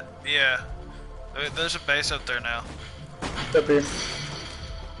went at? Yeah. There's a base up there now. It's up here.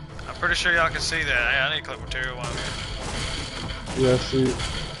 I'm pretty sure y'all can see that. Hey, I need to collect material while I'm here. Yeah, I see it.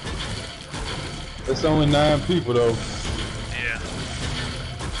 It's only 9 people though. Yeah.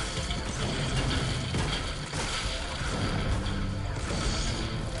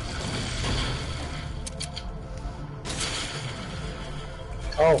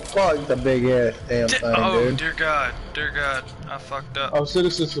 Oh fuck, it's a big ass damn thing, oh, dude. dear God, I fucked up. Oh, so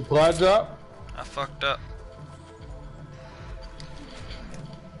this is a supply drop? I fucked up.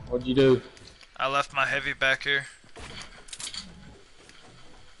 What'd you do? I left my heavy back here.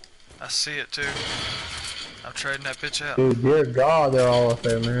 I see it too. I'm trading that bitch out. Dude, dear God, they're all up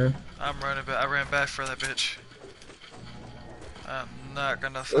there, man. I'm running back. I ran back for that bitch. I'm not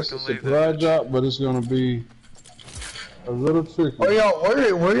gonna It's fucking a leave supply that bitch. drop, but it's gonna be a little tricky. Where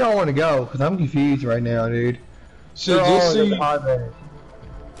y'all want to go? Cause I'm confused right now, dude. Shit, They're just all see, in the high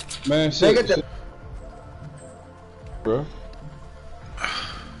base. man, They shit, get the- shit. Bro.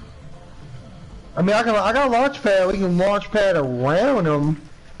 I mean, I got a launch pad. We can launch pad around them.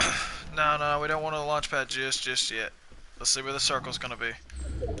 No, we don't want a launch pad just yet. Let's see where the circle's gonna be.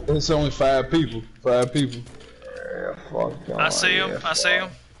 It's only 5 people. 5 people. Yeah, fuck I see him. yeah, I see him.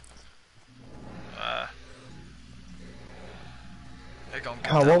 They gonna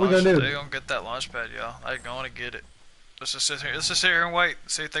get Oh, that what we launch, gonna do? They gonna get that launch pad, y'all. They gonna get it. Let's just sit here. Let's just sit here and wait.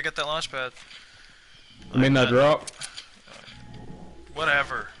 See if they get that launch pad. I mean, that drop.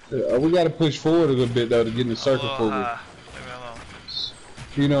 Whatever. We gotta push forward a little bit though to get in the A circle little for you. high. Leave me alone.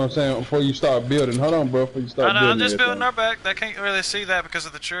 You know what I'm saying? Before you start building. Hold on, bro. Before you start I know. building. I'm just building everything. our back. They can't really see that because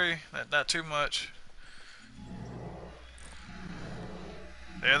of the tree. Not too much.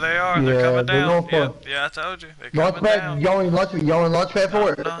 There they are. Yeah, They're coming they're down. going for Yeah, I told you. They're launch coming down. pad. Y'all in launch pad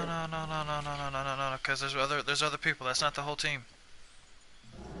for it? No. Because there's other people. That's not the whole team.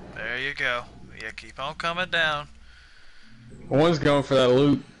 There you go. Yeah, keep on coming down. One's going for that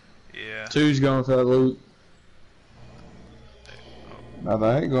loot. Yeah. 2's going for that loot. No,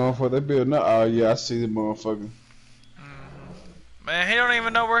 they ain't going for it. They building up. Oh yeah, I see the motherfucker. Man, he don't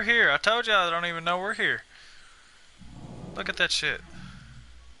even know we're here. I told y'all I don't even know we're here. Look at that shit.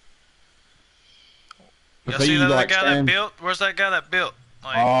 Y'all see that other guy that built? Where's that guy that built?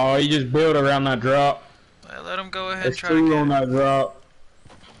 Like, Oh, he just built around that drop. let him go ahead and There's try to 2 get on it. that drop.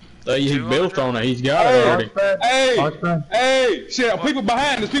 He Two on built the on drop? it. He's got it already. Launch pad. Hey! Launch pad. Hey! Shit! What? People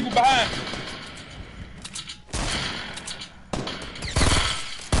behind! There's people behind!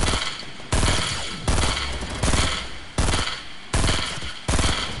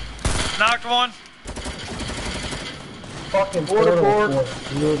 Knocked one. Fucking Border portal board.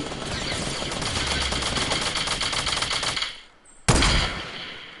 for it, dude.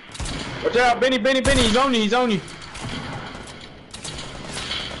 Watch out! Benny! He's on you! He's on you!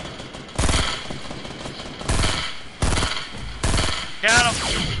 Got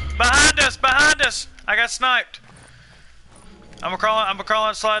him. Behind us. I got sniped. I'm gonna crawl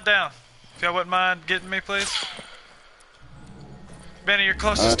and slide down. If y'all wouldn't mind getting me, please. Benny, you're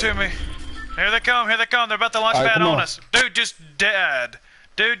closest to me. Here they come. They're about to launch All right, pad come on on. us. Dude just died.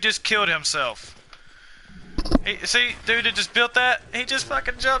 Dude just killed himself. See, dude that just built that, he just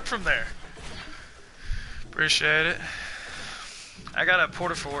fucking jumped from there. Appreciate it. I got a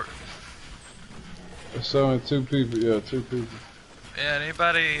porta fort. There's only 2 people. Yeah, 2 people. Yeah,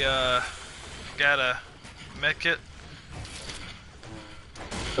 anybody got a med kit?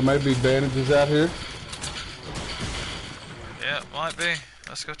 There may be bandages out here. Yeah, might be.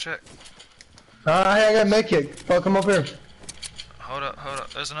 Let's go check. Hey, I got med kit. Oh, come up here. Hold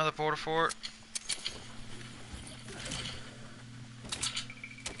up. There's another porta fort.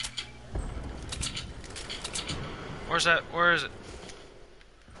 Where's that? Where is it?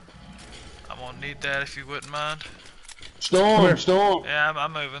 I'm gonna need that if you wouldn't mind. Storm! Yeah,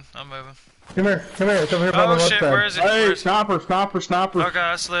 I'm moving. Come here. It's over here by the Oh launch shit, pad. where is it? Hey, Where is it? sniper! Okay,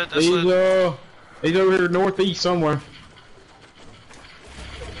 that's lit. He's over here northeast somewhere.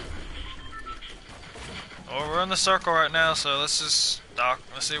 Oh, we're in the circle right now, so let's just dock.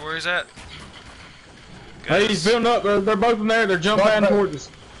 Let's see where he's at. Hey, he's building up. They're both in there. They're jumping Right, towards us.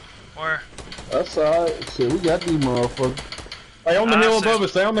 Where? That's alright. Shit, we got these motherfuckers. Hey, on the I hill see. above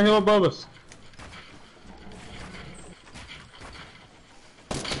us. Stay on the hill above us.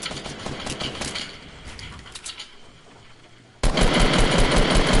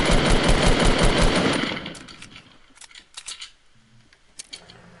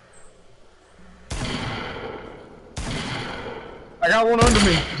 I got one under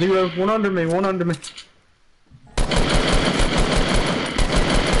me. Zero. One under me. One under me.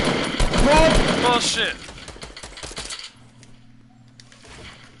 Bullshit.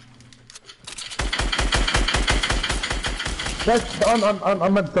 That's, I'm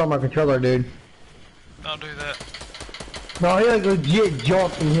about to throw my controller, dude. Don't do that. No, he like legit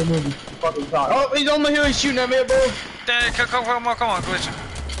jumped and hit me with his fucking shot. Oh, he's on the hill. He's shooting at me, bro. Daddy, come on,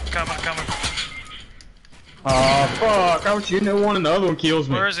 glitch. Coming. Oh, fuck. I was shooting at one and the other one kills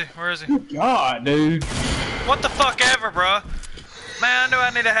me. Where is he? God, dude. What the fuck ever, bruh? Man, I knew I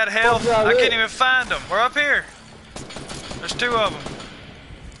need to have health. I can't even find them. We're up here. There's 2 of them.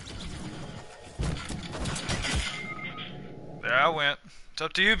 There I went. It's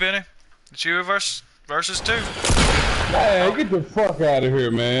up to you, Benny. It's you versus 2. Hey, get the fuck out of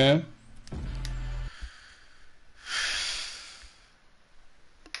here, man.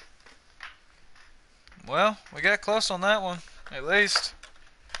 Well, we got close on that one, at least.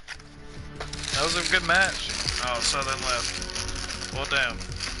 That was a good match. Oh, Southern left. Well, damn.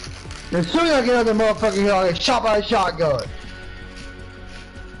 As soon as I get on the motherfucking hill, I get shot by a shotgun.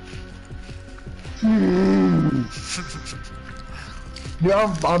 Dude,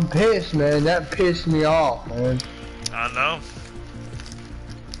 I'm pissed, man. That pissed me off, man. I know.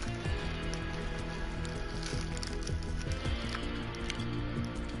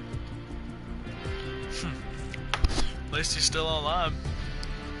 At least he's still online.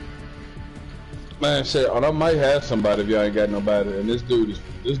 Man, shit, I might have somebody if y'all ain't got nobody, and this dude is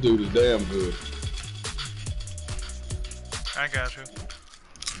damn good. I got you.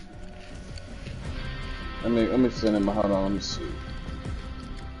 Let me send him. Hold on, let me see.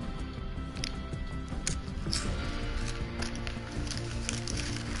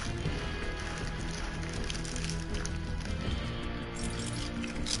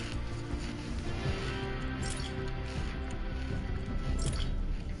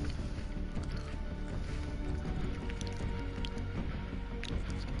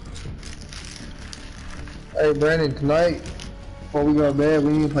 Hey, Brandon, tonight, before we go to bed,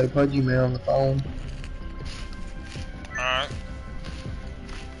 we need to play Pudgy Man on the phone. Alright.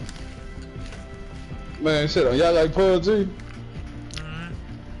 Man, shit, y'all like PUBG?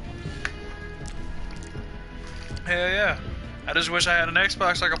 Hell yeah. I just wish I had an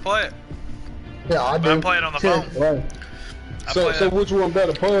Xbox so I could play it. Yeah, I But do. I'm playing on the phone. Right. So which one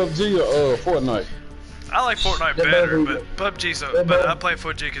better, PUBG or Fortnite? I like Fortnite They're better, both but PUBG's They're but both- I play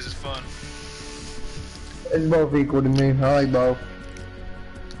PUBG because it's fun. It's both equal to me. I like both.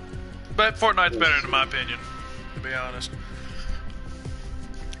 But Fortnite's better in my opinion, to be honest.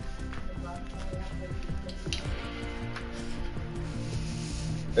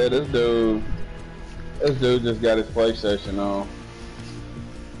 Hey, this dude just got his PlayStation on.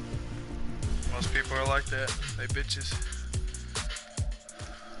 Most people are like that. They bitches.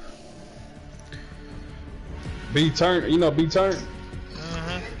 B-Turn, you know B-Turn?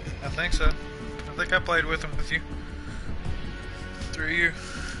 I think so. I think I played with him with you. Through you.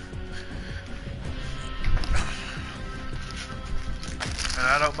 And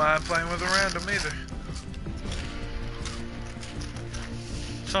I don't mind playing with a random either.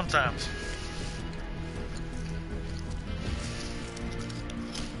 Sometimes.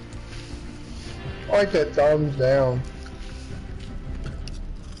 I like that thumbs down.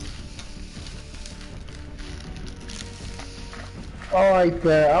 I like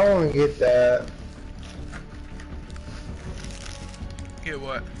that. I want to get that. Get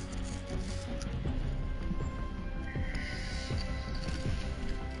what?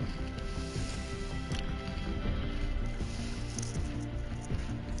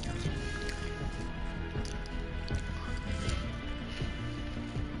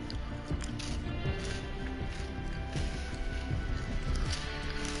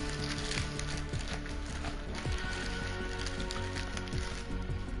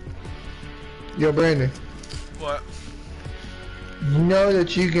 Yo, Brandon. What? You know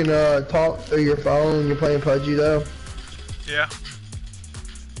that you can talk through your phone when you're playing PUBG though? Yeah.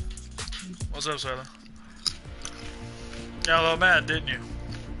 What's up, Southern? Got a little mad, didn't you?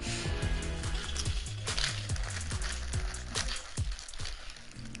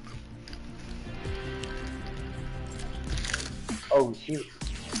 Oh shit.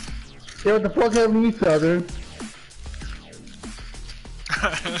 Yeah, what the fuck happened to you, Southern?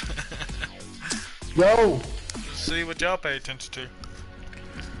 Yo! See what y'all pay attention to.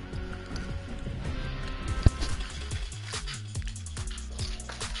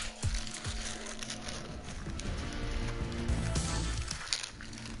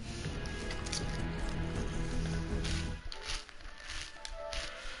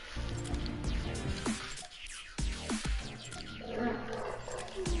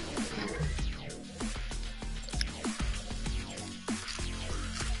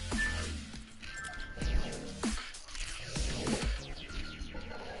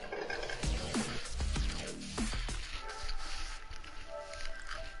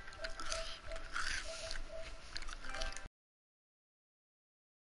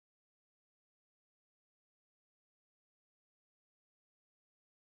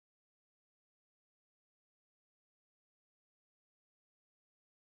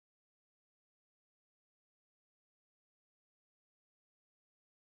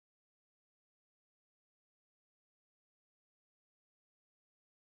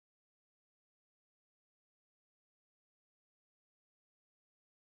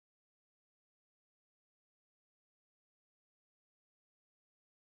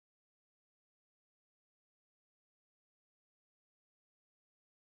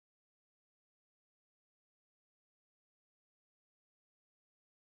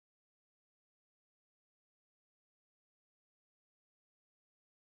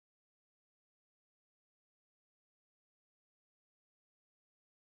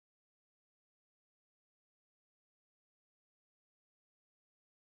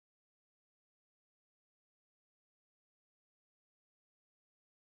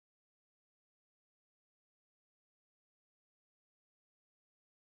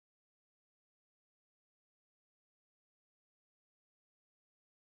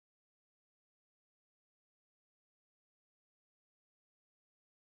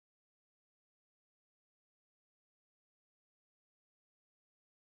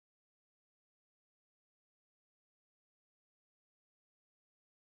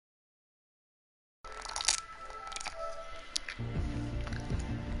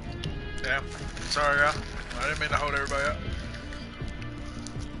 Damn. Sorry, y'all. I didn't mean to hold everybody up.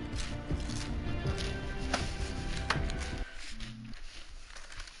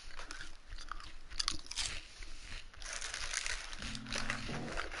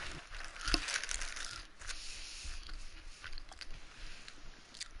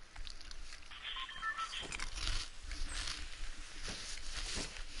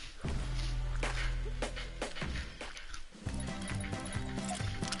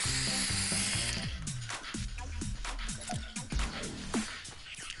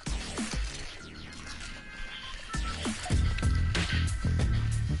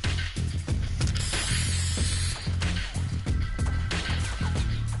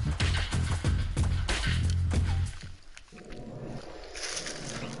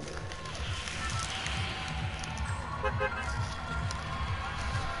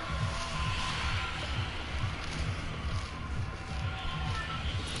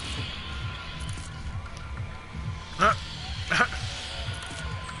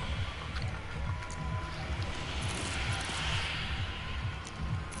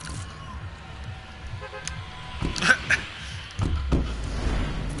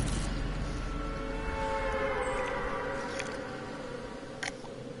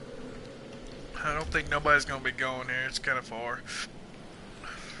 I don't think nobody's gonna be going here. It's kind of far.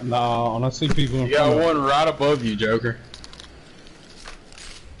 Nah, when I see people in You got front of one right above you, Joker.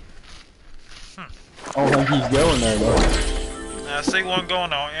 I don't think he's going there, though. I see one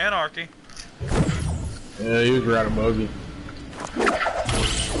going on Anarchy. Yeah, he was right above you.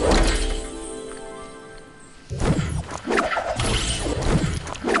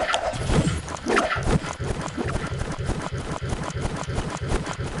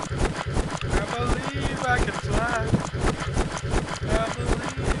 I can fly. I believe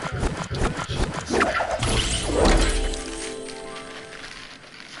I can touch the sky.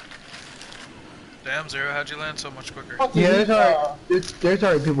 Damn, Zero, how'd you land so much quicker? Yeah, there's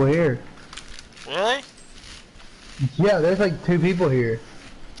already people here. Really? Yeah, there's like 2 people here.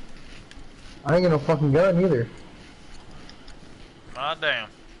 I ain't got no fucking gun either. Ah, damn.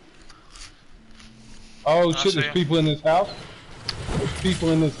 Oh I shit, see there's 'em. people in this house. There's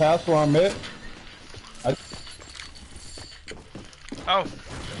people in this house where I'm at. Oh,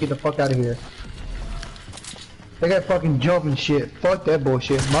 Get the fuck out of here. They got fucking jumping shit. Fuck that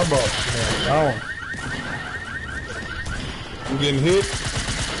bullshit. My boss. Man, I'm getting hit.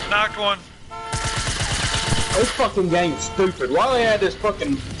 knocked one. This fucking game's stupid. Why they had this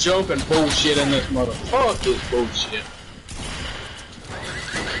fucking jumping bullshit in this mother? Fuck this bullshit.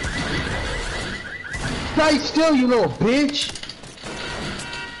 Stay still, you little bitch.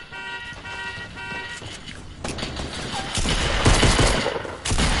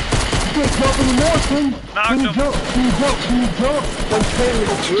 You can't jump anymore, can Knocked you him. jump? Can you jump? Can you jump? Don't play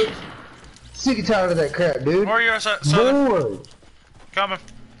little bitch. Sick and tired of that crap, dude. Where are you, Southern? Bored. Coming.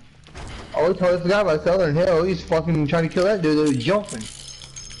 Oh, we totally forgot about Southern. Hell, he's fucking trying to kill that dude that was jumping.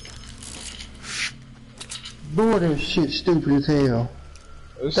 Bored and shit stupid as hell.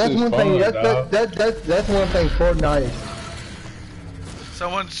 This That's is one fun, thing. dog. That's one thing Fortnite is.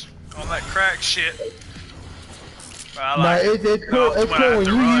 Someone's on that crack shit. But I Nah, like it. it's cool. No, It's when I cool have when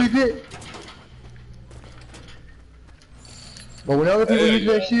to you run. use it. But when other people Hey, use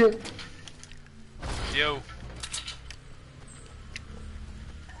that shit, Yo.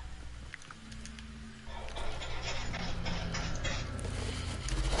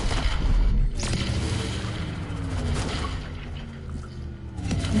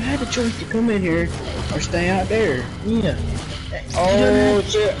 you had a choice to come in here or stay out there. Yeah. Oh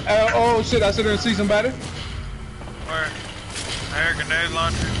shit! Oh shit! I sit there and see somebody. Where? Air grenade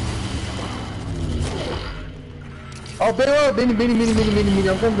launcher. Oh, Benny.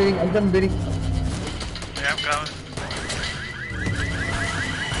 I'm coming, Benny. Yeah, I'm coming.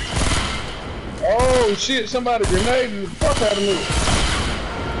 Oh shit! Somebody grenaded the fuck out of me.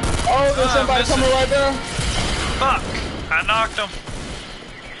 Oh, there's somebody missing. coming right there. Fuck! I knocked him.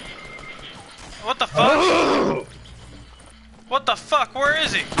 What the fuck? What the fuck? Where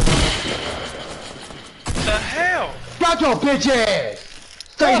is he? The hell? Got your bitch ass!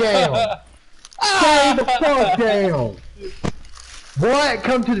 Stay down! Stay the fuck down! Boy,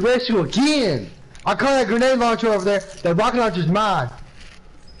 come to the rescue again! I call that grenade launcher over there. That rocket launcher's mine.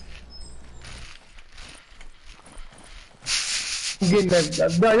 I'm getting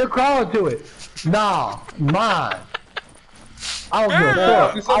that. No, you're crawling to it. Nah, mine. I don't give a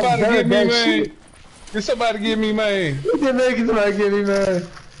fuck. Did somebody I give me, that man? shit. Did somebody give me, man? What the heck is somebody give me, man?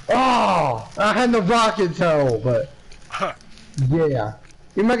 Oh, I had no rockets, though, but yeah.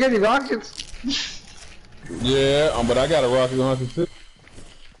 You might get any rockets? Yeah, but I got a rocket launcher too.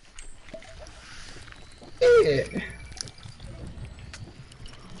 Yeah.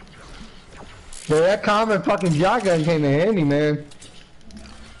 Well, that common fucking shotgun came in handy, man.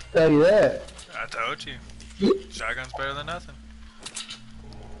 Tell you that. I told you. Shotgun's better than nothing.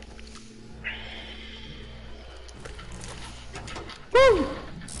 Woo!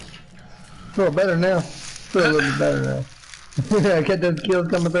 Feel better now. Feel a little bit better now. I got those kills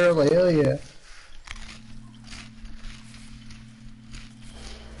coming through. I was like, hell yeah.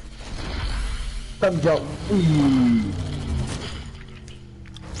 Thumbs up. Ooh.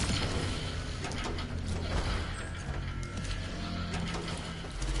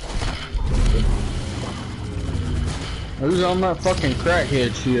 Who's on that fucking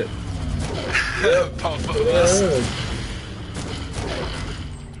crackhead shit? Both of us.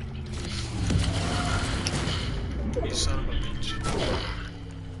 You son of a bitch.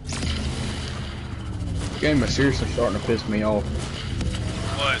 This game is seriously starting to piss me off.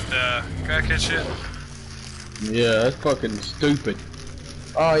 What, crackhead shit? Yeah, that's fucking stupid.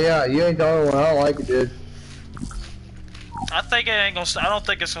 Oh yeah, you ain't the only one. I don't like it, dude. I think it ain't gonna. I don't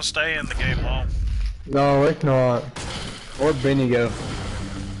think it's gonna stay in the game long. No, it's not. Where'd Benny go?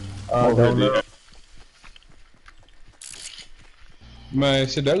 I don't know. Man,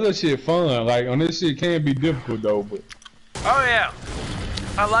 shit, that little shit fun. Like, on this shit can be difficult though, but. Oh yeah,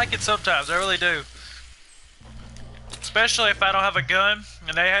 I like it sometimes. I really do. Especially if I don't have a gun,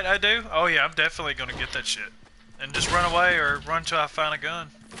 and I do. Oh yeah, I'm definitely gonna get that shit, and just run away or run till I find a gun.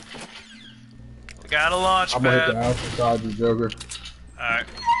 We got a launch I'm gonna hit pad. the house beside the Joker. Alright.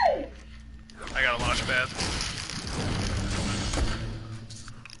 I got a launch pad.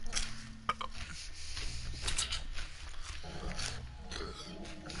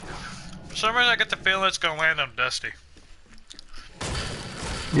 For some reason I get the feeling it's gonna land on Dusty.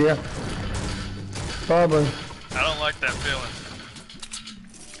 Yeah. Probably. I don't like that feeling.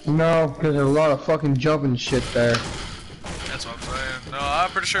 No, because there's a lot of fucking jumping shit there. That's what I'm saying. No, I'm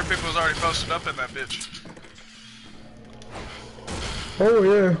pretty sure people was already posted up in that bitch. Oh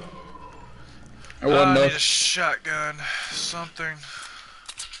yeah. It wasn't I need enough. a shotgun. Something.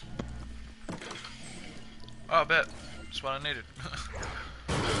 Oh, I bet. That's what I needed.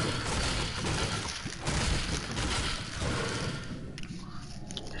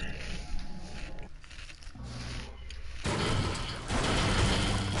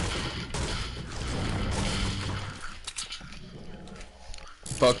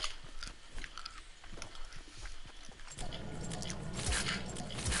 Fuck.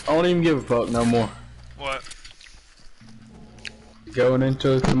 I don't even give a fuck no more. What? Going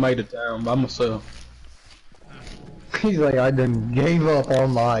into Tomato Town by myself. He's like, I done gave up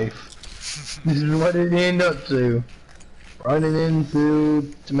on life. This is what it ended up to. Running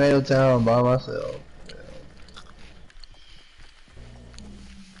into Tomato Town by myself.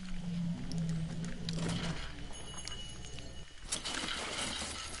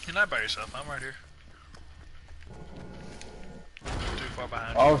 You're not by yourself. I'm right here. Too far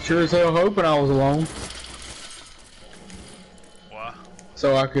behind. I was sure as hell hoping I was alone, Why?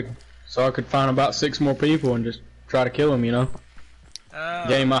 so I could find about 6 more people and just try to kill them, you know.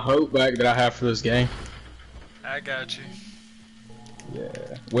 Gain my hope back that I have for this game. I got you.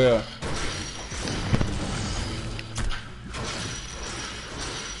 Yeah. Well.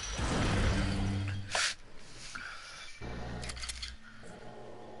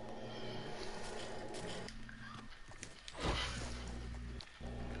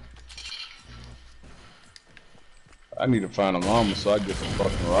 I need to find a llama so I get some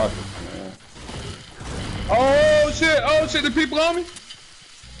fucking rockets, man. Oh shit! Oh shit! The people on me?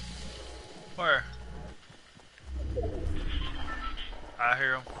 Where? I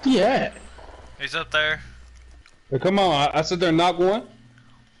hear him. Yeah. He's up there. Hey, come on! I sit there and knock one.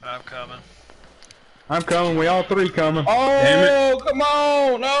 I'm coming. I'm coming. We all 3 coming. Oh, Damn it. come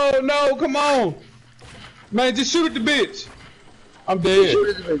on! No, no, come on! Man, just shoot at the bitch. I'm dead.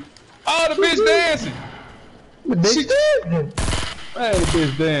 Oh, the bitch dancing. The bitch She- did. Man, the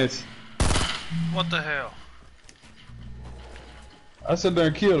bitch dancing. What the hell? I sat there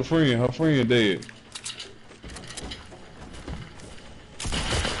and killed a friend. Her friend dead.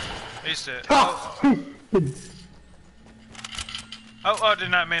 He's dead. Oh, I did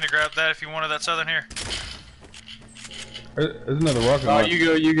not mean to grab that. If you wanted that southern here, There's another rocket Oh, launcher. you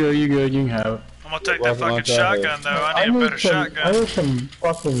good, you good, you good. You can have it. I'm gonna take that Rocket fucking launcher, shotgun though. I need a better I shotgun. need some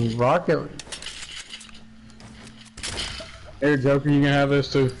fucking rocket. Here, Joker, you can have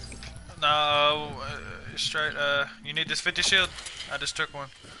this too. No, straight. You need this 50 shield? I just took one.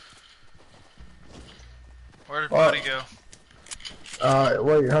 Where did Buddy go?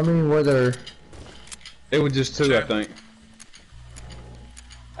 Wait, how many were there? It was just 2, I Two. think.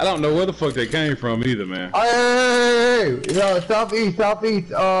 I don't know where the fuck they came from either, man. Hey, no, southeast,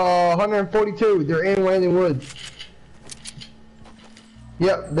 142. They're in Wailing Woods.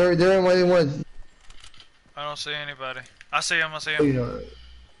 Yep, they're in Wailing Woods. I don't see anybody. I see him. You know,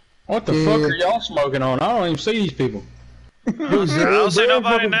 What the fuck are y'all smoking on? I don't even see these people. I don't see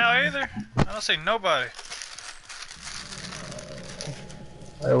nobody now either. I don't see nobody.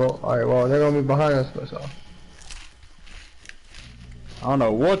 Alright, well, they're gonna be behind us, so. I don't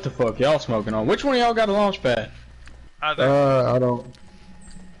know what the fuck y'all smoking on. Which one of y'all got a launch pad? I do. I don't.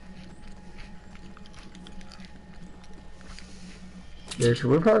 Yeah, so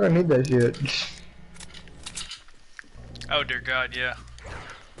we're probably gonna need that shit. Oh dear God, yeah.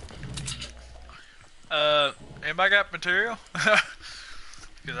 Anybody got material?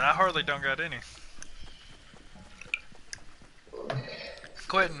 Because I hardly don't got any.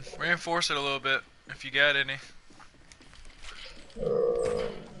 Quentin, reinforce it a little bit if you got any.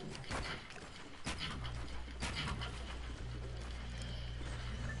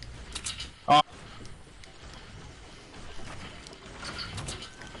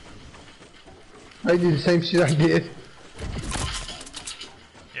 I do the same shit I did.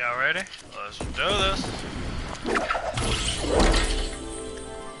 Y'all ready? Let's do this.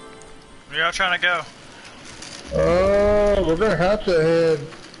 Where y'all trying to go? We're gonna have to head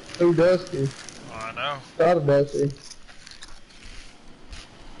through Dusty. Oh, I know. Out of Dusty.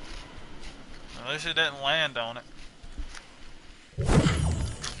 At least it didn't land on it.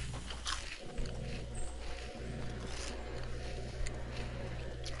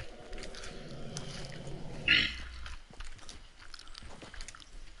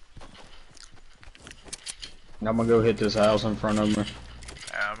 I'm gonna go hit this house in front of me.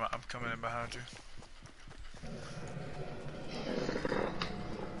 Yeah, I'm coming in behind you.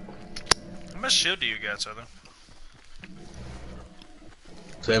 How much shield do you got, Southern?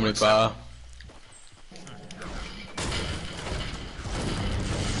 75.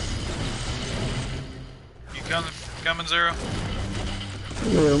 You coming, Zero?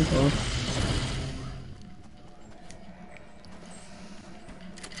 Yeah, I'm fine.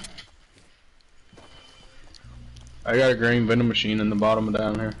 I got a green vending machine in the bottom of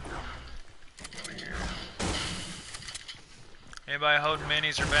down here. Anybody holding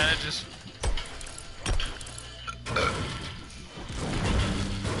minis or bandages?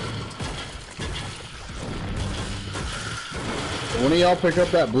 One of y'all pick up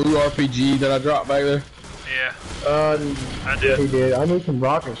that blue RPG that I dropped back there? Yeah, I did. He did. I need some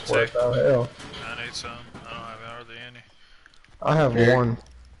rockets for it, though. Hell. I need some. I don't have hardly any. I have Here. one.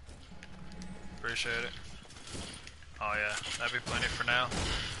 Appreciate it. Oh yeah, that'd be plenty for now.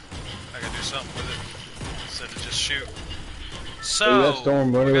 I can do something with it instead of just shoot. Dude, So that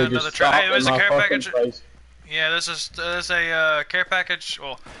storm we literally got another just try. stopped Hey, in there's a my care fucking package. face. Yeah, this is a care package.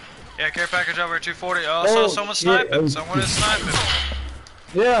 Well, yeah, care package over at 240. Oh, someone's sniping. Someone is sniping.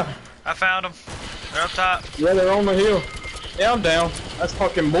 Yeah. I found them. They're up top. Yeah, they're on the hill. Yeah, I'm down. That's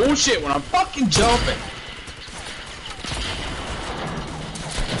fucking bullshit when I'm fucking jumping.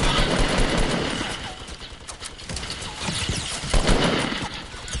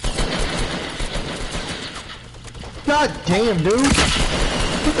 God damn, dude.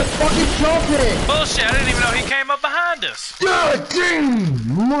 What the fucking jumping? Bullshit! I didn't even know he came up behind us. God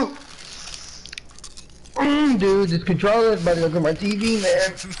damn. Look. Dude, this controller is about to look at my TV,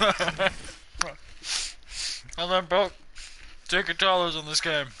 man. I done broke 2 controllers on this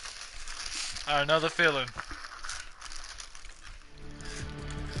game. I know the feeling.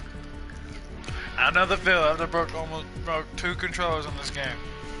 I know the feeling. I done almost broke 2 controllers on this game.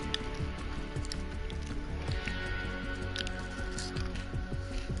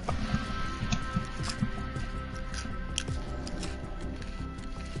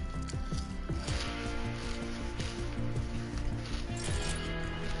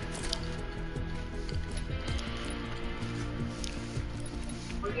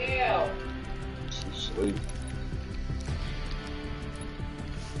 Sweet.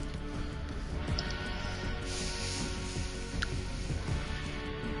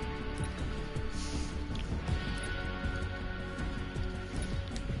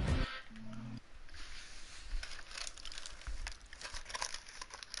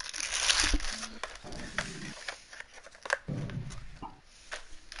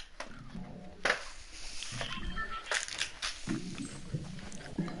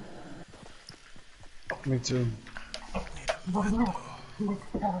 Me too.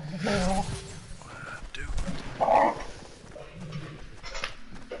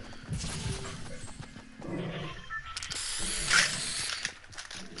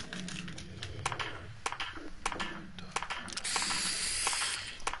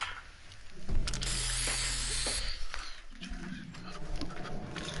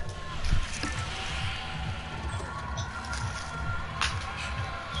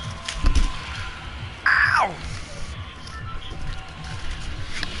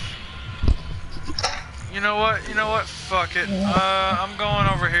 You know what? You know what? Fuck it. I'm going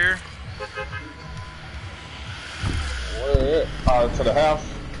over here. Where at? To the house?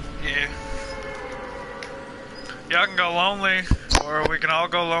 Yeah. Y'all can go lonely, or we can all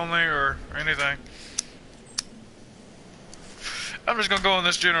go lonely, or anything. I'm just gonna go in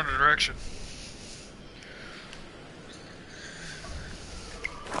this general direction.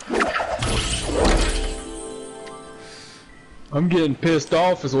 I'm getting pissed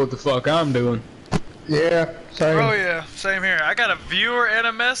off is what the fuck I'm doing. Yeah, same. Oh yeah, same here. I got a viewer and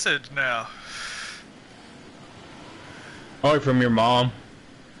a message now. Probably from your mom.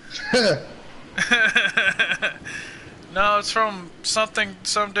 No, it's from some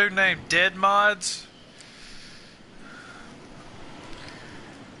dude named Dead Mods.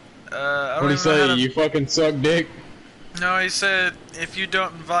 I What don't do you even know how say? to... You fucking suck dick? No, he said, if you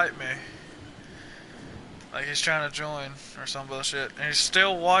don't invite me. Like he's trying to join or some bullshit. And he's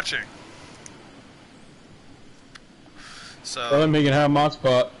still watching. So... Well, then we can have my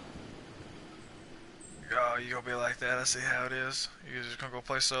spot. Oh, you gonna be like that? I see how it is. You just gonna go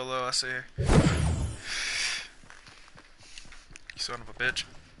play solo, I see. You son of a bitch.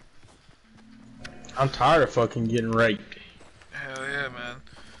 I'm tired of fucking getting raped. Hell yeah, man.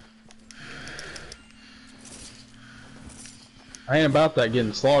 I ain't about that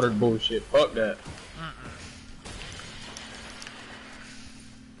getting slaughtered bullshit. Fuck that.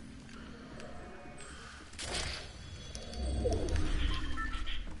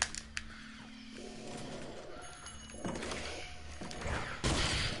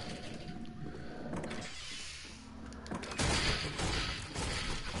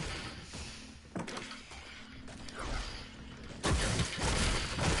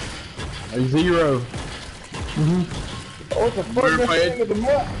 A zero. What the fuck? Better pay, Thing of the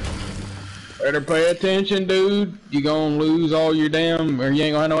month? better pay attention, dude. You gonna lose all your damn, or you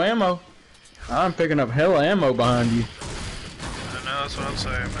ain't gonna have no ammo. I'm picking up hella ammo behind you. I know, that's what I'm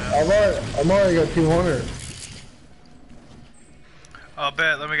saying, man. I'm already got 200. I'll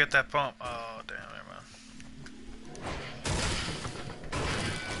bet. Let me get that pump. Oh, damn, never mind.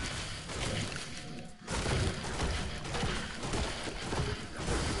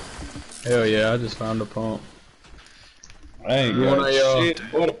 Hell yeah, I just found a pump. I ain't You got want a, shit.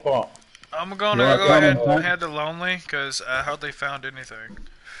 What a pump. I'm gonna You want go a ahead comment, and head to Lonely, because I hardly found anything.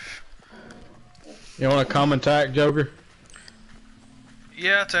 You want a common tack, Joker?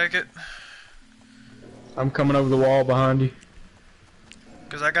 Yeah, I'll take it. I'm coming over the wall behind you.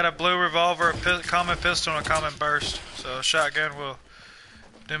 Because I got a blue revolver, a common pistol, and a common burst. So a shotgun will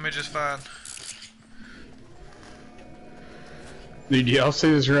do me just fine. Dude, y'all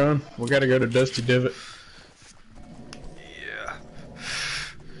see this run? We gotta go to Dusty Divot. Yeah.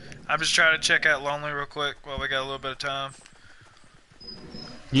 I'm just trying to check out Lonely real quick while we got a little bit of time.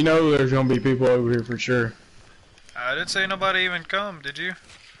 You know there's gonna be people over here for sure. I didn't see nobody even come, did you?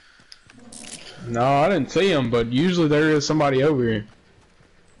 No, I didn't see them, but usually there is somebody over here.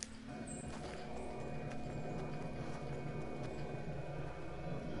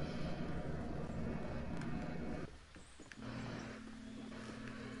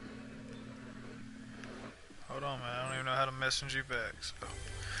 Hold on, man. I don't even know how to message you back. So.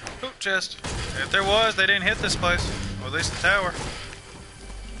 Oop, chest. If there was, they didn't hit this place. Or at least the tower.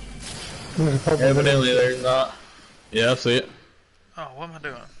 Evidently there's not. Yeah, I see it. Oh, what am I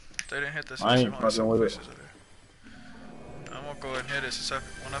doing? They didn't hit this. I ain't There's fucking with it. places over here. I'm gonna go ahead and hit it since I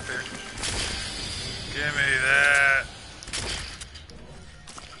went up here. Give me that.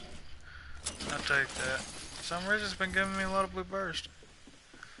 I'll take that. For some reason it's been giving me a lot of blue burst.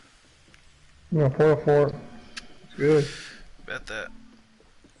 Yeah, 404. It's good. Bet that.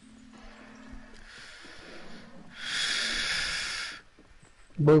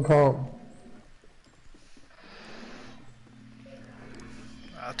 Blue pump.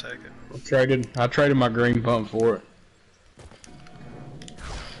 I'll take it. I traded my green pump for it.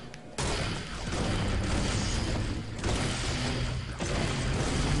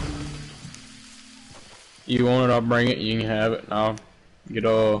 You want it, I'll bring it, you can have it, and I'll get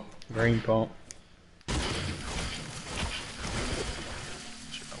a green pump. Shit,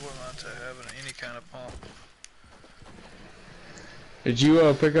 I wouldn't mind having any kind of pump. Did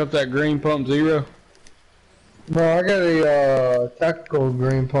you pick up that green pump zero? No, I got a tactical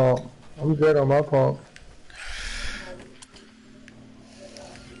green pump. I'm good on my pump.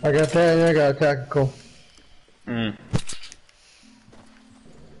 I got that and I got a tactical. Mm.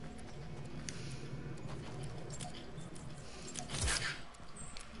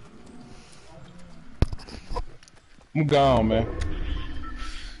 I'm gone, man.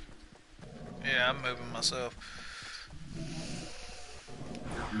 Yeah, I'm moving myself.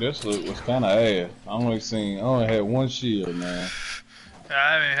 This look was kind of ass. I only had one shield, man.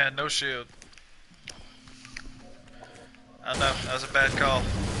 I haven't had no shield. I know, that was a bad call.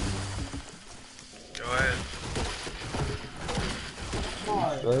 Go ahead.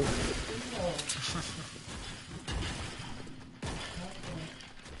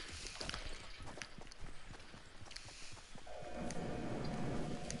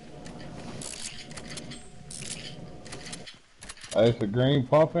 Hey, it's a green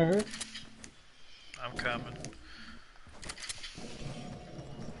pump in here? I'm coming.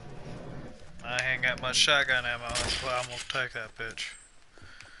 I ain't got much shotgun ammo, that's why I'm gonna take that bitch.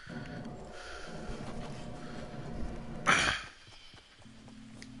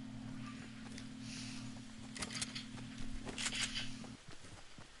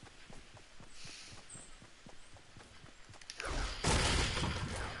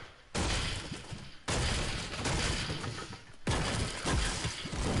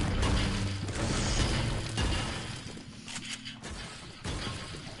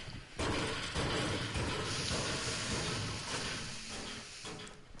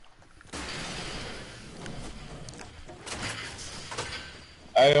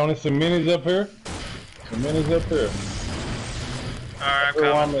 Hey, only some minis up here. Some minis up here. Alright, I'm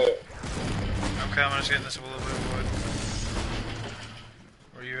Where coming. I'm at. I'm coming, just getting this a little bit of wood.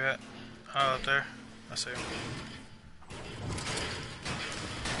 Where you at? Oh, up there. I see him.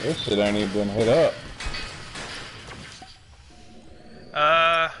 This shit ain't even been hit up.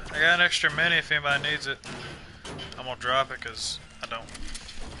 I got an extra mini if anybody needs it. I'm gonna drop it because I don't.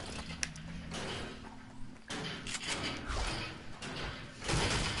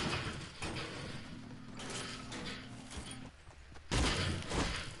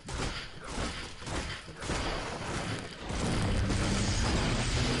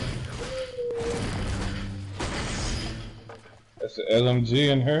 That's an LMG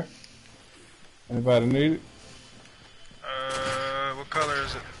in here. Anybody need it? What color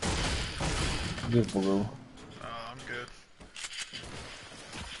is it? This blue. Oh, I'm good.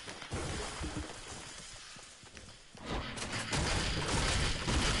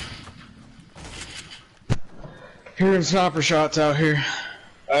 Hearing sniper shots out here.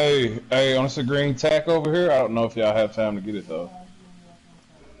 Hey, on this green tack over here. I don't know if y'all have time to get it though.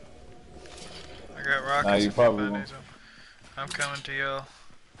 I got rockets Nah, you if probably anybody won't. needs them. I'm coming to y'all.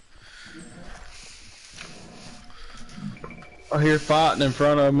 I hear fighting in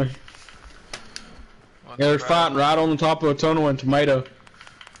front of me. What's Yeah, they're right? fighting right on the top of a tunnel in Tomato.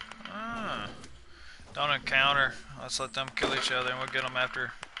 Ah, don't encounter. Let's let them kill each other and we'll get them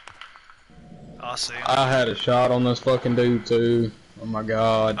after. I'll see 'em. I had a shot on this fucking dude too. Oh my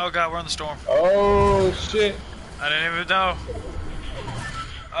god. Oh god, we're in the storm. Oh shit! I didn't even know.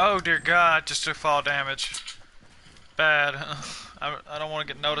 Oh dear god, just took fall damage. Bad. I don't want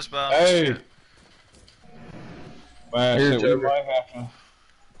to get noticed by them. Hey, Shit. man, Here, shit, we Joker. might have to.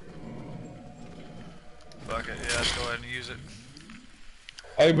 Fuck it, yeah, let's go ahead and use it.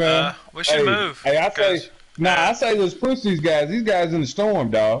 Hey man, We should move. Hey, I say, 'cause- I say let's push these guys. These guys in the storm,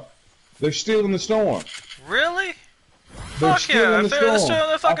 dog. They're still in the storm. Really? They're Fuck still yeah, in if the they're storm. still in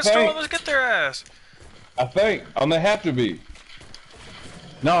the I fucking storm, think. let's get their ass. I think. They have to be.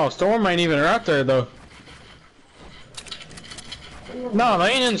 No, Storm ain't even right there though. No,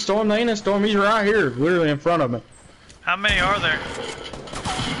 they ain't in the storm. They ain't in the storm. He's right here, literally in front of me. How many are there?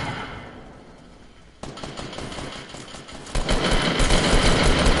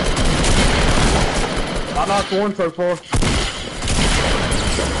 I knocked one so far.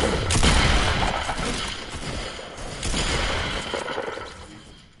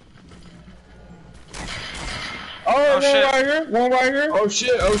 Oh, one shit. right here. One right here. Oh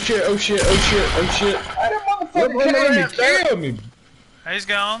shit! Oh shit! Oh shit! Oh shit! Oh shit! Hey, that motherfucker Look, came look, and killed me. He's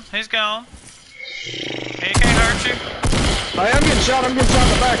gone. He's gone. He can't hurt you. Hey, I'm getting shot. I'm getting shot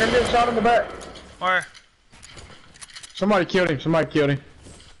in the back. I'm getting shot in the back. Where? Somebody killed him. Somebody killed him.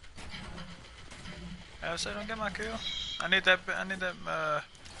 I said, don't get my kill. I need that. Oh,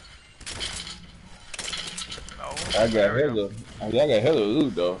 I there got we go. hella. I got hella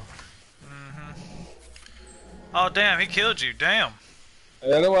loot though. Oh damn, he killed you. Damn.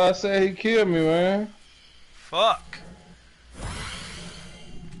 That's why I said he killed me, man. Fuck.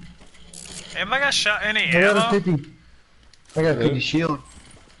 Anybody got shot any I got a ammo? 50. I got a 50 shield.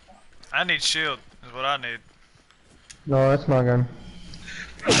 I need shield. Is what I need. No, that's my gun.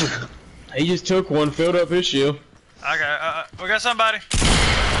 He just took one, filled up his shield. I got. We got somebody.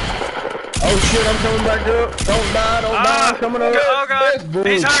 Oh shit! I'm coming back up. Don't die! Don't die! I'm coming up. Oh god. That's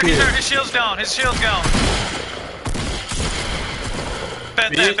He's hurt. He's bullshit. hurt. His shield's gone. His shield's gone.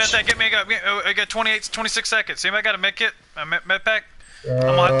 Bet Bitch. that. Get me. I got 26 seconds. Anybody got a med kit? A med pack? I'm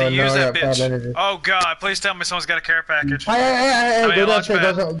gonna have to No, use I that got 5 bitch. bandages. Oh god, please tell me someone's got a care package. Hey, mean, go a launch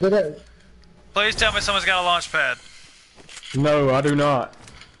downstairs, pad. go down. Please tell me someone's got a launch pad. No, I do not.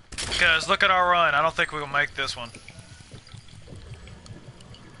 Because look at our run. I don't think we'll make this one.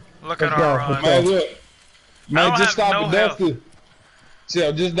 Look Let's at go, our let's run. go. Man, look. I Man, don't just have stop no at health. Dusty.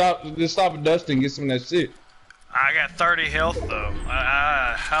 See, just stop at Dusty and get some of that shit. I got 30 health though.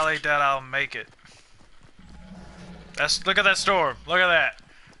 I highly doubt I'll make it. Look at that storm. Look at that.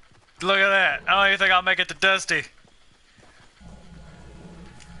 Look at that. I don't even think I'll make it to Dusty.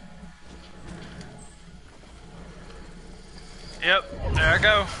 Yep, there I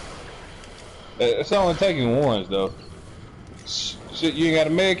go. It's only taking ones though. Shit, you ain't got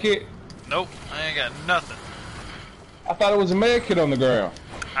a med kit? Nope, I ain't got nothing. I thought it was a med kit on the ground.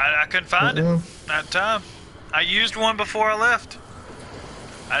 I couldn't find it that time. I used one before I left.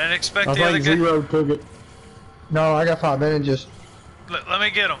 I didn't expect I the other think guy. Zero took it. No, I got 5 bandages. Let me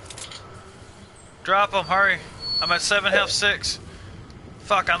get him. Drop him, hurry. I'm at 7 health 6.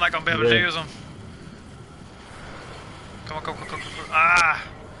 Fuck, I'm not gonna be able to Yeah. use them. Come on. Ah!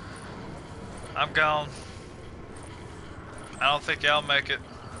 I'm gone. I don't think y'all make it.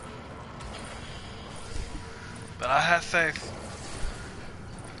 But I have faith.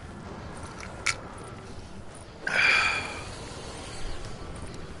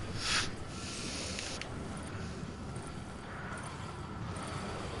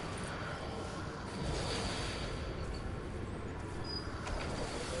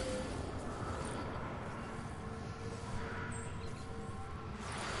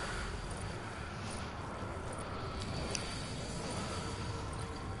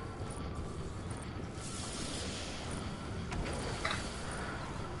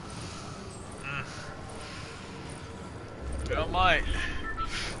 I might.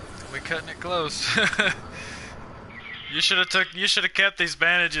 We cutting it close. You should have kept these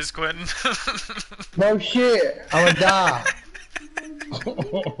bandages, Quentin. No shit, I'm gonna die.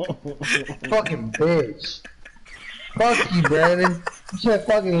 Fucking bitch. Fuck you, Brandon. You should have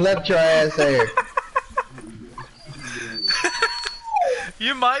fucking left your ass there.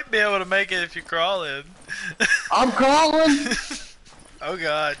 You might be able to make it if you crawl in. I'm crawling. Oh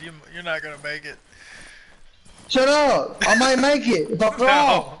god, you're not gonna make it. Shut up. I might make it if I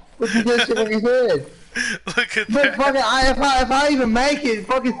crawl. Look at this shit like you said. Look at But that. fucking, if I even make it,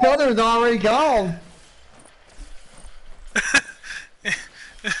 fucking Southern's already gone.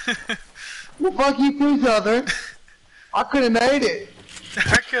 Well, fuck you too, Southern. I could have made it.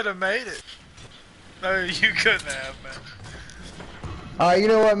 I could have made it. No, you couldn't have, man. Alright, you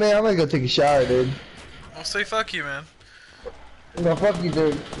know what, man? I'm gonna go take a shower, dude. Well, say fuck you, man. No, fuck you,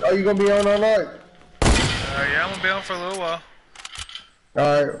 dude. Are you gonna be on all night? Yeah, I'm gonna be on for a little while.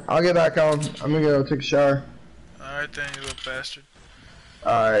 Alright, I'll get back on. I'm gonna go take a shower. Alright then, you little bastard.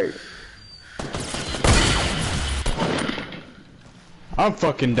 Alright. I'm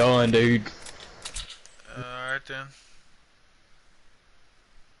fucking done, dude. Alright then.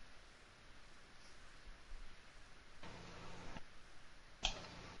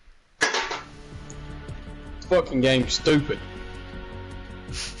 Fucking game's stupid.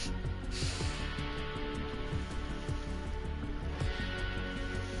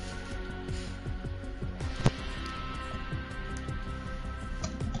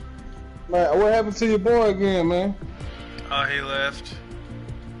 Man, what happened to your boy again, man? Oh, he left.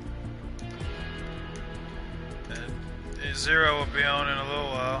 And Zero will be on in a little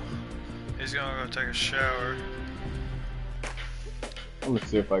while. He's gonna go take a shower. Let me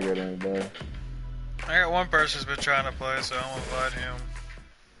see if I get any better. I got one person who's been trying to play, so I'm gonna invite him.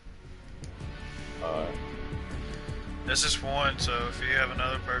 Alright. This is one, so if you have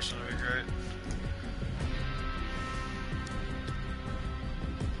another person, it'd be great.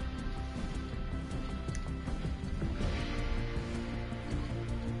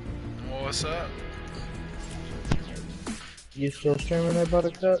 Well, what's up? You still streaming that,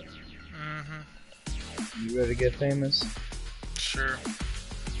 Buttercup? Mm-hmm. You ready to get famous? Sure.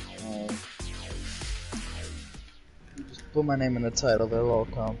 Just put my name in the title, they'll all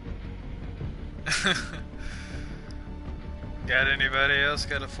come. Got anybody else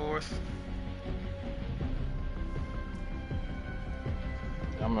got a fourth?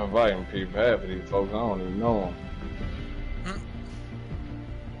 I'm inviting people. Half of these folks, I don't even know them.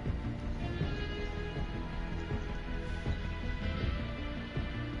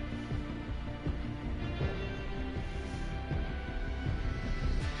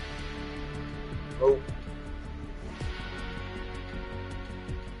 Oh.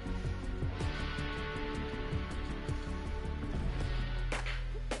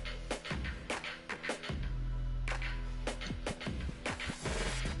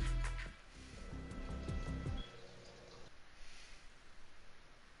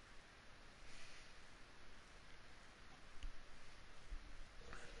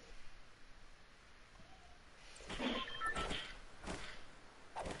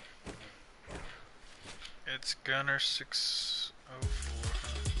 It's Gunner 604.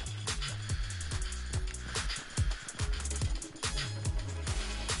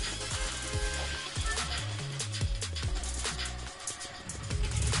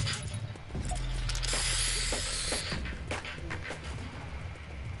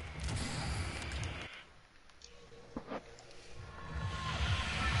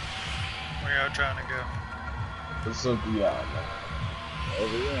 Where y'all trying to go? There's something y'all, man.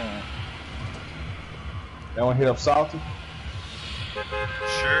 Over here. Y'all wanna hit up Salty?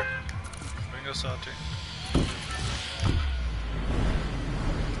 Sure. We can go Salty.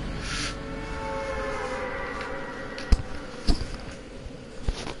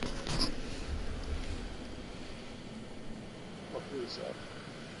 Fuck this up.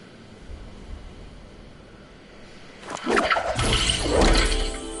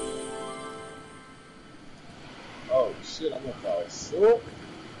 Oh shit, I'm gonna fall asleep.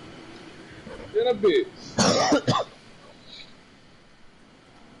 In a bit.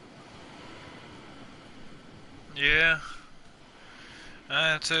 Yeah. I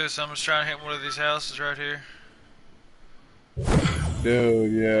am too, so I'm just trying to hit one of these houses right here.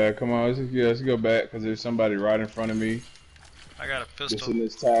 Dude, yeah, come on, let's go back, because there's somebody right in front of me. I got a Just pistol. in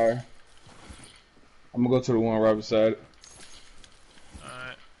this tire. I'm gonna go to the one right beside it.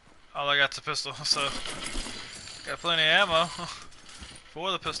 Alright. All I got's a pistol, so got plenty of ammo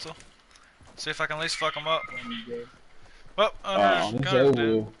for the pistol. See if I can at least fuck them up. Oh, It's Gunner's over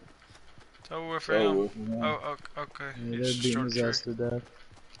dead. with. It's over with for It's him. over with, man. Oh, okay. Yeah, He they're just beating destroyed his a ass tree. to death.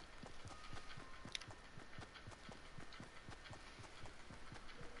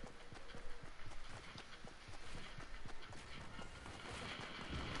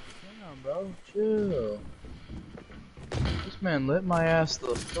 Damn, bro, chill. This man lit my ass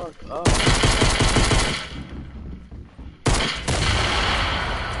the fuck up.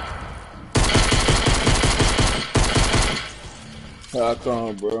 How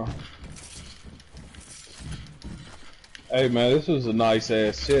come, bro? Hey, man, this was a nice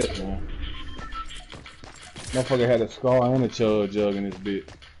ass shit, man. Motherfucker had a scar and a chug in his bit.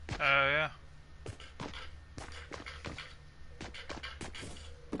 Oh, yeah.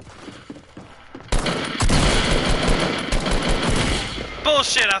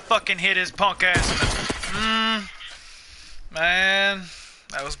 Bullshit, I fucking hit his punk ass in the... Man,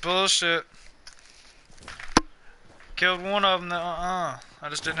 that was bullshit. Killed one of them, I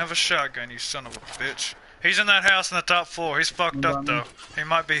just didn't have a shotgun, you son of a bitch. He's in that house on the top floor. He's fucked up, though. He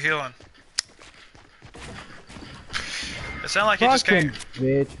might be healing. It sounded like he just Fucking can't...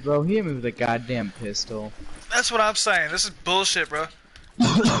 bitch, bro. He hit me with a goddamn pistol. That's what I'm saying. This is bullshit, bro.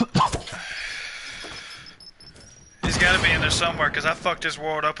 He's gotta be in there somewhere, because I fucked his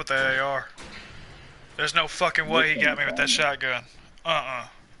world up with the AR. There's no fucking way he got me with that shotgun.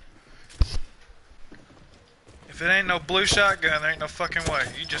 If it ain't no blue shotgun, there ain't no fucking way.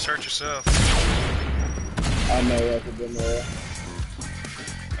 You just hurt yourself. I know that could be there.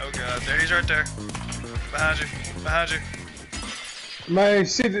 Oh god, there he's right there. Behind you. Behind you. Man,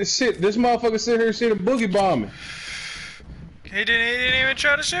 shit, this motherfucker sit here and see the boogie bombing. He didn't even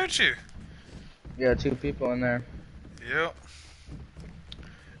try to shoot you. Yeah, 2 people in there. Yep.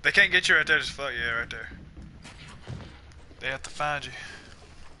 They can't get you right there, just fuck yeah, right there. They have to find you.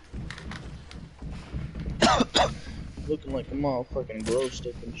 Looking like a motherfucking glow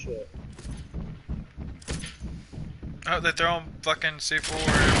stick and shit. Oh, they're throwing fucking C4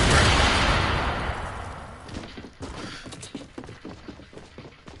 everywhere.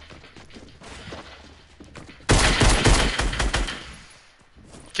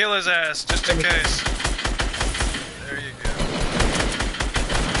 Kill his ass, just in case. There you go.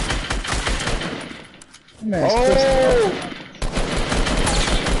 Man, Oh!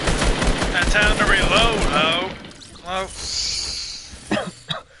 Now time to reload, oh.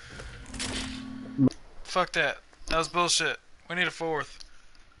 Fuck that. That was bullshit. We need a 4th.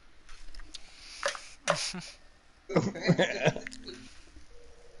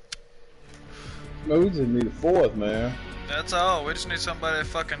 Man, we just need a 4th, man. That's all. We just need somebody to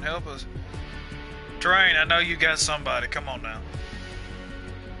fucking help us. Drain, I know you got somebody. Come on now.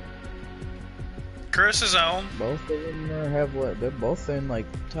 Chris is on. both of them have what? They're both in like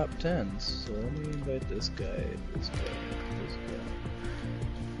top 10s. So let me invite this guy, this guy, this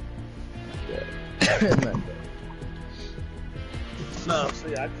guy. And that guy. No,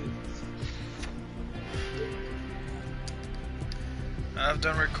 see, I can. I've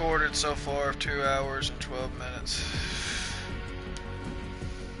done recorded so far of 2 hours and 12 minutes.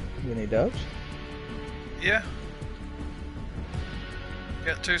 You any dubs? Yeah.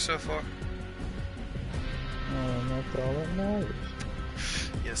 Got 2 so far. Oh, that's all that matters.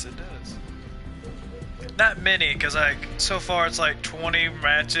 Yes, it does. Not many, cause like so far it's like 20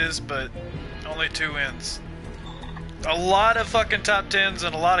 matches, but only 2 wins. A lot of fucking top 10s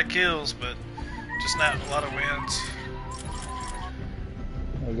and a lot of kills, but just not a lot of wins.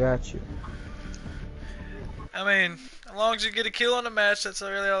 I got you. I mean, as long as you get a kill on a match, that's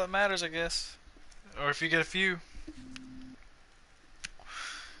really all that matters, I guess. Or if you get a few.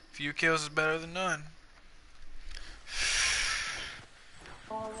 Few kills is better than none.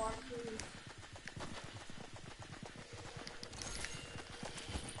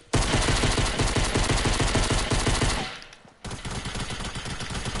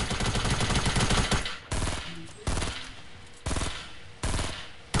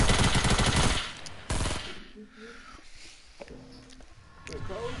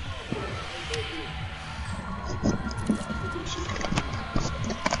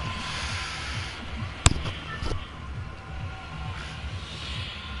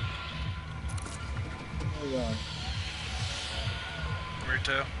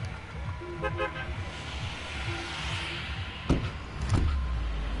 Retail.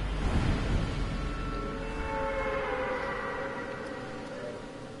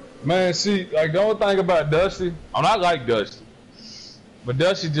 Man, see, like the only thing about Dusty, I'm not like Dusty, but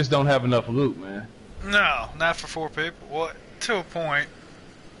Dusty just don't have enough loot, man. No, not for 4 people. Well, to a point.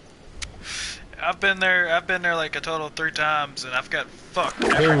 I've been there like a total of 3 times, and I've got fucked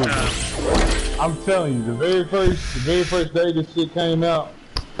every time. I'm telling you, the very first day this shit came out,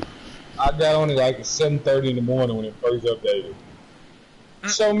 I got on it like at 7:30 in the morning when it first updated.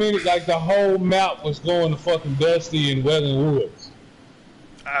 So many, like the whole map was going to fucking Dusty and Wetland Woods.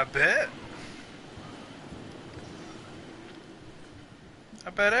 I bet. I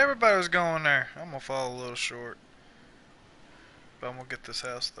bet everybody was going there. I'm gonna fall a little short. But I'm gonna get this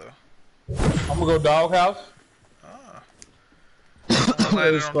house though. I'm gonna go doghouse. Ah. I'm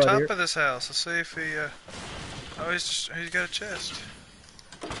landed on top here. of this house. Let's see if he oh, he's got a chest.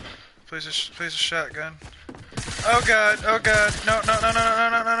 Please a shotgun. Oh god, oh god. No.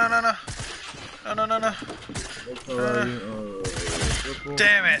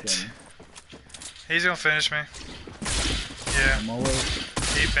 Damn it. He's gonna finish me. Yeah.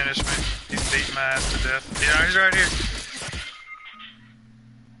 He finished me. He's beating my ass to death. Yeah, he's right here.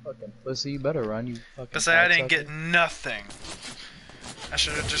 Fucking pussy, you better run, you fucking. But say I didn't get nothing. I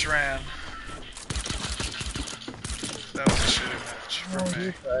should have just ran. That was a shitty match for me.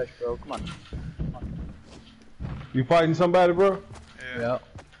 You're trash, bro. Come on. You fighting somebody, bro? Yeah.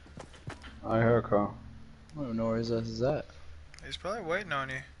 I hear a call. I don't know where his ass is at. He's probably waiting on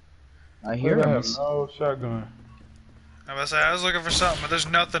you. I hear I him. have no shotgun. I was looking for something, but there's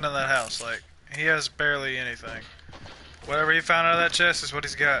nothing in that house. Like, he has barely anything. Whatever he found out of that chest is what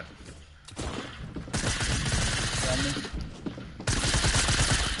he's got.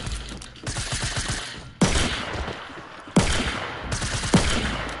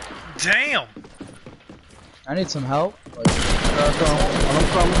 Damn! I need some help. Like, I'm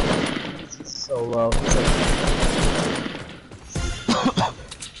coming. He's so low.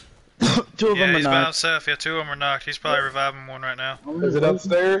 Two of them Yeah, are he's by knocked. himself. Yeah, 2 of them are knocked. He's probably reviving one right now. Is it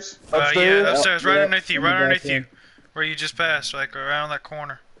upstairs? Yeah, upstairs, right Yep. underneath you, I'll be right back underneath in. you. Where you just passed, like around that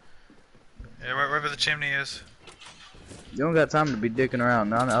corner. Yeah, wherever the chimney is. You don't got time to be dicking around.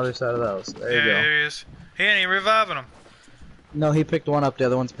 Not on the other side of the house. There Yeah, you go. there he is. He ain't even reviving him. No, he picked one up. The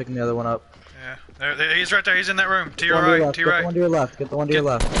other one's picking the other one up. Yeah, there, he's right there. He's in that room. To Get your the one right, left. to your Get the right. one to your left. Get the one to your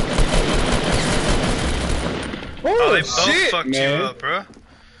left. Oh, they both shit, fucked man. you up, bro.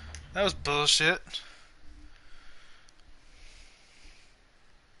 That was bullshit.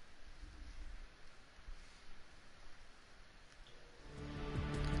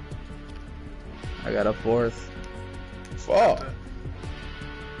 I got a 4th. Fuck.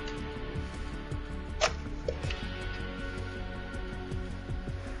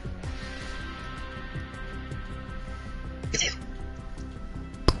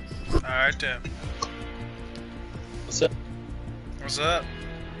 Alright then. What's up? What's up?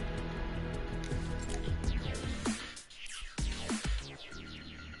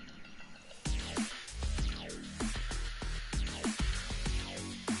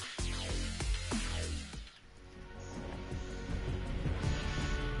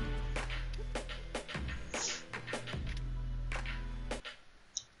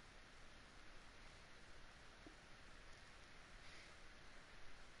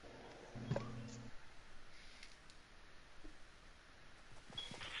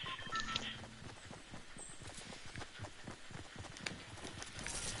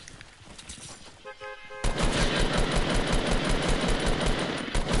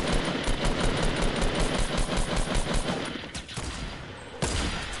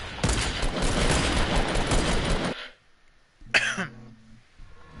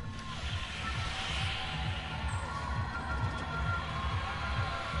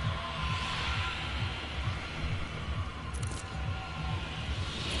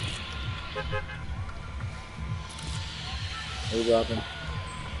 What are you dropping?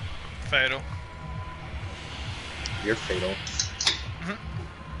 Fatal. You're fatal.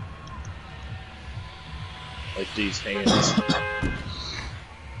 Like these hands.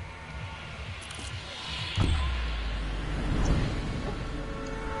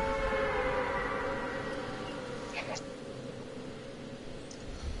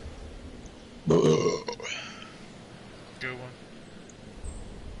 Good one.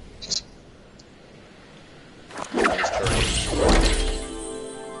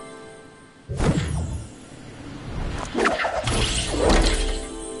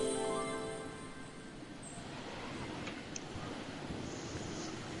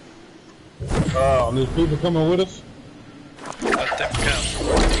 There's people coming with us? Let them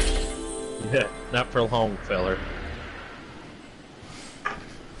come. Yeah, not for long, feller.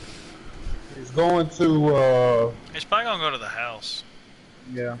 He's going to, He's probably gonna go to the house.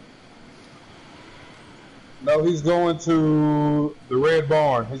 Yeah. no, he's going to the Red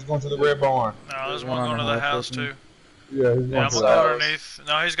Barn. He's going to the Red Barn. No, there's one going to the house too. Yeah, he's going Yeah, I'm to gonna the go house. underneath.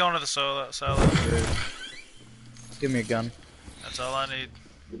 No, he's going to the silo. Give me a gun. That's all I need.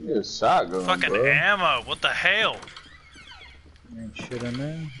 Give me a shotgun, Fucking bro. ammo. What the hell? Ain't shit in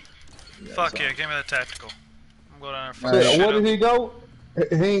there. Fuck yeah, give me the tactical. I'm going down there for Shit, shit where up. did he go? He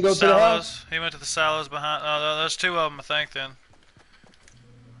didn't go to the house? Silos. He went to the silos behind. Oh, there's two of them, I think. Then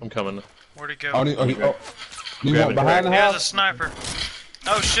I'm coming. where'd he go? You went Grab behind the He has a house? sniper.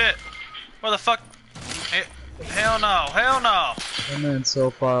 Oh shit! Where the fuck? Hell no! Hell no! I'm in so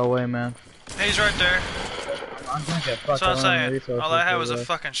far away, man. He's right there. I'm gonna get That's fucked. what I'm saying. Resources All I had was a over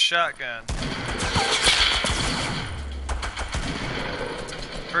fucking shotgun.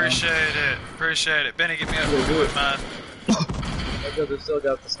 Appreciate it. Appreciate it. Benny, get me up with mine. there. They still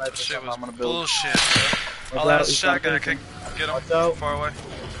got the sniper. Shit something was I'm gonna build. bullshit. Bro. All Watch I had out, was a he's shotgun. I coming. couldn't get him Watch out. far away.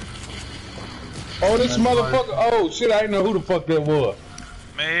 Oh, this motherfucker. Oh, shit, I didn't know who the fuck that was.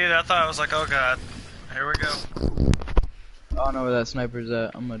 Me either. I thought I was like, oh god. Here we go. I don't know where that sniper's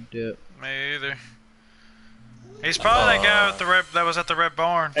at. I'm gonna dip. Me either. He's probably that guy with the red that was at the red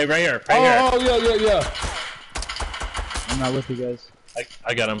barn. Hey, right here. Right here. Oh, yeah. I'm not with you guys.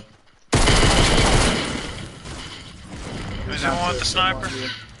 I got him. Who's the one with the sniper?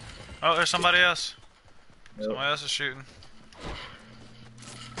 Oh, there's somebody else. Yep. Somebody else is shooting.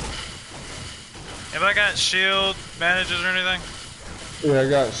 Anybody got shield bandages or anything? Yeah, I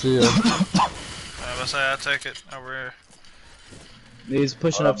got shield. I was say I'll take it over here. He's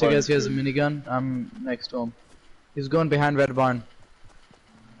pushing up to you guys. He has a minigun. I'm next to him. He's going behind Red Barn.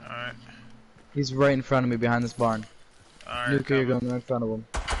 Alright. He's right in front of me behind this barn. Alright. Nuclear going right in front of him.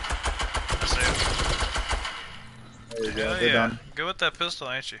 I see it. There you go. Hell They're yeah. done. Good with that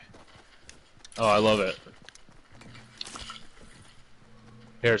pistol, ain't you? Oh, I love it.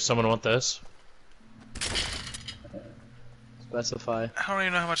 Here, someone want this? Specify. I don't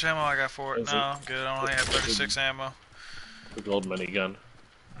even know how much ammo I got for it. Is No, I'm good. I only have 36 ammo. The gold minigun.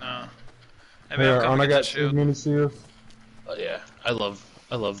 No. Maybe Here, I'll come I get got that 2 shield. mini shields. Oh yeah, I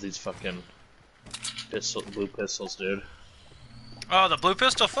love these fucking blue pistols, dude. Oh, the blue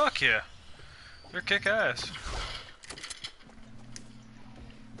pistol? Fuck yeah. They're kick ass.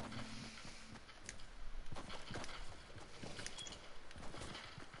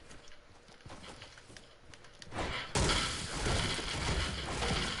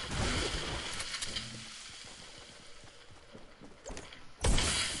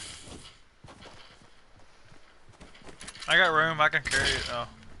 I got room, I can carry it. Oh,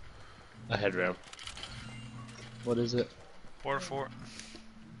 I had room. What is it? border fort.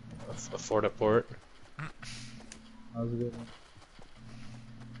 A fort up port. That was a good one.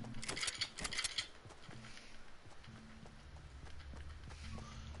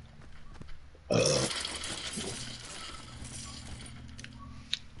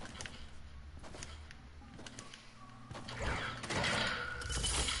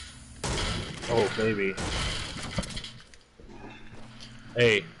 Oh baby.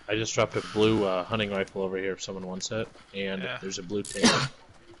 Hey, I just dropped a blue hunting rifle over here if someone wants it, and Yeah. there's a blue tank,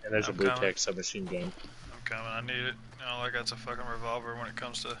 and there's I'm a blue coming. tank submachine gun. I'm coming, I need it. All I got's a fucking revolver when it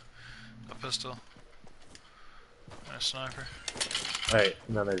comes to a pistol. And a sniper. Alright,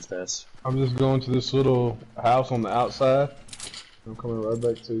 and then there's this. I'm just going to this little house on the outside. I'm coming right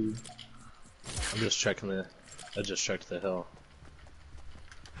back to you. I'm just checking the. I just checked the hill.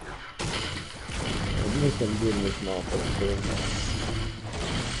 I'm just gonna get in this motherfucker.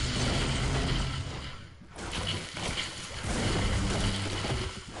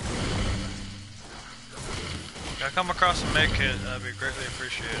 If I come across a med kit, that'd be greatly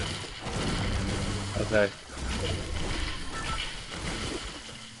appreciated. Okay.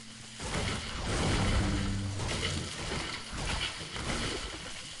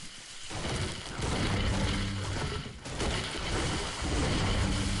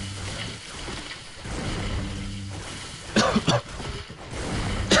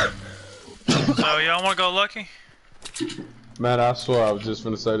 So y'all want to go lucky? Man, I swear I was just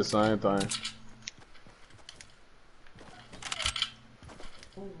gonna say the same thing.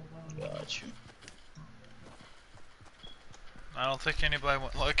 Got you. I don't think anybody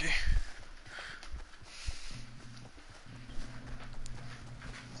went lucky.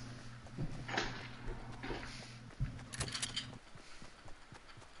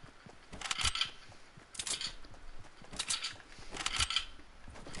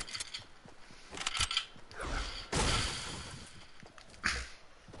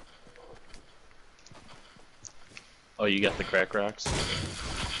 Oh, you got the crack rocks?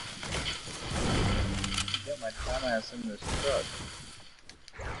 Get my dumbass in this truck.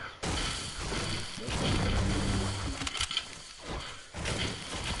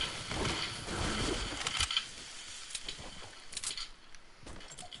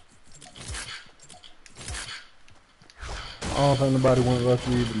 I don't think nobody went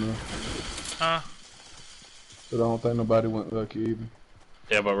lucky either, man. Huh? But I don't think nobody went lucky either.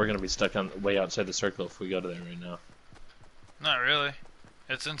 Yeah, but we're gonna be stuck on way outside the circle if we go to there right now. Not really.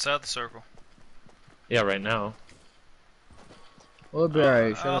 It's inside the circle. Yeah, right now. We'll be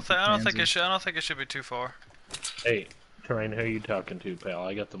alright. I don't think it should. I don't think it should be too far. Hey, Terrain, who are you talking to, pal?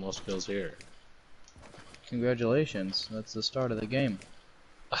 I got the most kills here. Congratulations. That's the start of the game.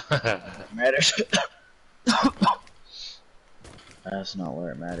 Matters. That's not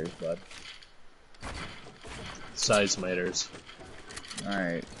where it matters, bud. Size matters.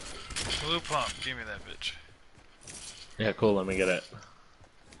 Alright. Blue pump, give me that bitch. Yeah, cool. Let me get it.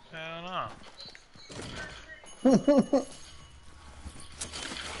 Hell no.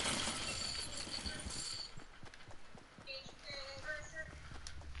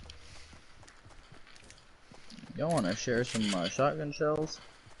 Y'all wanna share some shotgun shells?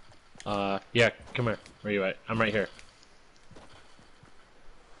 Yeah, come here. Where you at? I'm right here.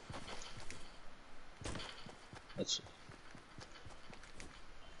 That's...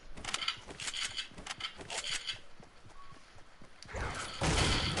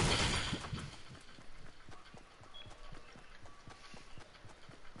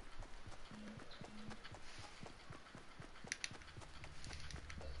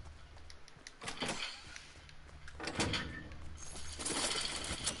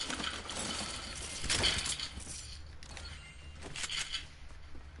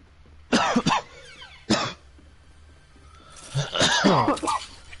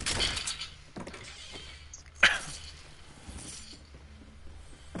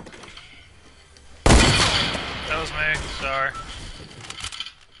 That was me. Sorry.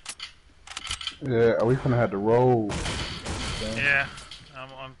 Yeah, we finna have to roll. Yeah.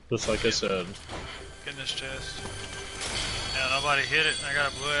 I'm Just like I said. getting this chest. Yeah, nobody hit it. I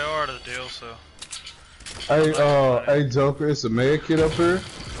got a blue AR to the deal, so. Hey, Joker, it's a med kit up here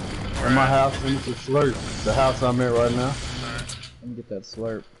in my house, and it's a slurp. The house I'm at right now. Let me get that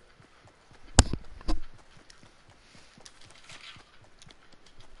slurp.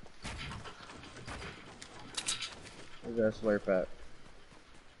 Where's that slurp at?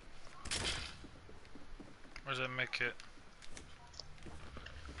 Where's that mid kit?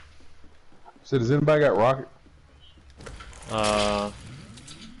 So does anybody got rocket? I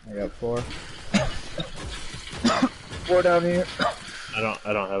got 4. 4 down here. I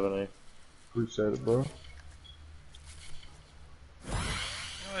don't have any. Appreciate it, bro.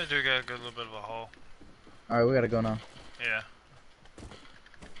 I do got a good little bit of a hole. Alright, we gotta go now. Yeah.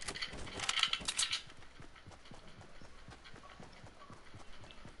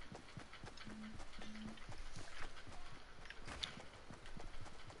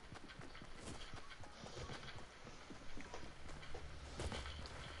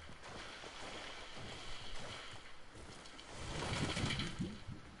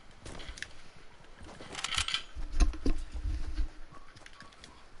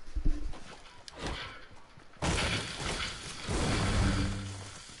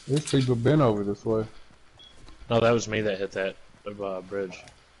 These people been over this way. No, that was me that hit that bridge.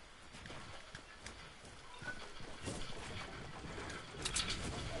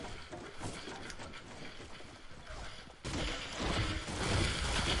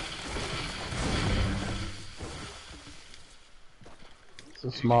 It's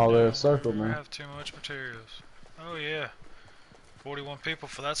a small ass circle, I man. have too much materials. Oh yeah. 41 people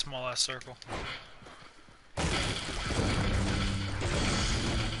for that small ass circle.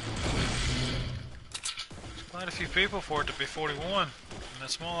 Quite a few people for it to be 41 in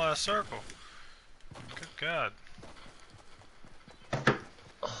that small ass circle. Good God.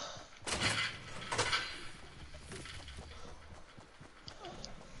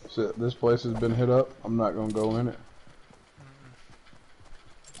 Shit, this place has been hit up. I'm not gonna go in it.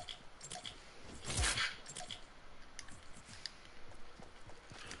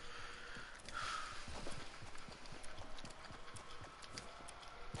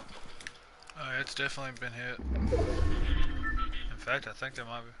 definitely been hit. In fact, I think they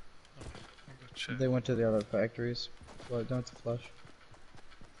might be. I'll go check. They went to the other factories. Well, don't flush.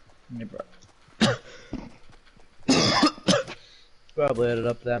 Yeah, bro. Probably headed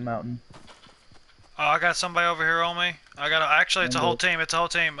up that mountain. Oh, I got somebody over here on me. Actually, it's a whole team. It's a whole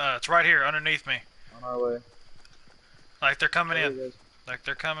team. It's right here underneath me. On our way. Like they're coming in. Like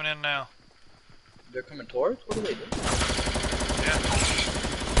they're coming in now. They're coming towards? What are they doing? Yeah.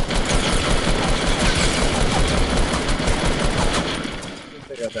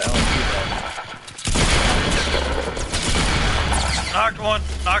 They got the LMG back. Knocked one.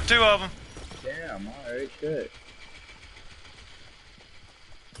 Knocked two of them. Damn, alright, good.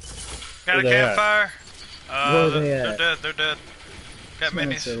 Got a campfire. Where they They're at? dead. They're dead. Got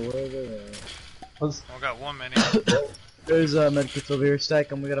minis. Where they at? I got one mini. There's medkits over here. Stack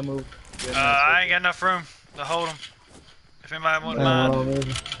them. We gotta move. I ain't got enough room to hold them. If anybody wouldn't mind,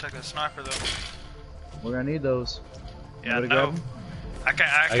 take a sniper though. We're gonna need those. Yeah, You no. I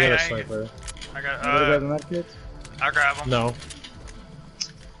can't. I got a sniper. I got. You wanna grab the medkits? I'll grab them. No.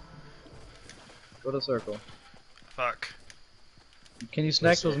 Go to circle. Fuck. Can you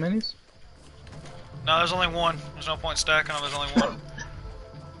snack those minis? No, there's only one. There's no point stacking them. There's only one.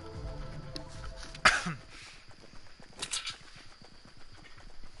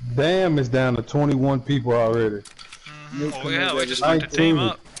 Damn, it's down to 21 people already. Oh yeah, we just fucked a team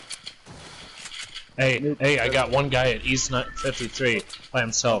up. Hey, I got one guy at East 53 by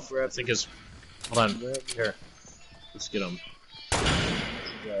himself. I think his. Hold on. Here. Let's get him. Yeah,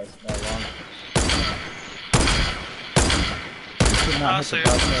 it's not long. I see him.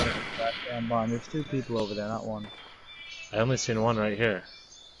 There's two people over there, not one. I only seen one right here.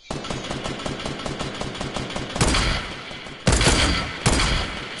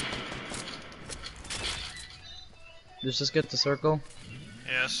 Let's just get the circle.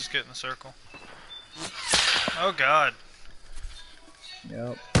 Yeah, let's just get in the circle. Oh god.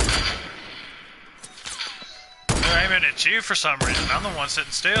 Yep. They're aiming at you for some reason. I'm the one sitting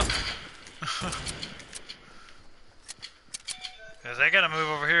still. Cause they gotta move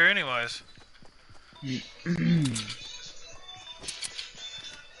over here anyways.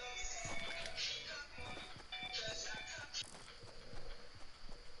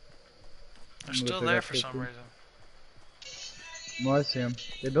 They're still there for some reason. Well, I see them.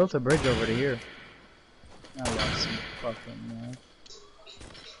 They built a bridge over to here. I lost some fucking man.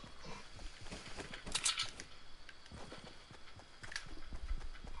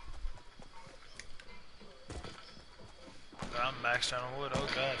 I'm maxed out on wood. Oh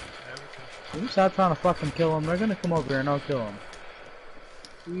god. You stop trying to fucking kill them. They're gonna come over here and I'll kill them.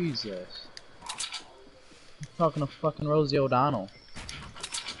 Jesus. I'm talking to fucking Rosie O'Donnell.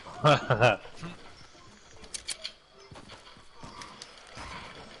 There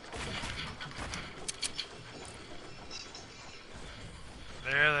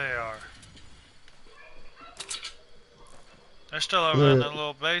they are. They're still over in that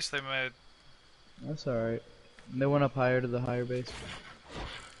little base they made. That's alright. They went up higher to the higher base.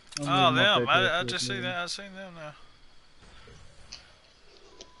 Oh, them. I just see that. I've seen them now.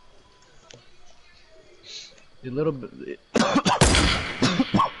 A little bit.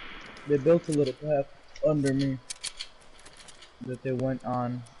 They built a little path under me that they went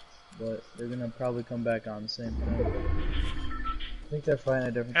on, but they're gonna probably come back on the same thing. I think they're fighting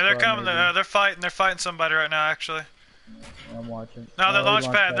a different. Hey, they're squad, coming. maybe. They're fighting. They're fighting somebody right now, actually. Yeah, I'm watching. No, they're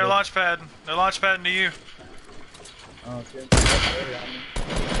launch pad. They're launch pad. They're launch padding to you. Oh, okay.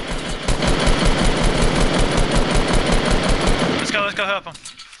 Let's go help them.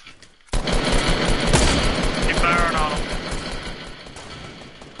 Keep firing on them.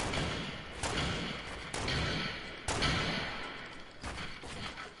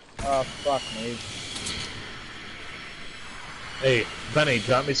 Oh, fuck me. Hey, Benny,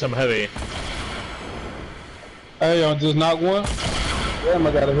 drop me some heavy. Hey, I just knocked one. Damn,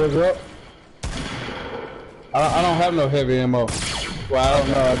 I gotta hook up. I don't have no heavy ammo. Well, I don't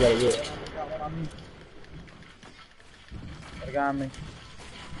know. I gotta get it. They got me.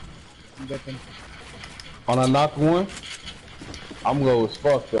 I'm dipping. On I knocked one. I'm low as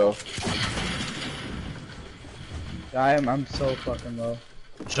fuck though. I'm so fucking low.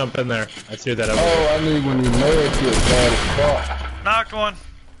 Jump in there. I threw that over. Oh, I need when you married to it bad as fuck. Knocked one.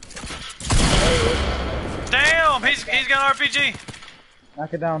 Damn, he's got an RPG.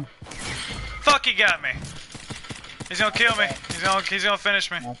 Knock it down. Fuck, he got me. He's gonna kill me. He's gonna finish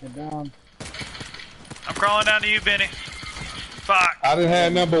me. Knock it down. I'm crawling down to you, Benny. Fuck. I done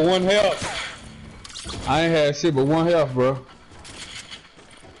had number one health. I ain't had shit but one health, bro.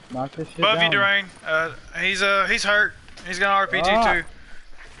 Knock this shit Above down. you, Durain. He's hurt. He's got an RPG too.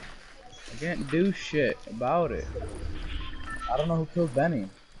 can't do shit about it. I don't know who killed Benny.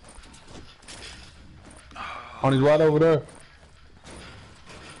 On his right over there.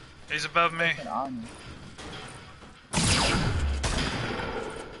 He's above me.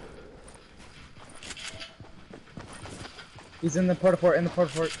 He's in the porta fort,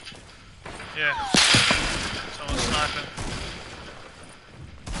 Yeah. Someone's sniping.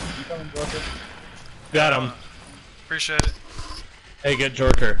 I'm coming, Jorker. Got him. Appreciate it. Hey, get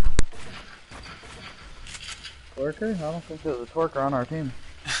Jorker. Torker? I don't think there's a Torker on our team.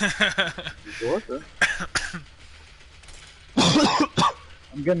 Torker?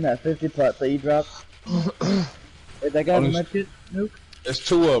 I'm getting that 50 plat that you dropped. Hey, that guy have a medkit, Nuke? There's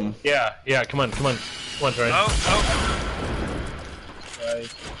two of them. Yeah, yeah, come on, come on. Come on, Troy. Oh.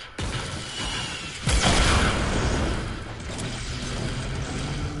 Right.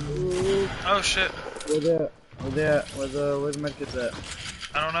 Oh shit. Where's the medkits at?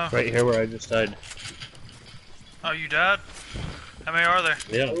 I don't know. Right here where I just died. Oh, you died? How many are there?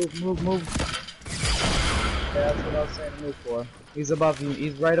 Yeah. Move. Yeah, that's what I was saying to move for. He's above you.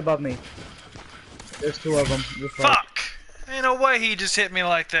 He's right above me. There's two of them. Fuck! Ain't no way he just hit me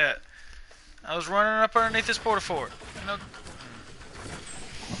like that. I was running up underneath this porta fort. No. I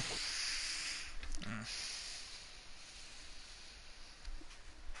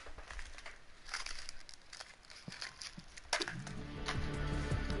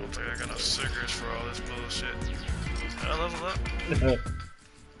don't think I got no cigarettes for all this bullshit. Did I level up?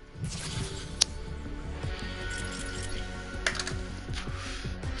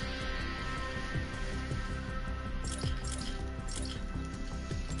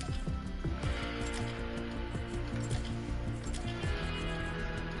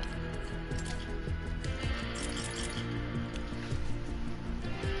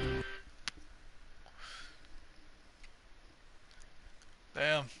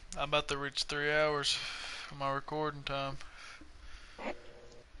 Damn, I'm about to reach 3 hours for my recording time.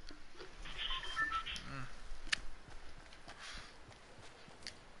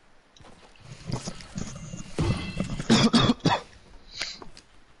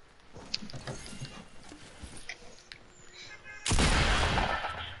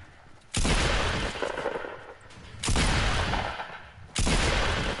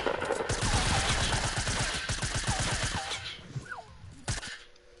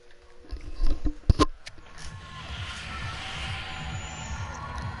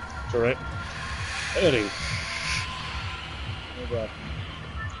 Alright. Eddie. Move up.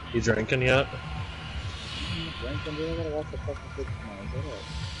 You drinking yet? Drinking, dude. I gotta watch the fucking kids tomorrow. Is that it?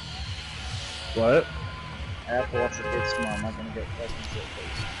 What? I have to watch the kids tomorrow. I'm not gonna get fucking shit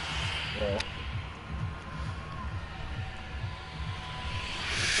faced. Yeah.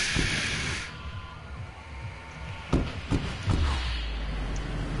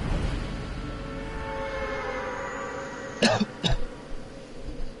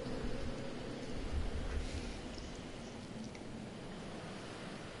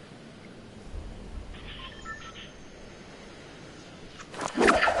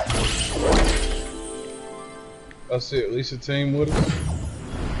 That's it. At least a team with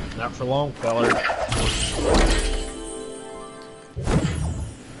us. Not for long, feller. You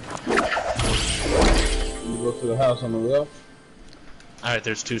go to the house on the left. Alright,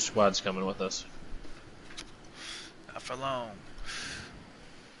 there's two squads coming with us. Not for long.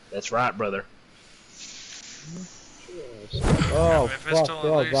 That's right, brother. Oh, If it's fuck. still They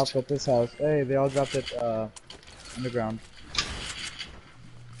at all least. dropped at this house. Hey, they all dropped at, underground.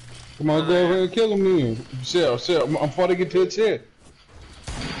 Come on, go over and kill him then. Shell. I'm before they get to the chair.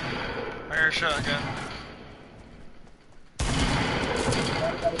 I hear a shotgun.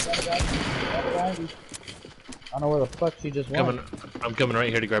 I don't know where the fuck she just went. I'm coming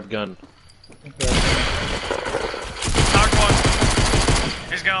right here to grab a gun. Knocked one.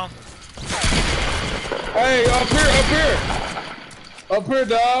 He's gone. Hey, up here,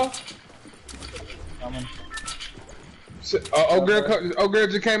 dog. Coming. Oh, girl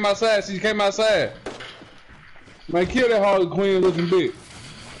just came outside. She came outside. Man, kill that Harley Quinn looking bitch.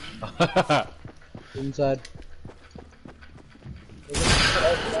 Inside.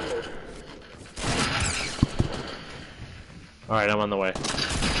 Alright, I'm on the way.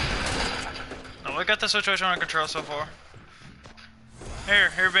 No, we got the situation under control so far.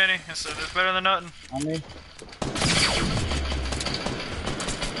 Here, Benny. It's better than nothing. On me.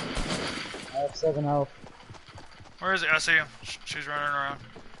 I have 7 health. Where is he? I see him. She's running around.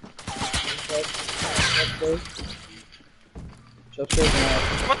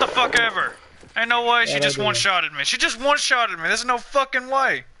 What the fuck ever? Ain't no way she just one-shotted me. She just one-shotted me. There's no fucking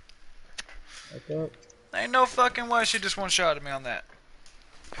way. Ain't no fucking way she just one-shotted me on that.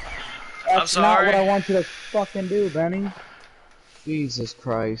 That's not sorry. what I want you to fucking do, Benny. Jesus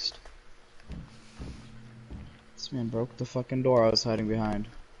Christ. This man broke the fucking door I was hiding behind.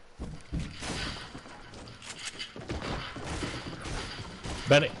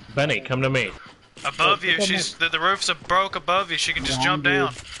 Benny, come to me. Above you, the roof's broke above you. She can just jump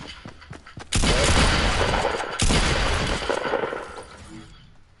down.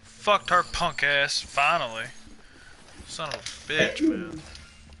 Fucked her punk ass. Finally, son of a bitch, man.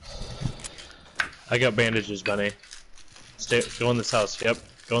 I got bandages, Benny. Go in this house. Yep,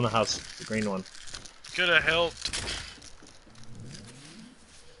 go in the house, the green one. Could have helped.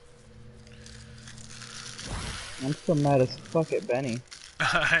 I'm still mad as fuck at Benny.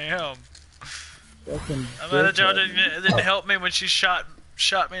 I am. Fucking I'm mad at y'all didn't help me when she shot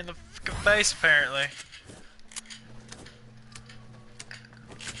me in the fucking face, apparently.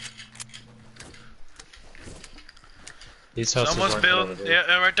 These houses Someone's weren't built. good.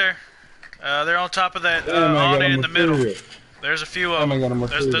 Yeah, right there. They're on top of that Damn, I got awning a in the middle. material. There's a few of them.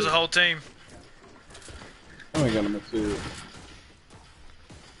 There's a whole team. I ain't got a material.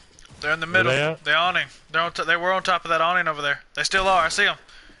 They're in the middle. Where they at? The awning. They were on top of that awning over there. They still are. I see them.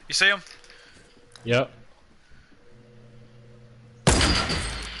 You see them? Yep.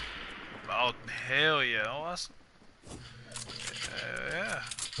 Oh hell yeah! Oh, that's, yeah.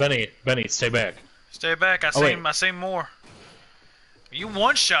 Benny, stay back. Stay back. I wait. seen more. You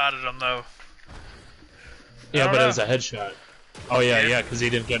one-shotted them though. Yeah, don't but know. it was a headshot. Oh yeah, Yeah. because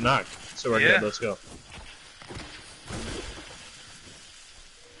he didn't get knocked. So we're Yeah. good. Let's go.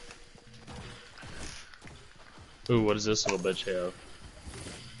 Ooh, what does this little bitch have?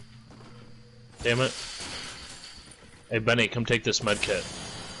 Damn it. Hey Benny, come take this med kit.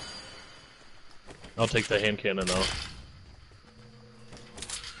 I'll take the hand cannon though.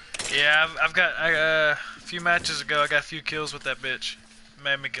 Yeah, I've got a few matches ago. I got a few kills with that bitch.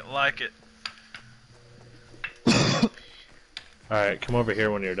 Made me like it. Alright, come over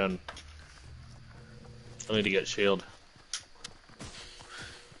here when you're done. I need to get shield.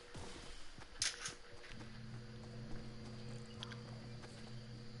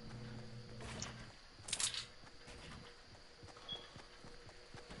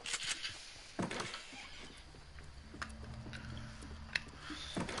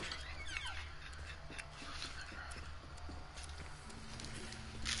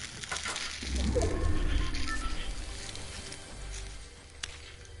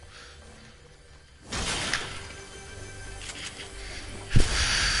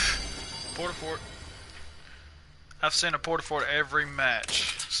 Porta fort. I've seen a porta fort every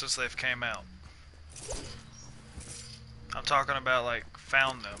match since they've came out. I'm talking about like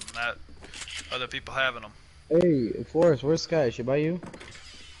found them, not other people having them. Hey, Forrest, where's Sky? Is she by you?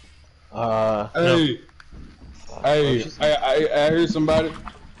 No. Hey, I hear somebody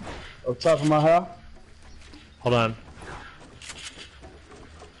up top of my house. Hold on.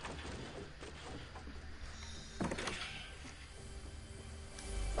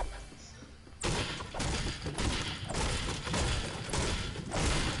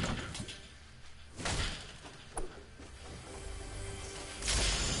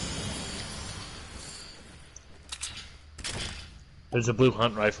 There's a blue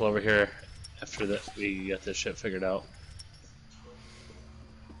hunt rifle over here after that we get this shit figured out.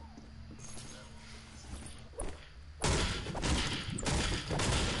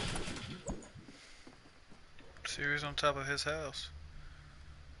 See who's on top of his house.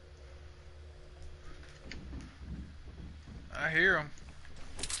 I hear him.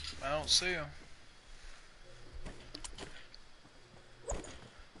 I don't see him.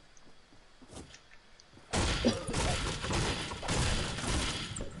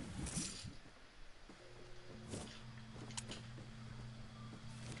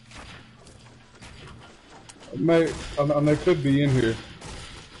 They could be in here.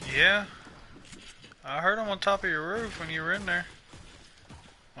 Yeah. I heard him on top of your roof when you were in there.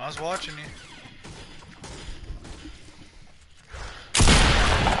 I was watching you.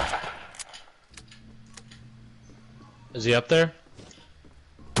 Is he up there?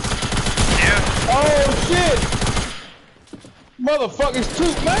 Yeah. Oh shit! Motherfuckers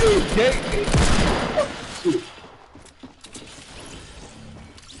took me!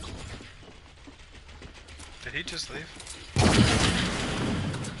 Did he just leave?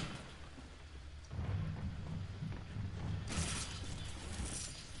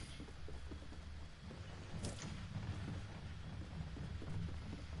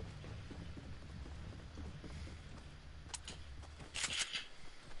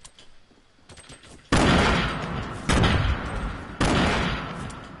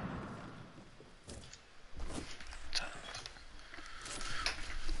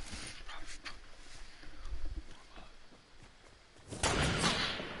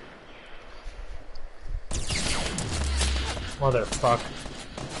 Motherfucker.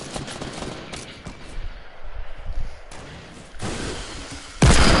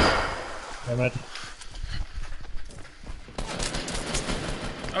 Damn it.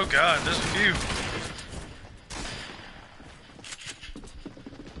 Oh god, there's a few.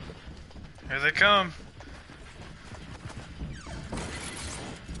 Here they come.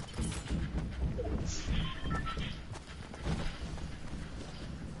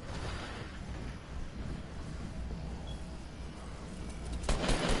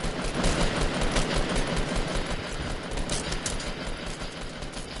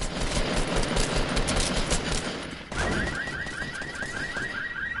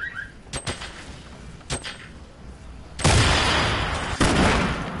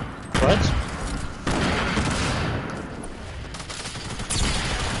 What?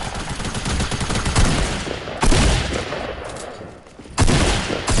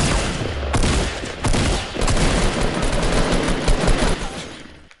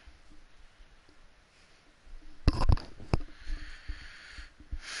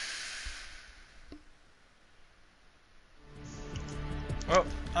 Well,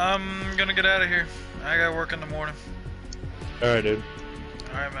 I'm gonna get out of here. I got work in the morning. Alright, dude.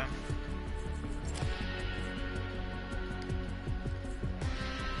 Alright, man.